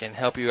can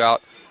help you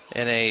out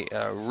in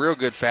a real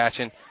good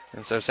fashion.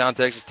 And so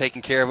Soundtex is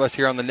taking care of us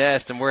here on the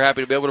Nest, and we're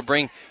happy to be able to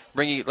bring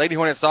you Lady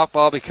Hornet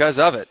softball because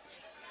of it.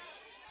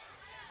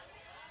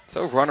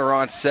 So runner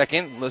on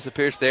second. Alyssa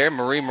Pierce there.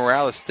 Marie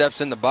Morales steps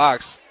in the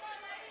box.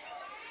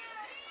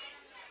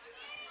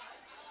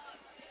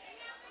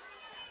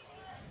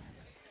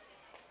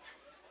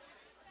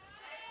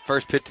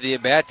 First pitch to the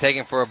at-bat,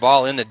 taken for a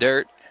ball in the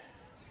dirt.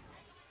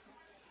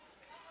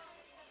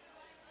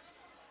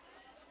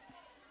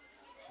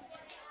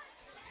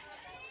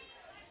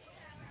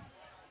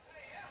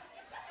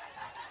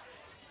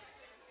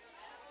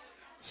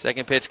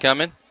 Second pitch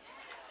coming.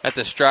 That's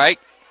a strike.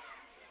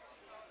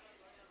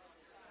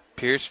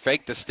 Pierce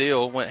faked the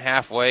steal, went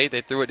halfway.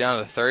 They threw it down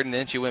to the third, and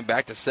then she went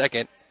back to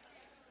second.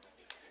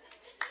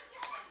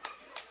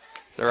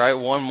 It's all right,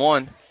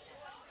 1-1.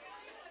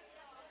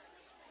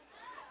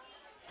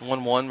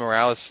 1-1.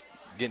 Morales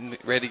getting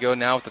ready to go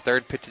now with the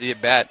third pitch of the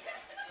at-bat.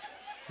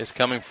 Is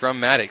coming from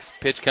Maddox.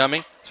 Pitch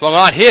coming. Swung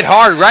on, hit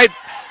hard right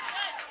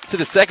to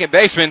the second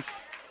baseman.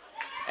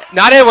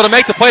 Not able to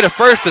make the play to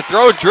first. The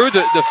throw drew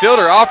the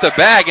fielder off the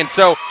bag, and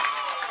so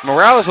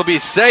Morales will be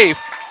safe.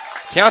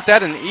 Count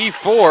that an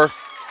E4.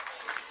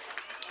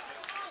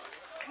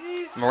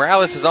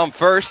 Morales is on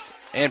first,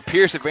 and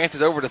Pierce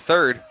advances over to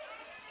third.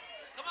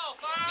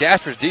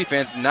 Jasper's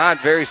defense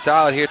not very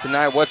solid here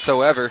tonight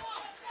whatsoever.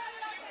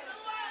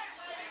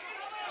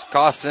 It's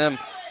cost them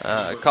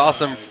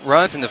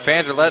runs, and the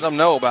fans are letting them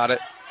know about it.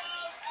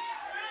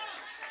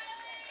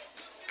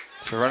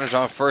 So runners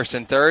on first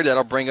and third.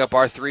 That'll bring up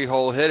our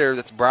three-hole hitter.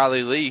 That's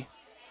Briley Lee.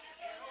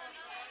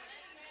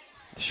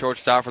 The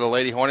shortstop for the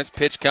Lady Hornets.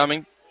 Pitch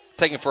coming.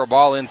 Taking for a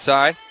ball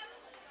inside.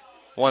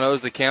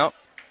 1-0's the count.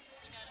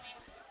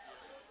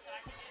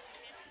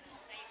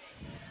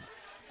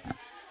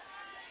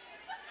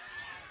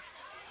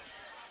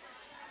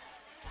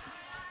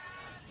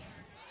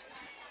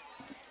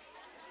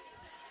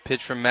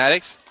 Pitch from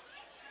Maddox.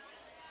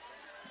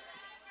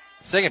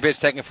 Second pitch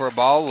taken for a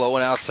ball, low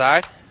and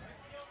outside.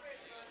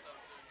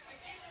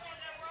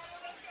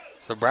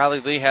 So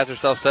Bradley Lee has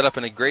herself set up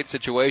in a great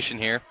situation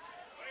here.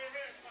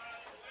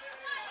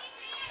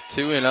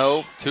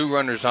 2-0, 2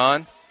 runners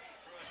on.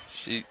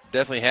 She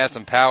definitely has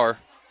some power.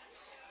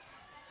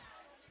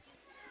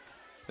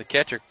 The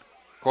catcher,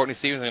 Courtney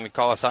Stevens, is going to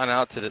call a sign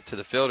out to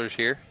the fielders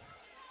here.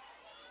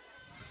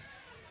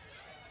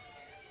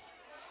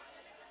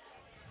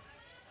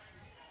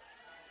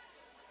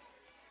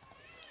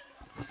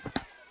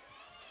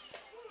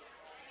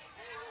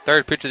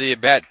 Third pitch of the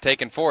at-bat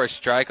taken for a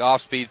strike,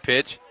 off-speed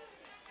pitch.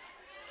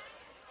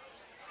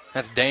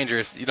 That's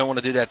dangerous. You don't want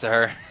to do that to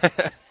her.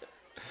 I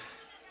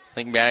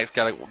think Maddox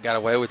got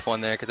away with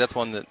one there because that's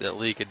one that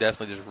Lee could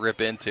definitely just rip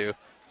into.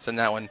 Send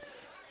that one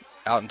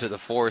out into the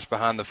forest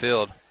behind the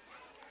field.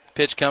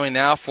 Pitch coming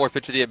now. Fourth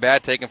pitch of the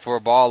at-bat taken for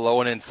a ball,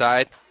 low and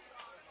inside.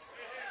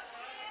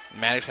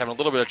 Maddox having a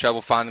little bit of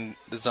trouble finding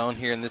the zone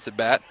here in this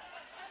at-bat.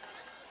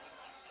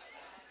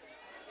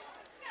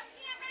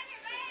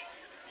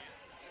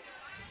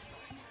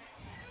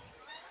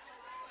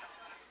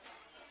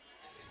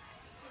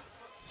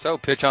 So,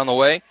 pitch on the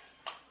way.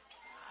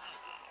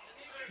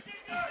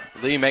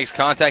 Lee makes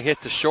contact,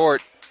 hits the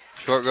short.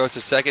 Short goes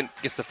to second,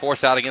 gets the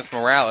force out against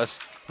Morales.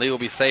 Lee will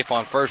be safe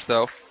on first,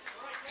 though.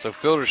 So,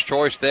 fielder's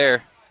choice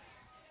there.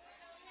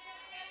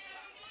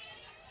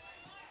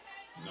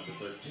 Number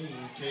 13,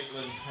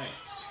 Caitlin Hanks.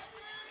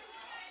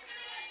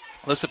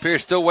 Alyssa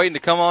Pierce still waiting to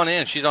come on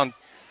in. She's on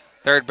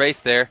third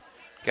base there.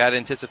 Got to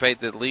anticipate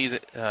that Lee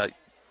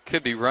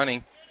could be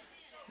running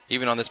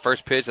even on this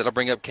first pitch. That'll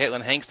bring up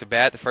Caitlin Hanks to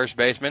bat, the first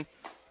baseman.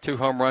 2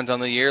 home runs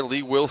on the year.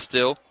 Lee will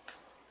still.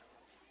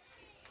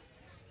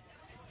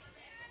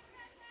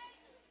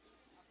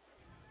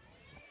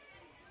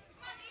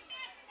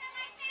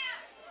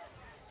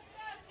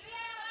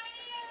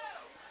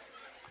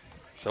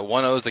 So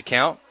 1-0 is the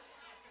count.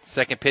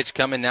 Second pitch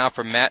coming now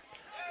from Matt.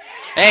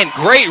 And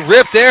great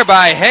rip there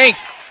by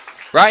Hanks.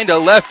 Right into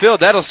left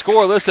field. That'll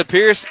score Alyssa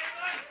Pierce.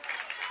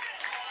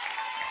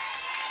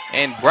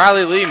 And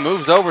Briley Lee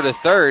moves over to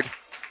third.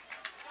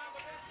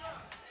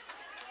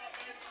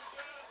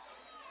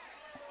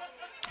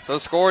 So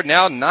scored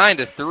now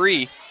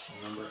 9-3.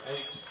 Number 8,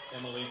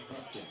 Emily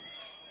Buffkin.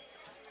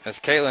 As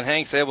Caitlin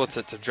Hanks able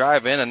to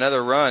drive in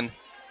another run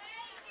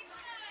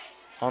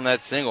on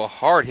that single.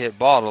 Hard hit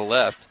ball to the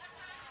left.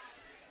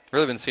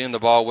 Really been seeing the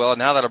ball well.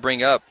 Now that'll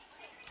bring up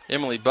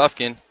Emily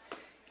Buffkin.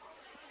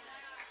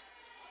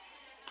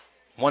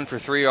 1 for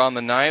 3 on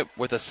the night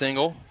with a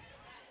single.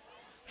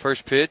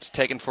 First pitch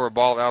taken for a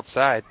ball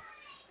outside.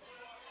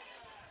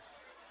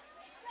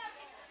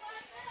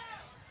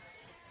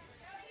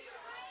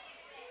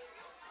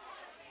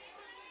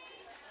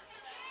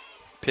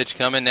 Pitch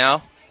coming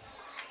now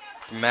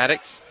from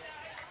Maddox.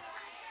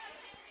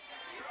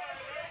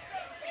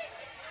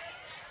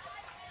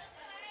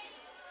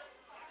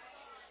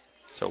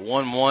 So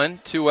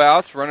 1-1, 2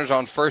 outs, runners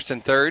on first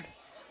and third.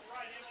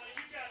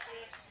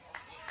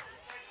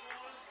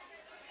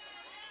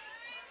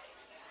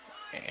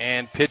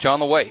 And pitch on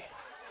the way.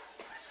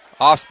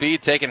 Off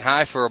speed, taken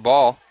high for a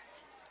ball.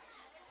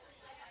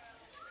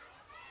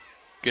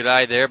 Good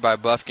eye there by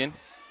Buffkin.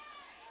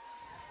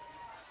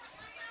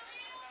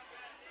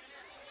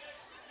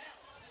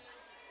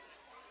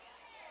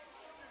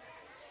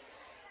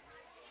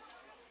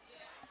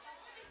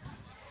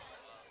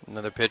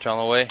 Another pitch on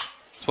the way.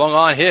 Swung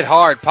on, hit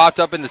hard, popped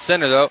up in the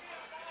center though.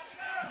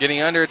 Getting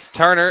under, it's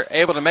Turner,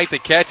 able to make the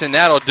catch, and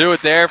that'll do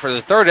it there for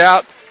the third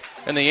out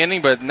in the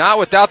inning, but not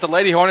without the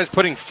Lady Hornets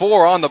putting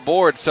 4 on the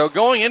board. So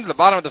going into the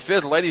bottom of the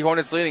fifth, the Lady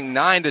Hornets leading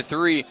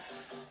 9-3.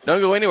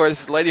 Don't go anywhere.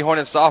 This is Lady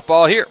Hornets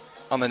softball here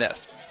on the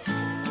Nest.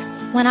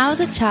 When I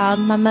was a child,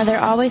 my mother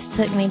always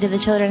took me to the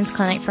children's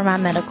clinic for my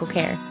medical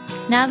care.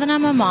 Now that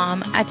I'm a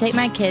mom, I take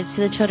my kids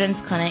to the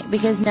children's clinic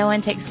because no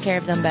one takes care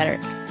of them better.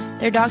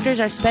 Their doctors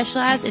are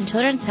specialized in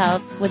children's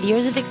health with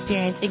years of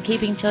experience in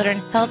keeping children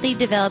healthy,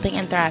 developing,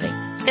 and thriving.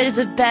 It is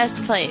the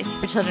best place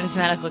for children's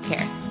medical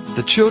care.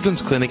 The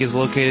Children's Clinic is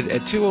located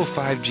at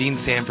 205 Gene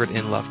Sanford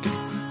in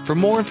Lufkin. For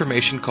more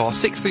information, call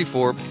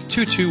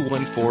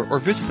 634-2214 or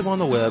visit them on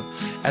the web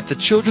at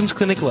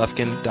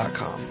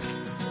thechildren'scliniclufkin.com.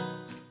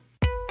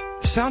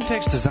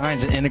 Soundtex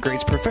designs and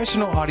integrates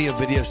professional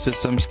audio-video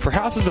systems for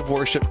houses of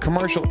worship,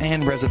 commercial,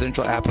 and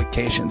residential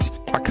applications.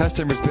 Our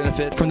customers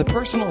benefit from the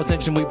personal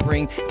attention we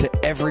bring to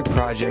every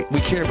project. We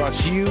care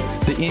about you,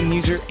 the end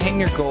user, and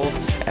your goals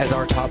as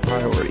our top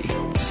priority.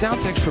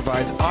 Soundtex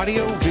provides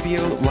audio,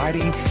 video,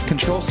 lighting,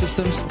 control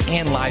systems,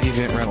 and live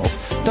event rentals.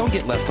 Don't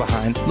get left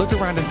behind. Look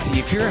around and see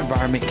if your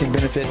environment can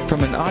benefit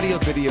from an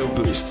audio-video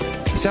boost.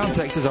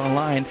 Soundtex is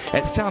online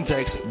at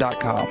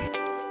soundtex.com.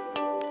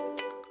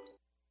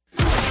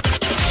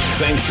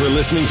 Thanks for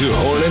listening to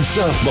Hornet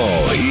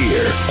Softball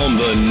here on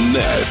The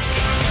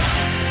Nest.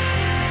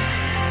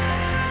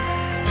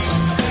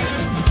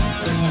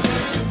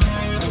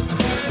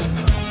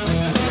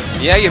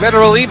 Yeah, you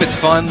better believe it's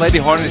fun. Lady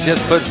Hornets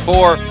just put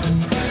 4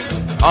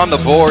 on the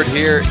board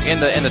here in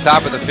the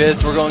top of the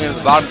 5th. We're going into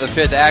the bottom of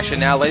the 5th action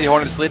now. Lady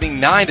Hornets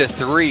leading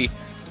 9-3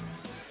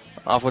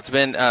 off what's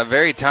been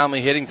very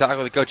timely hitting.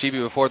 Talking with Coach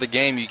Eby before the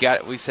game,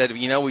 we said,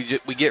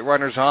 we get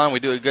runners on.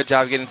 We do a good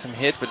job getting some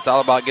hits, but it's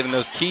all about getting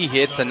those key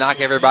hits to knock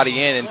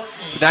everybody in. And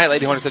tonight,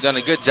 Lady Hornets have done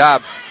a good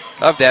job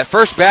of that.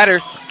 First batter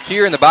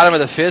here in the bottom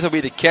of the 5th will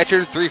be the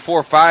catcher. 3,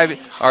 4,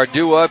 5 are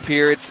due up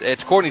here.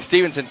 It's Courtney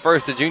Stevenson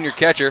first, the junior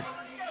catcher.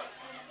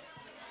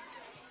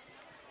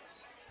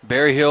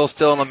 Barry Hill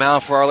still on the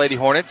mound for our Lady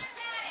Hornets.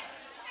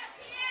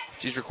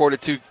 She's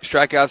recorded 2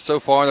 strikeouts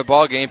so far in the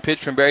ball game. Pitch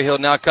from Barry Hill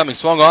now coming.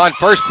 Swung on.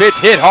 First pitch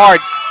hit hard.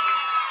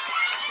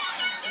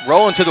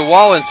 Rolling to the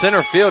wall in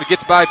center field.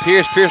 Gets by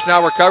Pierce. Pierce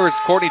now recovers.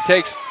 Courtney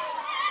takes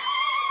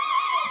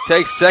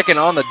second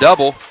on the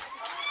double.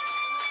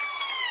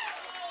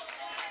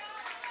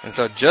 And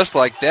so just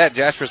like that,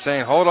 Jasper's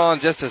saying, hold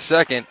on just a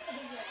second.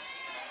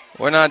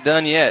 We're not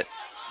done yet.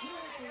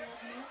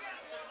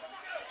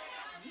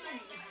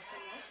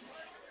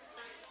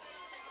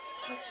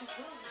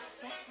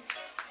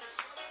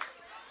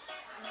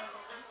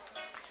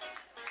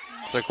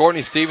 So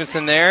Courtney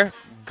Stevenson there.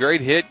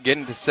 Great hit,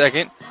 getting to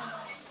second.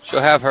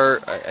 She'll have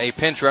a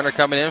pinch runner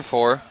coming in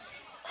for her.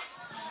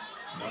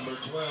 Number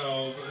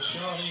 12,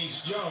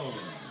 Shawnice Jones.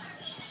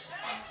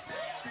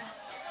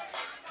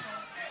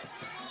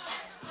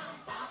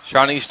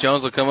 Shawnice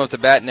Jones will come up to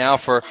bat now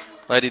for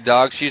Lady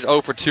Dogs. She's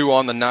 0 for 2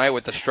 on the night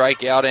with a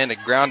strikeout and a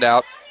ground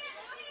out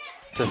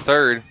to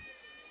third.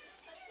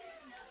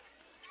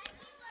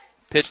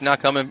 Pitch now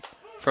coming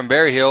from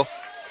Barry Hill.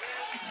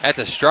 That's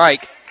a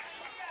strike.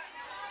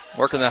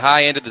 Working the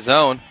high end of the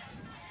zone.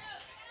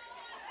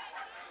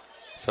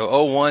 So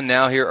 0-1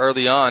 now here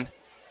early on.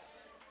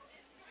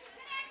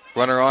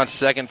 Runner on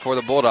second for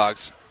the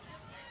Bulldogs.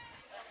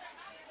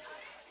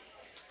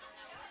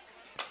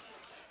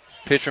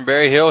 Pitch from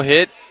Barry Hill,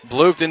 hit,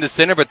 blooped into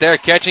center, but they're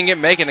catching it,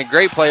 making a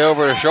great play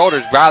over her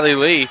shoulders. Bradley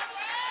Lee.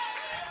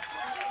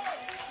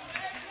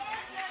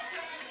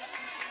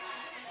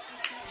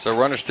 So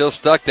runner still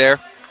stuck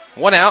there.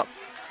 1 out.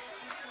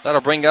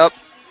 That'll bring up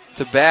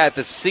to bat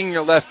the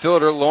senior left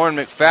fielder, Lauren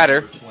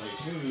McFadder.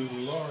 22,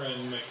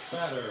 Lauren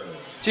McFadder.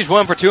 She's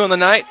 1 for 2 on the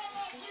night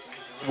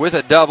with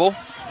a double.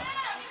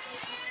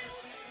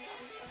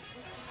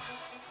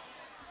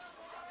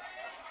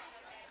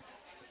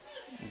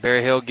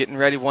 Barry Hill getting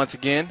ready once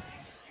again.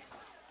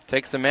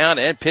 Takes the mound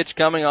and pitch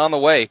coming on the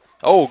way.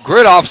 Oh,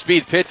 grid off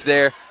speed pitch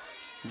there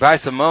by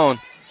Simone.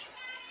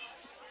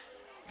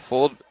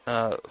 Fooled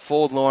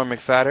Lauren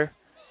McFadder.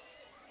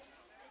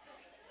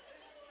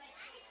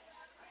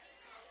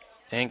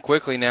 And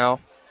quickly now,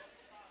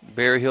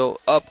 Barry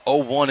Hill up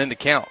 0-1 in the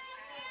count.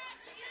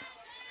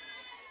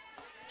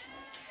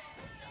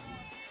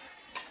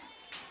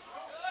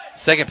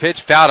 Second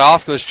pitch fouled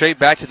off, goes straight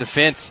back to the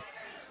fence.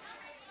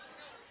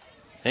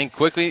 And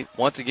quickly,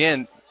 once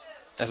again,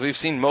 as we've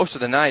seen most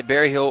of the night,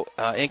 Barry Hill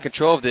in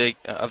control of the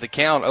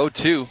count,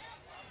 0-2.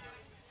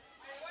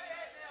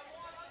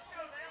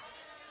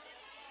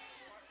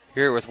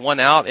 Here with 1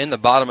 out in the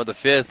bottom of the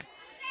 5th.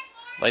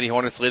 Lady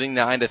Hornets leading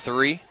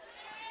 9-3.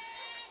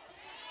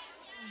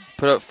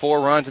 Put up 4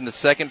 runs in the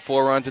second,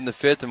 4 runs in the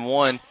 5th, and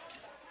 1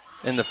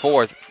 in the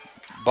 4th.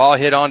 Ball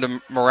hit on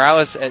to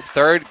Morales at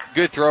third.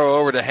 Good throw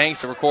over to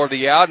Hanks to record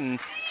the out, and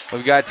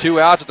we've got 2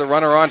 outs with the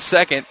runner on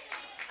second.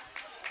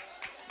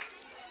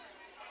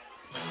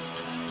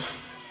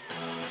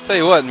 Tell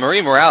you what,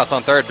 Marie Morales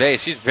on third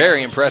base, she's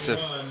very impressive.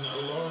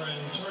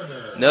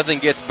 Nothing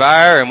gets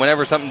by her, and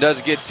whenever something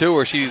does get to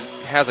her, she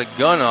has a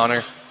gun on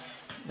her.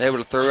 Able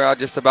to throw out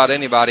just about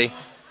anybody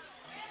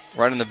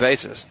running the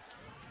bases.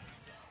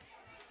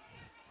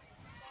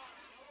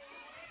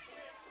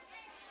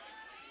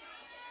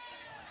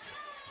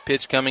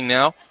 Pitch coming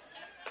now.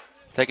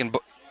 Taking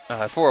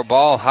for a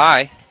ball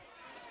high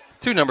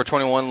to number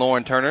 21,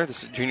 Lauren Turner,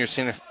 this is junior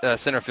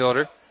center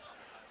fielder.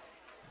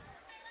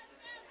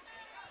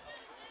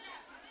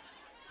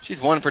 She's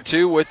 1 for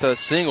 2 with a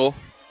single.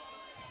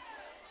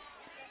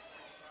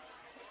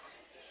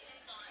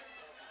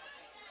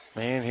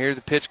 And here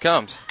the pitch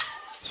comes.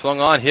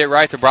 Swung on, hit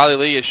right to Bradley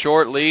Lee at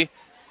short. Lee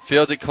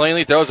Fields it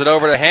cleanly, throws it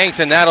over to Hanks,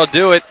 and that'll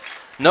do it.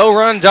 No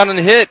runs on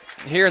a hit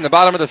here in the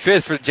bottom of the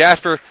fifth for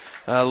Jasper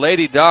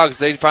Lady Dogs.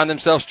 They find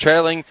themselves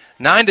trailing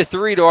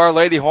 9-3 to our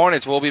Lady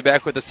Hornets. We'll be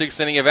back with the sixth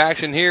inning of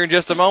action here in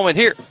just a moment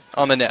here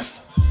on The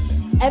Nest.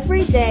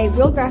 Every day,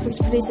 Real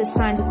Graphics produces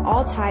signs of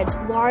all types,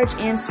 large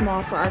and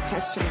small, for our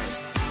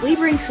customers. We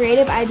bring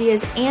creative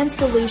ideas and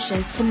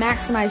solutions to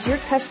maximize your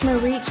customer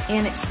reach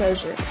and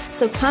exposure.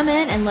 So come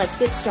in and let's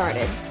get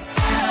started.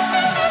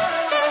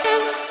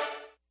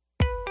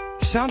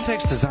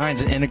 Soundtex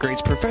designs and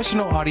integrates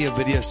professional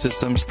audio-video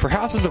systems for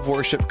houses of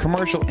worship,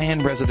 commercial,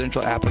 and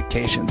residential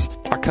applications.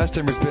 Our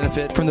customers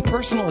benefit from the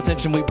personal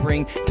attention we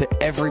bring to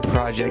every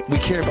project. We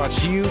care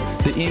about you,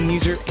 the end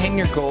user, and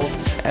your goals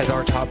as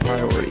our top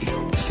priority.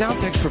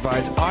 Soundtex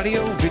provides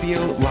audio,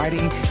 video,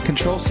 lighting,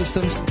 control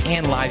systems,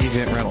 and live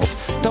event rentals.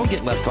 Don't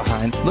get left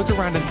behind. Look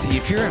around and see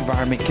if your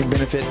environment can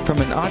benefit from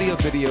an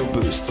audio-video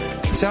boost.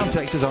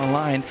 Soundtex is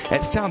online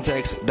at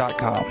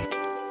soundtex.com.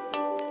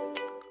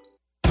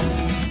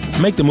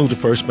 Make the move to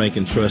First Bank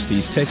 & Trust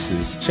East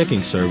Texas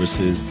checking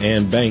services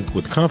and bank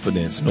with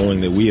confidence, knowing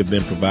that we have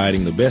been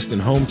providing the best in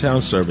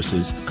hometown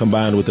services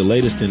combined with the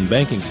latest in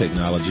banking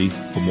technology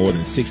for more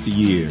than 60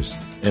 years.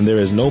 And there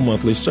is no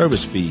monthly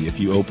service fee if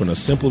you open a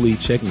Simple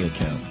checking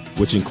account,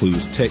 which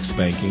includes text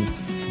banking,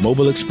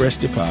 mobile express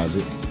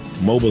deposit,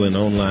 mobile and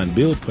online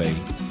bill pay,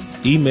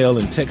 email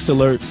and text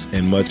alerts,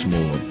 and much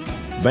more.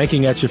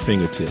 Banking at your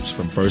fingertips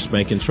from First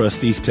Bank &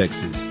 Trust East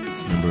Texas.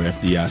 Member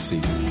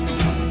FDIC.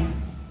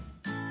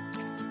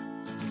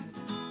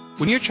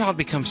 When your child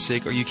becomes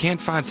sick or you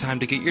can't find time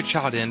to get your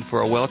child in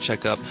for a well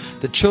checkup,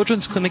 the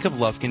Children's Clinic of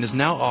Lufkin is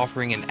now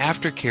offering an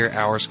aftercare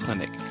hours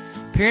clinic.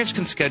 Parents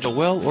can schedule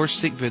well or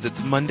sick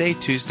visits Monday,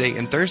 Tuesday,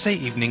 and Thursday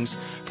evenings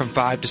from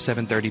 5 to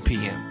 7:30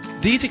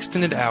 p.m. These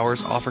extended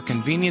hours offer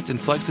convenience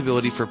and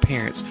flexibility for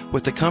parents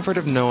with the comfort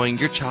of knowing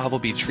your child will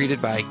be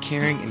treated by a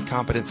caring and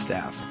competent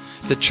staff.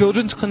 The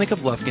Children's Clinic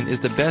of Lufkin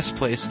is the best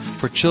place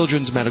for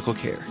children's medical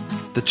care.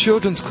 The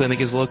Children's Clinic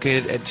is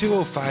located at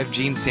 205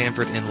 Gene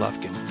Sanford in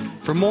Lufkin.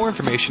 For more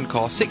information,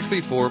 call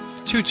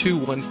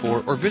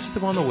 634-2214 or visit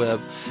them on the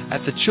web at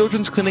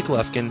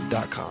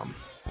thechildren'scliniclufkin.com.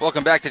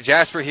 Welcome back to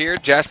Jasper here.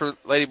 Jasper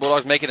Lady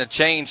Bulldogs making a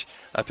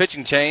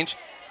pitching change,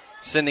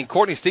 sending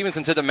Courtney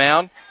Stevenson to the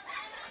mound.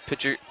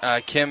 Pitcher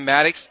Kim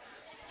Maddox,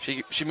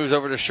 she moves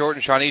over to short,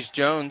 and Shawnice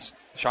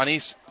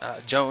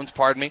Jones,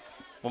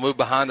 will move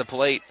behind the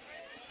plate.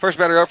 First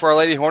batter up for our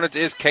Lady Hornets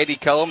is Katie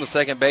Cullum, the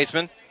second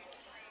baseman.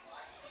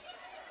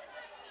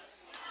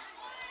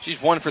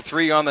 She's 1 for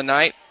 3 on the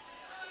night.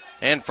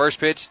 And first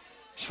pitch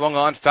swung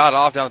on, fouled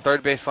off down the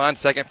third base line.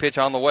 Second pitch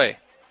on the way.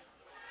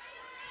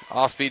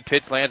 Off-speed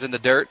pitch lands in the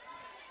dirt.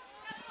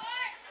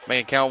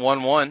 Making count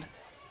 1-1.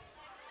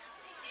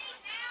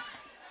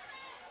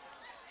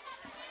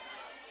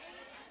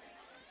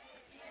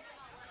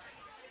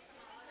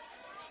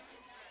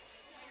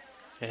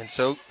 And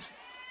so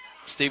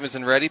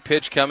Stevenson ready.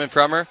 Pitch coming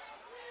from her.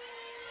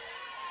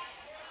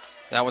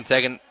 That one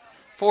taken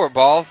for a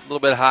ball. A little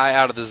bit high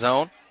out of the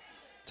zone.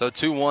 So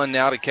 2-1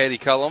 now to Katie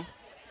Cullum.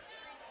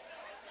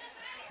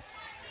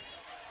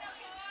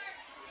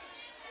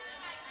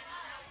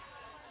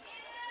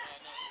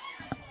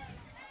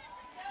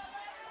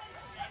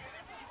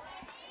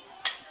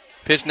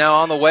 Pitch now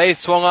on the way.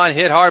 Swung on,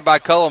 hit hard by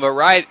Cullum, but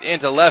right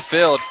into left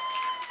field.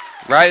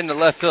 Right into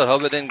left field.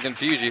 Hope that didn't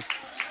confuse you.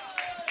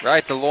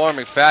 Right to Lauren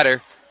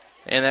McFadder.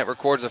 And that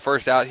records the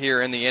first out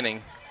here in the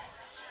inning.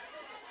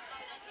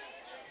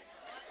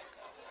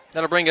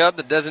 That'll bring up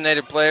the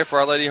designated player for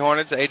our Lady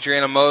Hornets,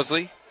 Adriana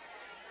Mosley.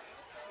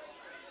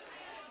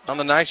 On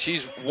the night,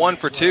 she's 1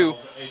 for 2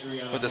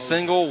 with a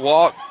single,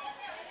 walk,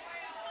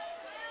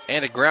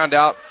 and a ground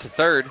out to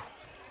third.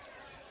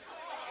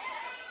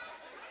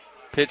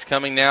 Pitch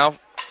coming now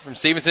from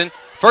Stevenson.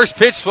 First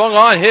pitch swung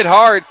on, hit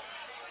hard,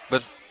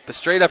 but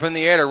straight up in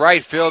the air to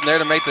right field. And there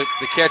to make the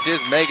catch is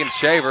Megan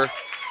Shaver.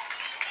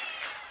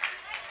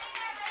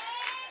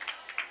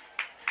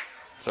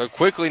 So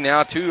quickly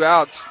now, 2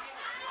 outs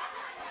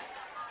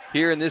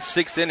here in this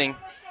sixth inning.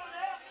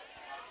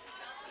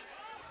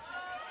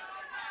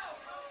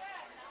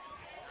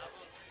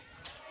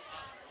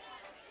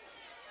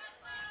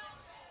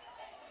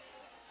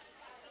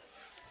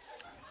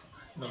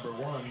 Number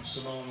 1,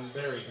 Simone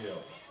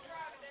Berryhill.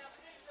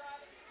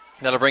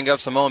 That'll bring up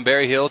Simone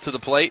Berryhill to the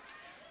plate.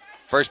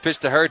 First pitch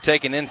to her,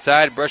 taken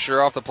inside, brushed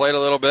her off the plate a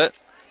little bit.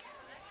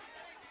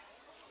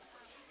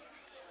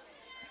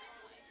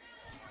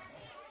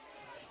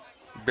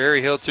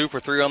 Berryhill 2 for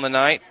 3 on the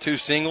night, 2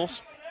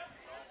 singles,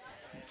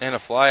 and a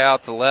fly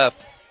out to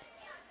left.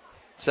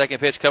 Second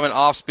pitch coming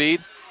off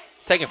speed,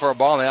 taken for a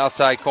ball in the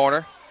outside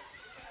corner.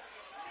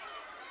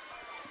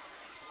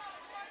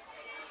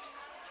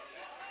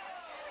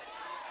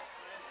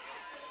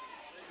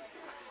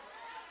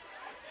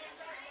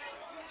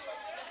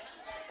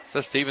 So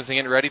Stevenson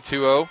getting ready,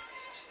 2-0.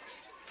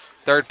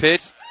 Third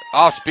pitch,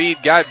 off speed,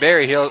 got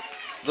Berryhill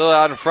a little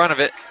out in front of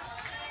it.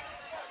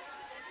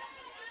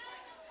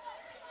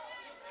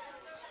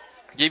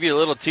 Give you a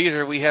little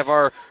teaser. We have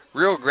our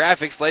Real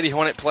Graphics Lady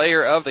Hornet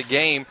Player of the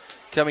Game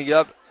coming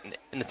up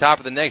in the top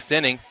of the next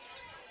inning.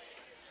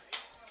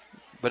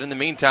 But in the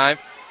meantime,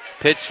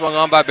 pitch swung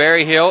on by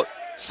Berryhill,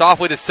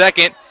 softly to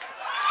second,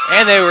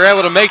 and they were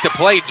able to make the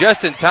play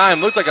just in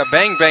time. Looked like a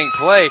bang-bang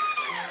play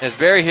as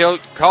Berryhill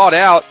called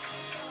out.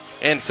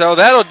 And so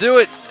that'll do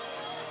it.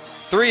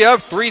 3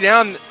 up, 3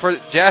 down for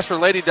Jasper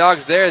Lady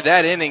Dogs there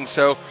that inning.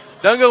 So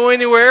don't go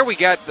anywhere. We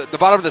got the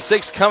bottom of the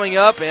 6th coming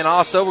up, and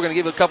also we're going to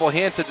give a couple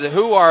hints as to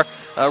who our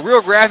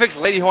Real Graphics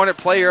Lady Hornet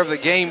player of the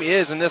game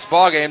is in this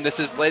ballgame. This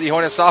is Lady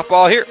Hornet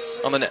softball here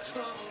on the Nest.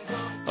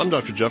 I'm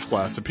Dr. Jeff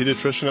Glass, a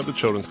pediatrician at the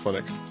Children's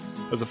Clinic.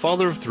 As a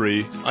father of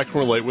 3, I can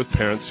relate with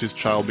parents whose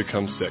child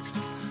becomes sick.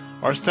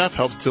 Our staff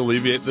helps to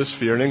alleviate this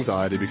fear and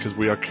anxiety because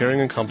we are caring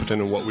and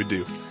competent in what we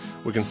do.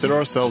 We consider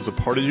ourselves a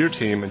part of your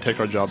team and take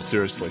our job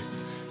seriously.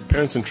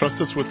 Parents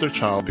entrust us with their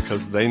child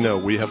because they know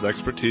we have the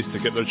expertise to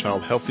get their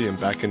child healthy and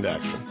back into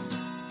action.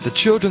 The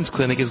Children's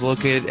Clinic is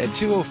located at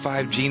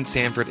 205 Gene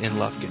Sanford in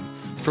Lufkin.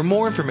 For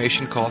more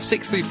information, call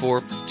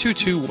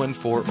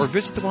 634-2214 or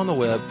visit them on the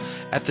web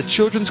at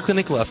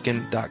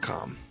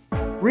thechildren'scliniclufkin.com.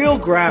 Real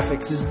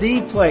Graphics is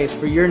the place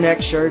for your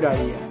next shirt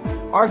idea.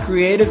 Our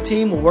creative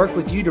team will work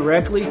with you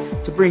directly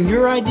to bring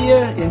your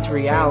idea into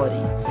reality.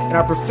 And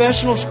our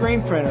professional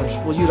screen printers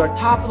will use our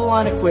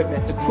top-of-the-line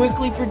equipment to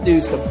quickly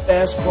produce the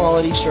best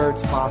quality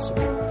shirts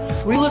possible.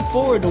 We look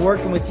forward to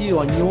working with you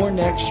on your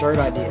next shirt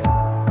idea.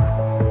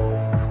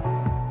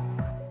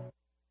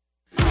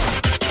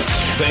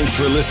 Thanks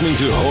for listening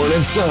to Hornet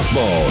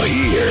Softball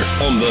here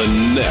on the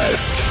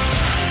Nest.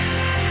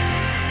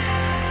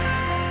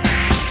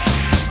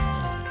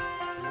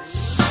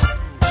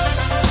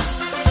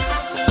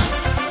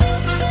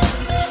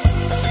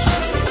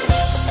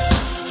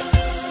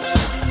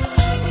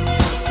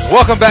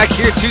 Welcome back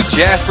here to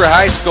Jasper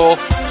High School.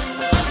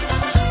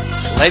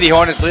 Lady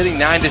Hornets leading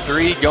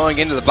 9-3 going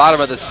into the bottom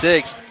of the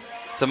 6th.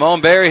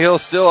 Simone Berryhill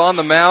still on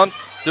the mound,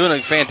 doing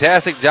a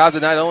fantastic job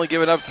tonight, only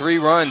giving up 3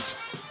 runs.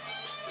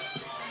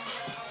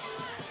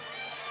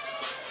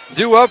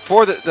 Due up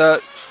for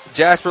the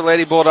Jasper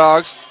Lady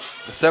Bulldogs,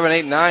 the 7,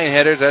 8, 9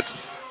 headers. That's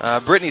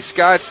Brittany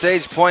Scott,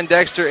 Sage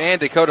Poindexter, and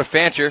Dakota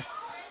Fancher.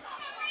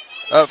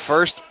 Up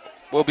first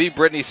will be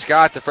Brittany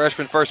Scott, the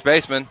freshman first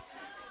baseman.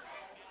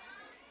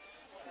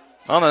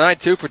 On the night,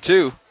 2 for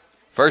 2.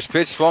 First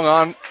pitch swung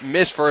on,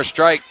 missed for a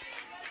strike.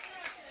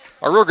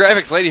 Our Real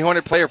Graphics Lady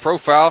Hornet player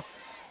profile.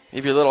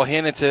 Give you a little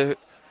hint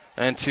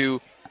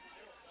into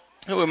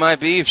who it might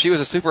be. If she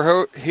was a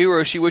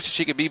superhero, she wishes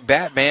she could be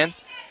Batman.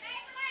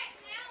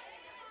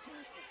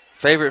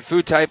 Favorite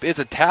food type is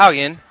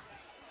Italian.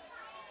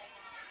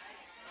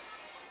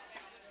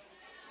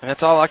 And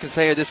that's all I can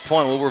say at this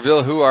point. We'll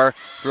reveal who our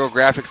Real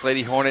Graphics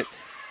Lady Hornet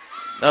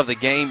of the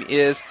game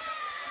is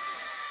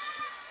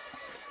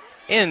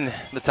in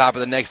the top of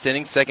the next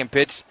inning. Second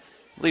pitch,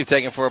 I believe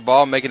taken for a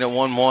ball, making it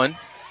 1-1.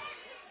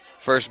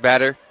 First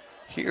batter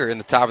here in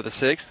the top of the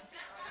 6th.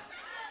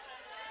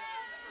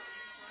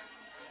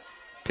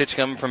 Pitch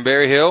coming from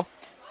Berryhill.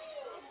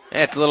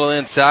 And it's a little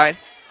inside,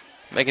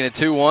 making it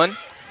 2-1.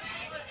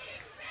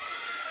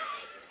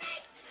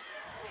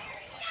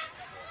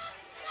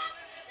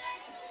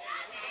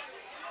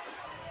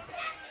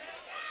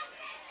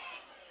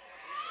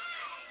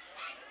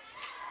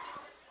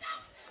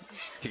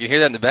 You can hear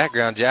that in the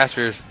background.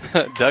 Jasper's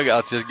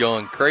dugout's just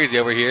going crazy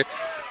over here.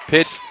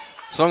 Pitch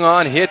swung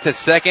on, hit to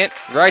second,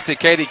 right to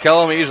Katie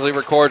Cullum. He usually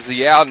records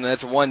the out, and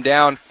that's 1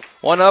 down.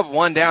 1 up,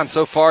 1 down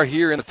so far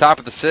here in the top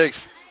of the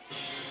 6th.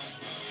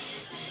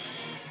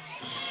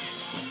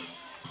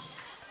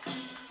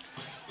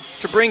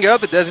 To bring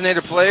up the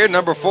designated player,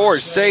 number 4,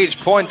 Sage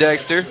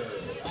Poindexter.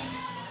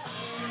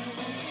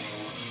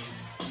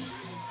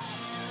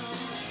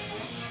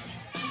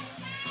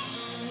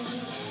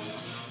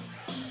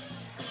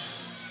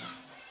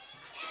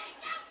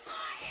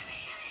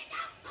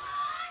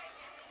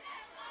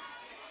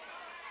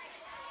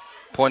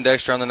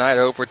 Poindexter on the night,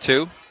 0 for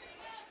 2.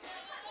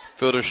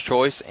 Fielder's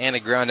choice and a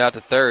ground out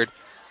to third.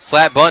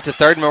 Slap bunt to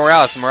third,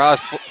 Morales. Morales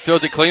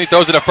fields it clean,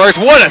 throws it to first.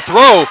 What a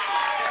throw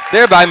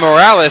there by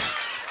Morales,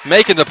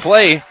 making the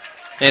play.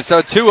 And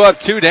so 2 up,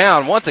 2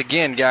 down. Once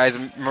again, guys,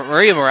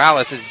 Maria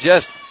Morales is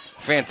just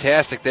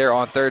fantastic there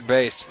on third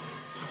base.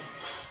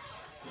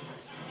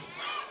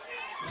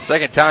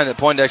 Second time that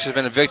Poindexter's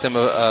been a victim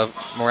of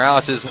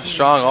Morales'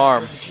 strong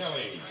arm.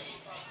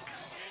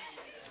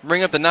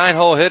 Bring up the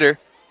 9-hole hitter.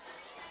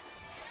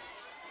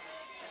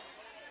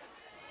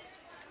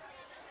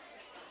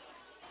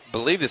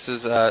 Believe this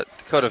is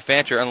Dakota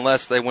Fancher,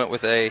 unless they went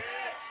with a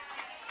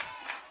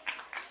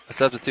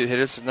substitute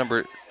hitter. This is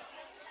number.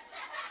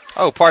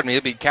 Oh, pardon me.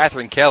 It'd be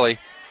Catherine Kelly.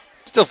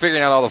 Still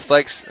figuring out all the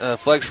flex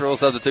rules,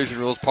 substitution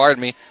rules. Pardon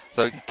me.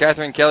 So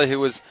Catherine Kelly, who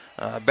was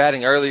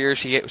batting earlier,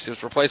 she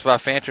was replaced by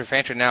Fancher.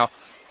 Fancher now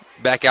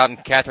back out,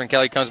 and Catherine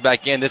Kelly comes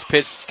back in. This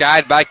pitch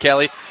skied by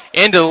Kelly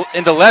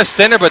into left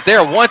center, but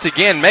there once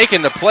again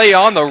making the play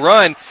on the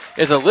run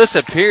is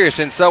Alyssa Pierce.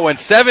 And so in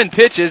 7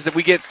 pitches, that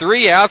we get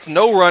 3 outs,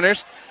 no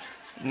runners.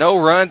 No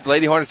runs.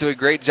 Lady Hornets do a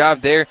great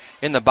job there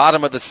in the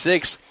bottom of the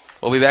 6th.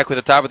 We'll be back with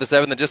the top of the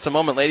 7th in just a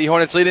moment. Lady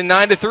Hornets leading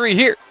 9-3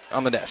 here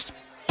on the Nest.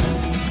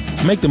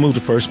 Make the move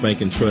to First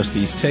Bank and Trust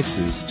East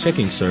Texas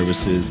checking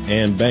services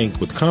and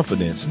bank with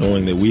confidence,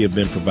 knowing that we have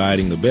been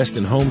providing the best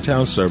in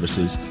hometown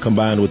services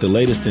combined with the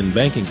latest in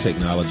banking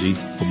technology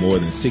for more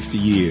than 60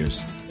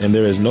 years. And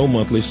there is no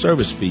monthly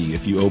service fee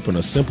if you open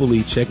a Simple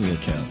checking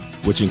account,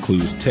 which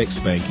includes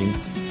text banking,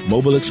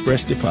 mobile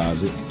express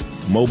deposit,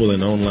 mobile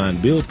and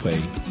online bill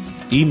pay,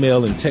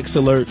 email and text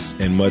alerts,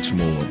 and much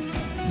more.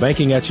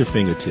 Banking at your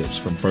fingertips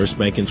from First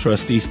Bank and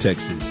Trust East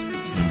Texas.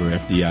 Member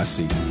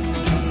FDIC.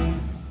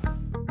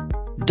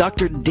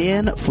 Dr.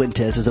 Dan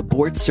Fuentes is a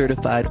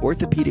board-certified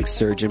orthopedic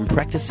surgeon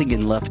practicing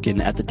in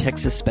Lufkin at the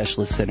Texas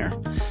Specialist Center.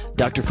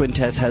 Dr.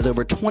 Fuentes has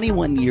over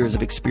 21 years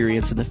of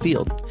experience in the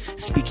field.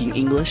 Speaking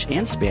English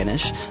and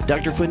Spanish,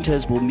 Dr.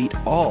 Fuentes will meet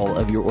all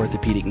of your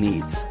orthopedic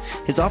needs.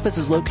 His office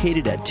is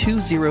located at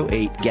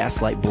 208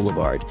 Gaslight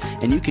Boulevard,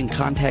 and you can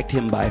contact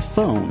him by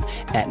phone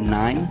at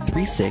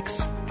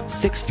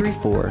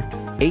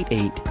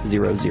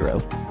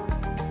 936-634-8800.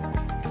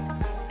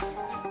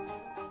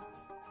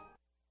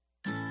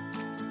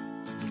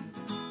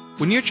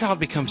 When your child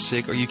becomes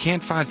sick or you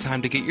can't find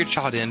time to get your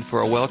child in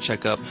for a well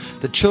checkup,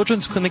 the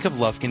Children's Clinic of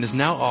Lufkin is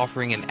now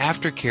offering an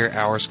aftercare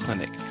hours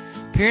clinic.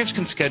 Parents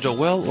can schedule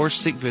well or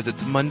sick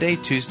visits Monday,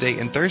 Tuesday,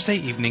 and Thursday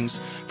evenings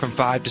from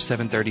 5 to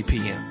 7:30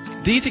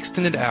 p.m. These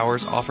extended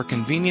hours offer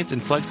convenience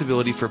and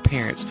flexibility for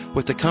parents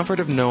with the comfort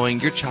of knowing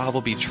your child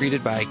will be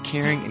treated by a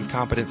caring and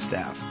competent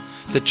staff.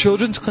 The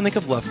Children's Clinic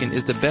of Lufkin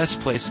is the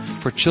best place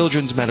for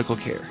children's medical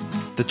care.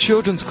 The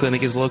Children's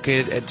Clinic is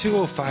located at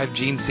 205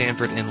 Gene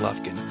Sanford in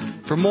Lufkin.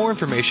 For more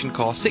information,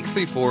 call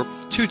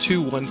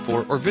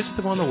 634-2214 or visit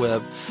them on the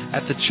web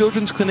at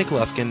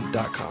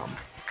thechildren'scliniclufkin.com.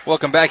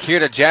 Welcome back here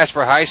to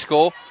Jasper High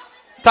School.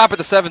 Top of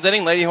the seventh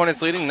inning, Lady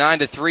Hornets leading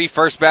 9-3.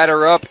 First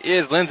batter up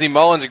is Lindsey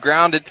Mullins,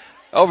 grounded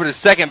over to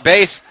second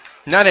base.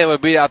 Not able to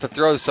beat out the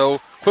throw, so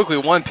quickly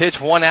one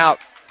pitch, one out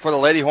for the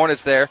Lady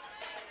Hornets there.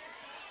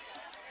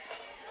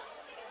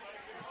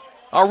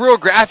 Our Real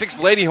Graphics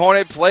Lady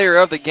Hornet player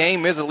of the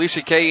game is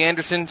Alicia K.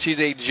 Anderson. She's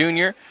a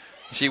junior.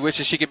 She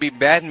wishes she could be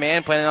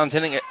Batman, planning on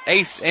attending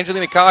Ace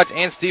Angelina College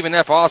and Stephen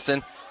F.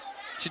 Austin.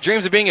 She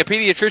dreams of being a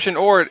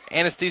pediatrician or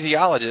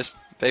anesthesiologist.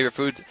 Favorite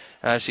foods,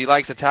 she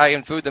likes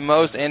Italian food the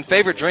most, and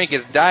favorite drink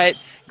is diet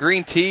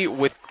green tea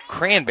with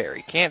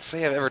cranberry. Can't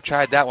say I've ever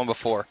tried that one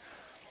before.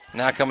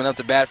 Now coming up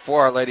to bat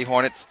for our Lady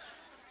Hornets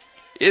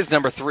is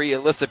number 3,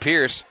 Alyssa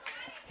Pierce.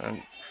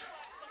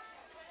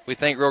 We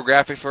thank Real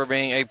Graphics for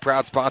being a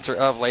proud sponsor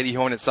of Lady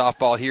Hornet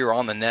softball here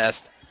on the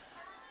Nest.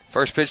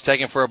 First pitch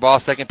taken for a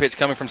ball. Second pitch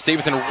coming from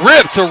Stevenson.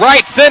 Ripped to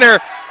right center.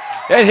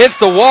 It hits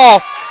the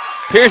wall.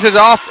 Pierce is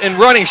off and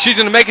running. She's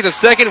going to make it to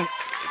second.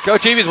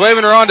 Coach Evie's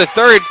waving her on to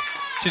third.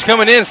 She's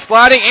coming in,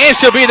 sliding, and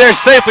she'll be there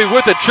safely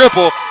with a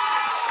triple.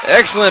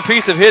 Excellent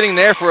piece of hitting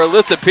there for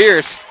Alyssa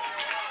Pierce.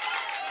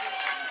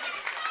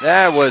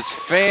 That was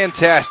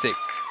fantastic.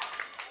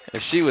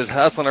 If she was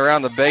hustling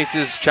around the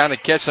bases, trying to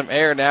catch some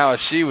air now,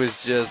 she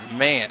was just,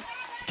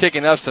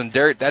 kicking up some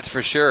dirt, that's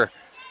for sure.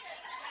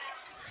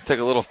 Took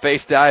a little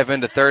face dive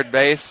into third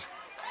base.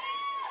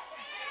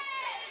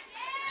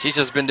 She's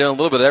just been doing a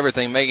little bit of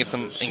everything, making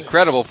some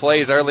incredible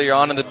plays earlier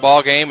on in the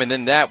ball game, and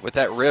then that with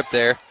that rip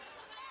there.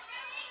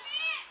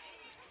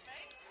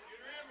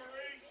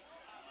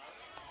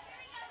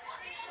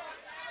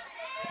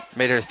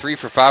 Made her 3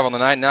 for 5 on the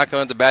night. Now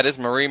going to the bat is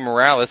Marie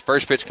Morales.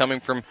 First pitch coming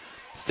from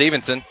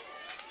Stevenson.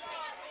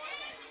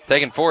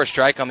 Taking for a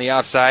strike on the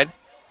outside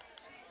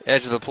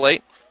edge of the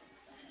plate.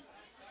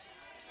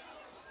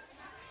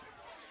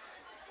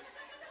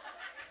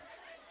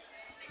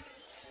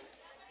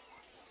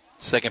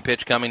 Second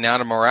pitch coming now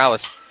to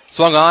Morales.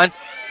 Swung on,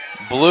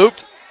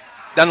 blooped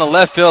down the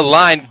left field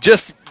line,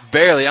 just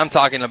barely. I'm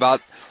talking about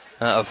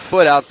a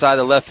foot outside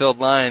the left field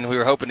line. We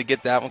were hoping to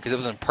get that one because it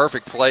was in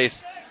perfect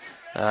place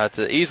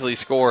to easily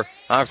score.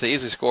 Obviously,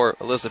 easily score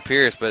Alyssa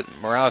Pierce, but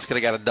Morales could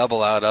have got a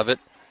double out of it.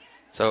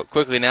 So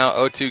quickly now,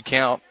 0-2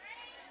 count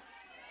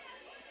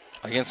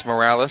against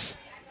Morales.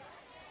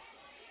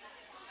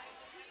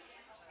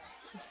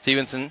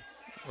 Stevenson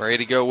ready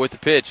to go with the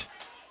pitch.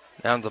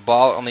 Down the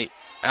ball on the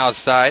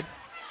outside.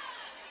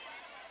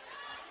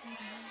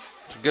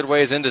 Some good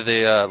ways into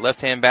the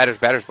left-hand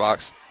batter's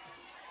box.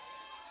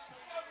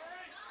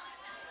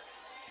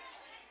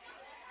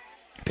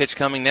 Pitch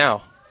coming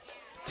now.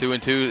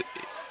 2-2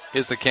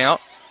 is the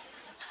count.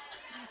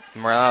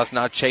 Morales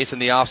now chasing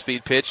the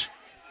off-speed pitch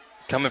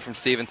coming from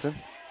Stevenson.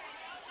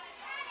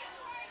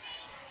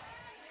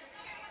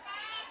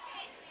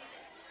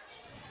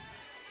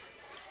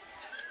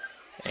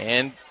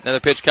 And another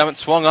pitch coming,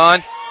 swung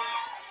on.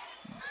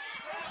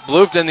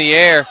 Blooped in the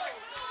air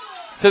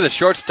to the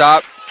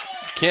shortstop,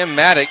 Kim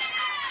Maddox.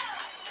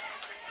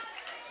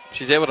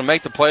 She's able to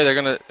make the play. They're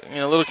going to,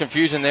 a little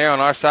confusion there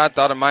on our side.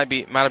 Thought it might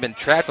have been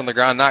trapped on the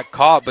ground, not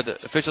caught, but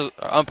the official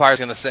umpire is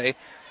going to say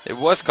it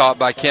was caught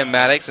by Kim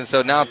Maddox, and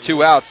so now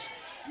 2 outs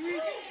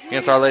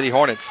against our Lady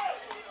Hornets.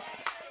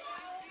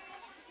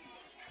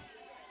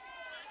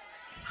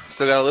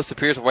 Still got Alyssa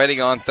Pierce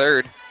waiting on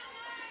third.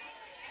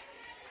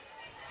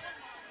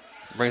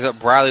 Brings up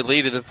Briley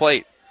Lee to the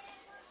plate.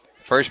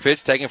 First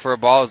pitch taken for a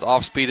ball is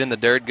off speed in the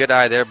dirt. Good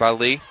eye there by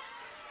Lee.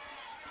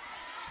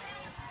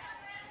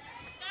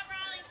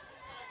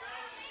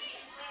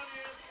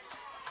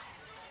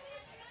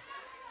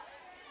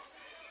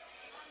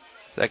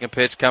 Second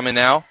pitch coming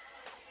now.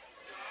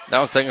 That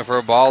one's taken for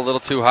a ball, a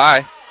little too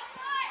high.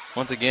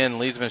 Once again,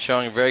 Lee's been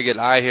showing a very good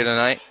eye here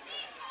tonight.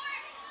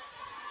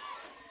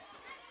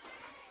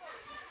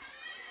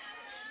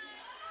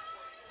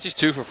 She's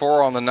 2 for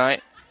 4 on the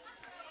night.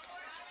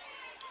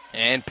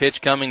 And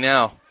pitch coming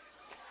now.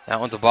 That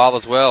one's a ball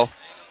as well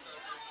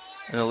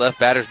in the left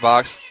batter's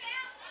box.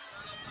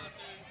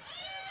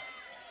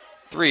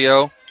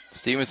 3-0.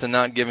 Stevenson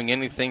not giving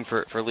anything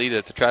for Lee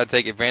to try to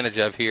take advantage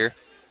of here.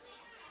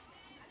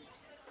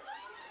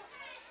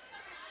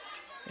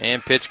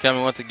 And pitch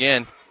coming once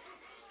again.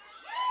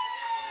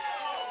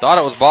 Thought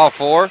it was ball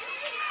 4.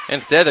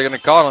 Instead, they're going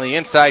to call it on the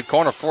inside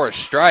corner for a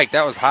strike.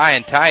 That was high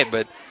and tight,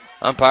 but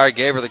umpire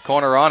gave her the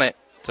corner on it.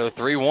 So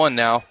 3-1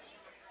 now.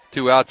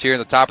 2 outs here in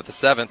the top of the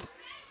 7th.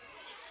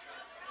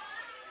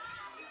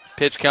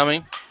 Pitch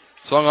coming.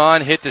 Swung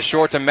on, hit to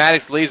short to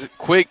Maddox. Leaves it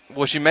quick.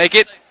 Will she make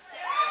it?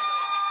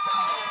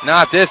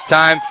 Not this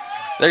time.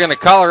 They're going to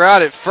call her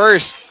out at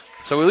first.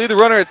 So we leave the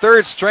runner at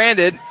third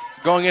stranded.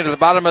 Going into the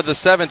bottom of the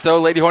 7th, though,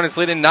 Lady Hornets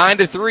leading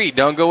 9-3.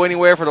 Don't go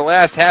anywhere for the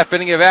last half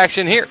inning of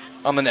action here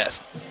on the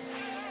Nest.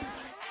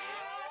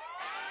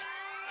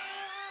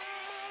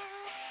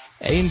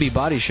 A&B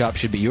Body Shop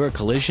should be your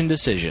collision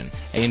decision.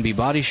 A&B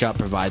Body Shop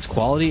provides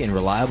quality and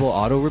reliable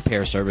auto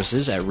repair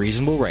services at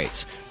reasonable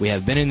rates. We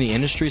have been in the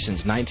industry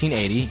since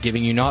 1980,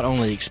 giving you not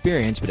only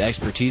experience but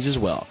expertise as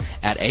well.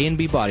 At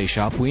A&B Body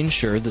Shop, we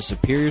ensure the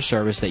superior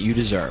service that you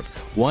deserve.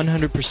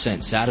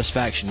 100%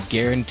 satisfaction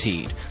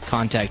guaranteed.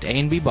 Contact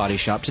A&B Body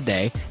Shop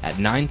today at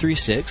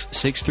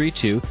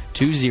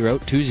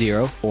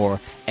 936-632-2020 or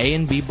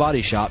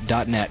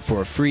anbbodyshop.net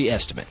for a free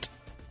estimate.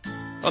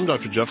 I'm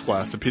Dr. Jeff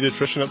Glass, a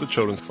pediatrician at the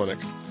Children's Clinic.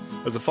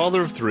 As a father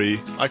of 3,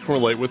 I can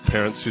relate with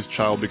parents whose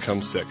child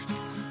becomes sick.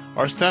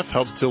 Our staff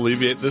helps to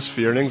alleviate this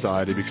fear and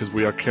anxiety because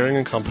we are caring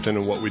and competent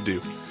in what we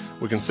do.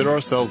 We consider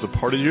ourselves a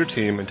part of your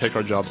team and take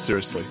our job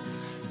seriously.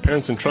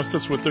 Parents entrust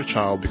us with their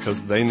child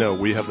because they know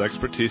we have the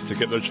expertise to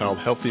get their child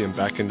healthy and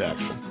back into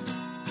action.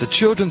 The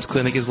Children's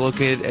Clinic is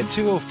located at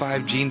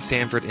 205 Gene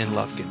Sanford in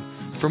Lufkin.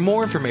 For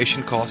more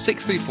information, call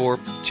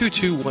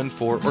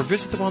 634-2214 or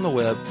visit them on the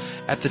web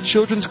at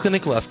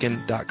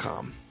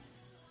thechildren'scliniclufkin.com.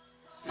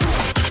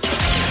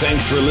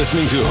 Thanks for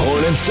listening to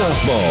Hornet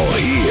Softball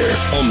here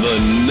on the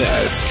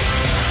Nest.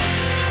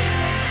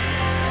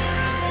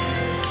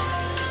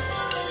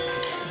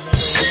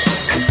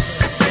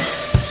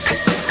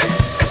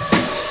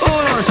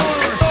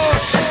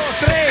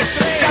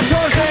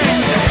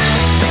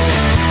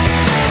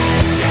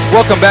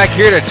 Welcome back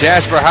here to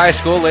Jasper High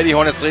School. Lady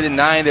Hornets leading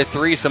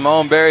 9-3.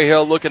 Simone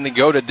Berryhill looking to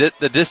go to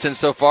the distance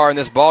so far in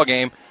this ball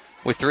game.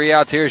 With 3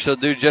 outs here, she'll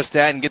do just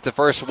that and get the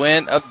first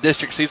win of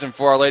district season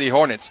for our Lady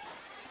Hornets.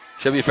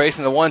 She'll be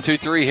facing the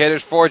 1-2-3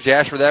 hitters for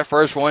Jasper. That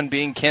first one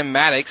being Kim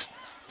Maddox.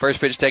 First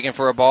pitch taken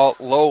for a ball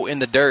low in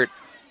the dirt.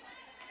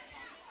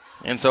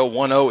 And so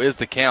 1-0 is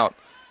the count.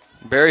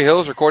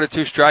 Berryhill's recorded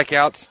 2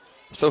 strikeouts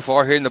so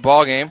far here in the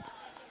ball game.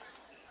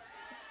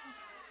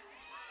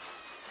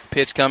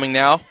 Pitch coming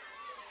now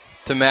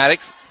to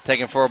Maddox,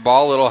 taking for a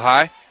ball a little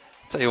high.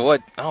 I'll tell you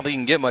what, I don't think you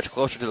can get much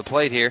closer to the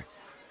plate here.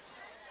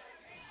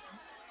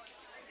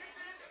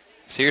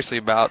 Seriously,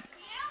 about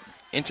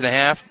 1.5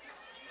 inches,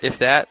 if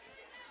that.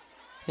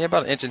 Yeah,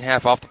 about 1.5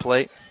 inches off the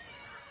plate.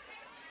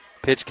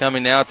 Pitch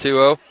coming now,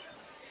 2-0.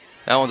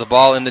 That one's a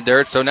ball in the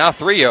dirt, so now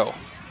 3-0.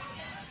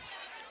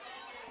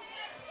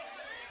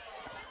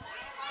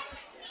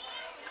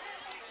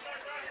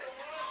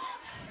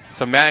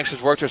 So Maddox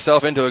has worked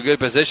herself into a good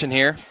position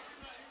here.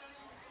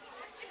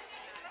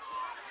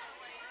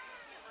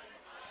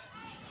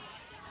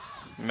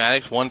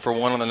 Maddox 1 for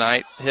 1 on the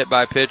night. Hit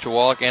by pitch, a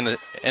walk, and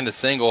a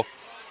single.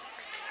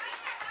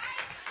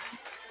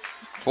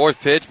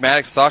 Fourth pitch,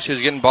 Maddox thought she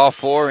was getting ball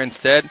 4.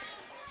 Instead,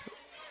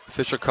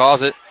 Fisher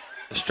calls it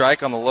a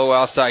strike on the low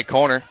outside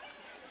corner,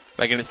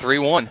 making it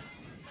 3-1.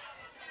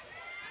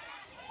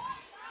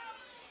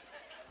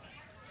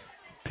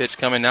 Pitch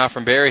coming now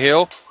from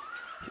Berryhill.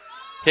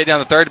 Hit down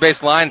the third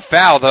base line,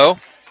 foul though.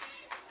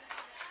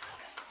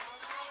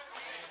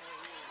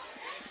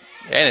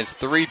 And it's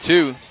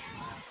 3-2.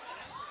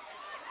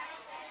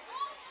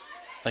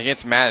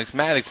 Against Maddox.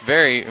 Maddox,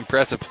 very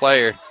impressive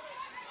player.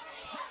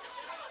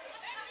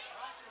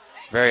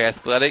 Very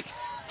athletic.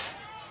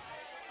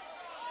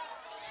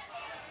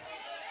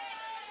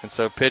 And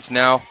so pitch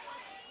now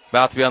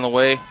about to be on the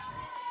way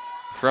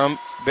from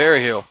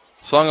Berryhill.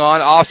 Swung on,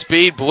 off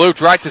speed,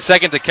 blooped right to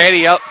second to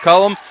Katie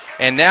Cullum.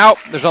 And now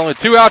there's only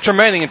 2 outs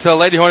remaining until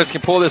Lady Hornets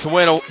can pull this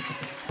win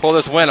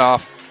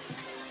off.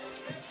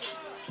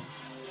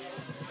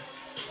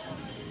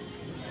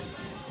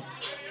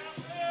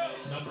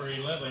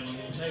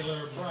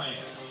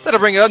 That'll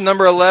bring up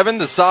number 11,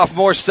 the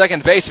sophomore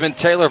second baseman,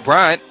 Taylor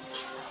Bryant.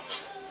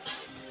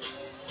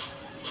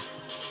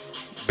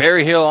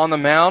 Berryhill on the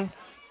mound.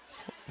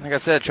 Like I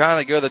said,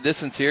 trying to go the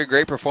distance here.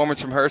 Great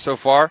performance from her so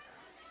far.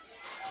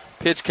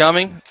 Pitch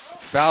coming.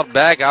 Fouled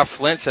back. I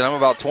flinched, and I'm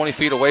about 20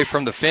 feet away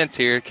from the fence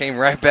here. It came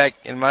right back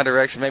in my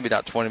direction. Maybe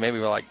not 20, maybe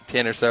like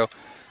 10 or so.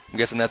 I'm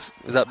guessing is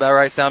that about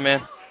right,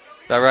 Soundman?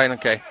 About right?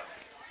 Okay.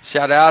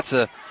 Shout out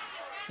to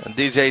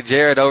DJ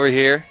Jared over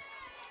here,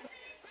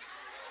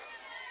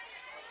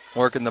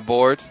 working the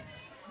boards.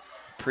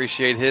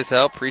 Appreciate his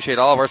help. Appreciate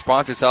all of our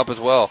sponsors' help as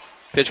well.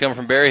 Pitch coming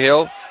from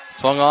Berryhill.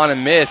 Swung on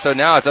and missed, so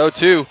now it's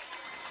 0-2.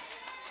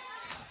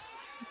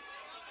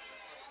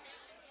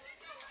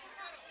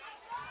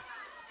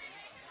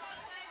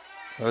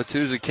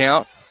 Two's the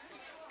count.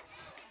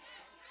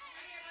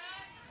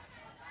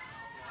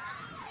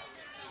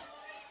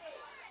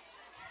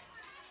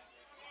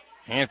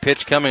 And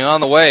pitch coming on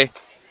the way.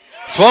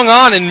 Swung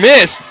on and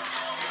missed.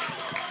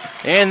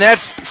 And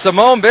that's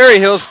Simone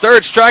Berryhill's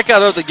third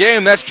strikeout of the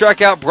game. That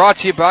strikeout brought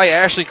to you by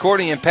Ashley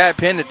Courtney and Pat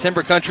Penn at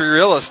Timber Country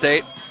Real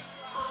Estate.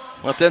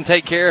 Let them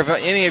take care of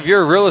any of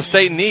your real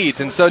estate needs.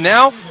 And so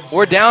now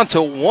we're down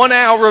to 1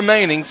 out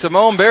remaining.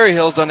 Simone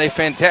Berryhill's done a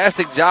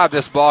fantastic job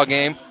this ball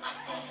game.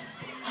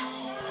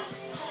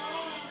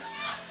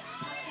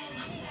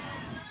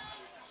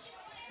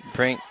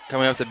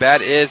 Coming up to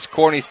bat is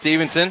Courtney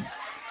Stevenson.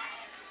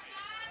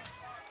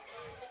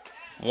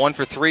 1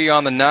 for 3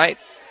 on the night.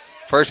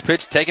 First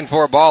pitch taken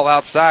for a ball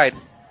outside.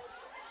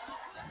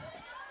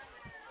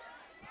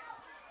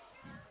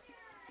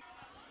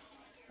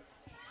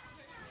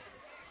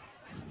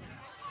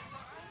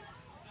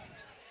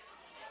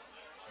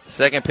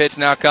 Second pitch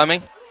now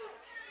coming.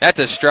 That's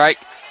a strike.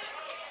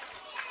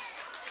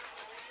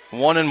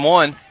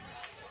 1-1.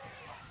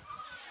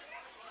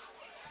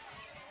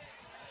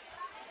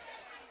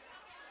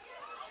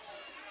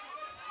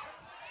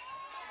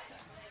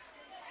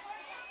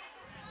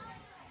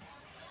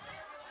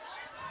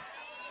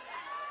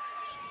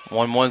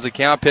 One's the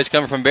count. Pitch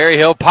coming from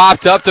Berryhill.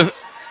 Popped up to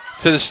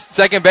the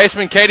second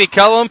baseman, Katie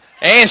Cullum,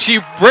 and she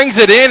brings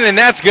it in, and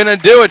that's going to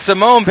do it.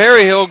 Simone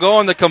Berryhill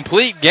going the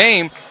complete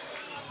game.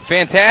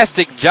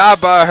 Fantastic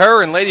job by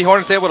her, and Lady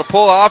Hornets able to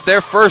pull off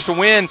their first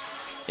win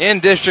in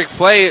district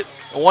play.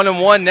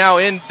 1-1 now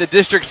in the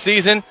district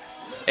season.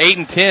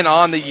 8-10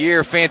 on the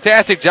year.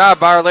 Fantastic job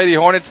by our Lady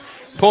Hornets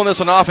pulling this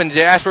one off in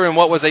Jasper in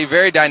what was a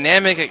very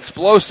dynamic,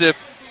 explosive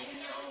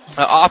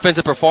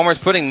offensive performance,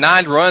 putting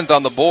 9 runs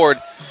on the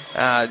board.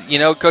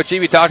 Coach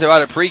Eby talked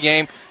about it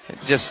pregame,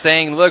 just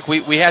saying, look,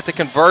 we have to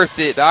convert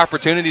the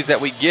opportunities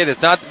that we get.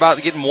 It's not about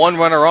getting one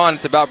runner on.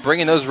 It's about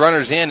bringing those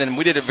runners in, and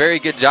we did a very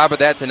good job of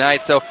that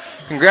tonight. So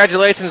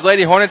congratulations,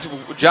 Lady Hornets.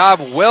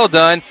 Job well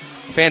done.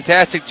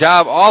 Fantastic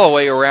job all the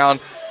way around.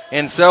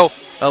 And so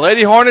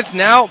Lady Hornets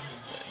now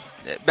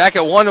back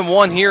at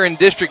 1-1 here in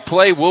district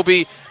play. We'll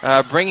be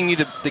bringing you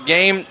the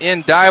game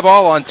in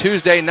Diboll on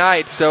Tuesday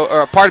night.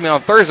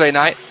 On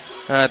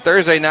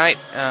Thursday night.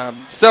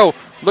 So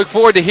look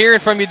forward to hearing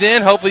from you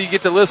then. Hopefully you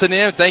get to listen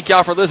in. Thank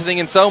y'all for listening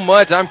in so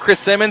much. I'm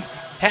Chris Simmons.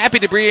 Happy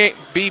to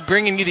be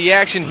bringing you the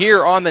action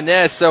here on the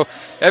Nest. So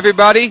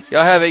everybody,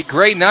 y'all have a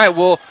great night.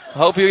 We'll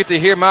hope you get to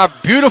hear my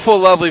beautiful,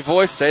 lovely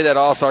voice. Say that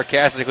all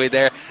sarcastically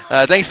there.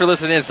 Thanks for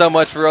listening in so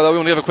much. We want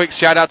to give a quick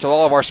shout out to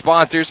all of our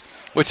sponsors,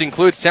 which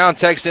includes Sound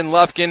Text in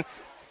Lufkin,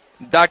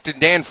 Dr.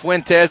 Dan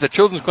Fuentes, the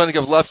Children's Clinic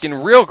of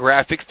Lufkin, Real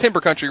Graphics,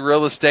 Timber Country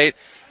Real Estate,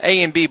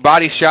 A&B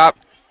Body Shop,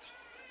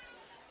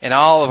 and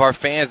all of our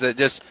fans that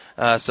just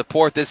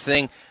support this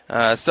thing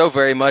so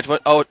very much.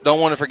 Oh, don't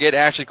want to forget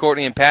Ashley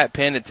Courtney and Pat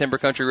Penn at Timber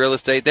Country Real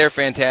Estate. They're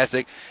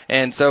fantastic.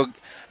 And so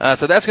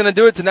that's going to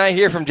do it tonight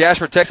here from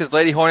Jasper, Texas.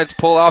 Lady Hornets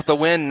pull off the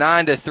win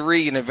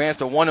 9-3 and advance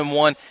to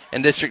 1-1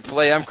 in district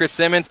play. I'm Chris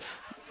Simmons.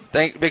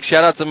 Big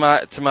shout out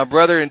to my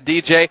brother and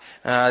DJ,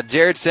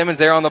 Jared Simmons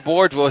there on the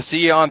boards. We'll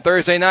see you on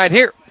Thursday night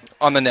here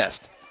on the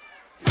Nest.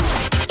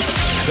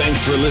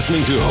 Thanks for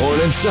listening to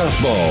Hornet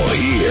Softball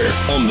here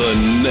on the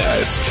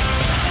Nest.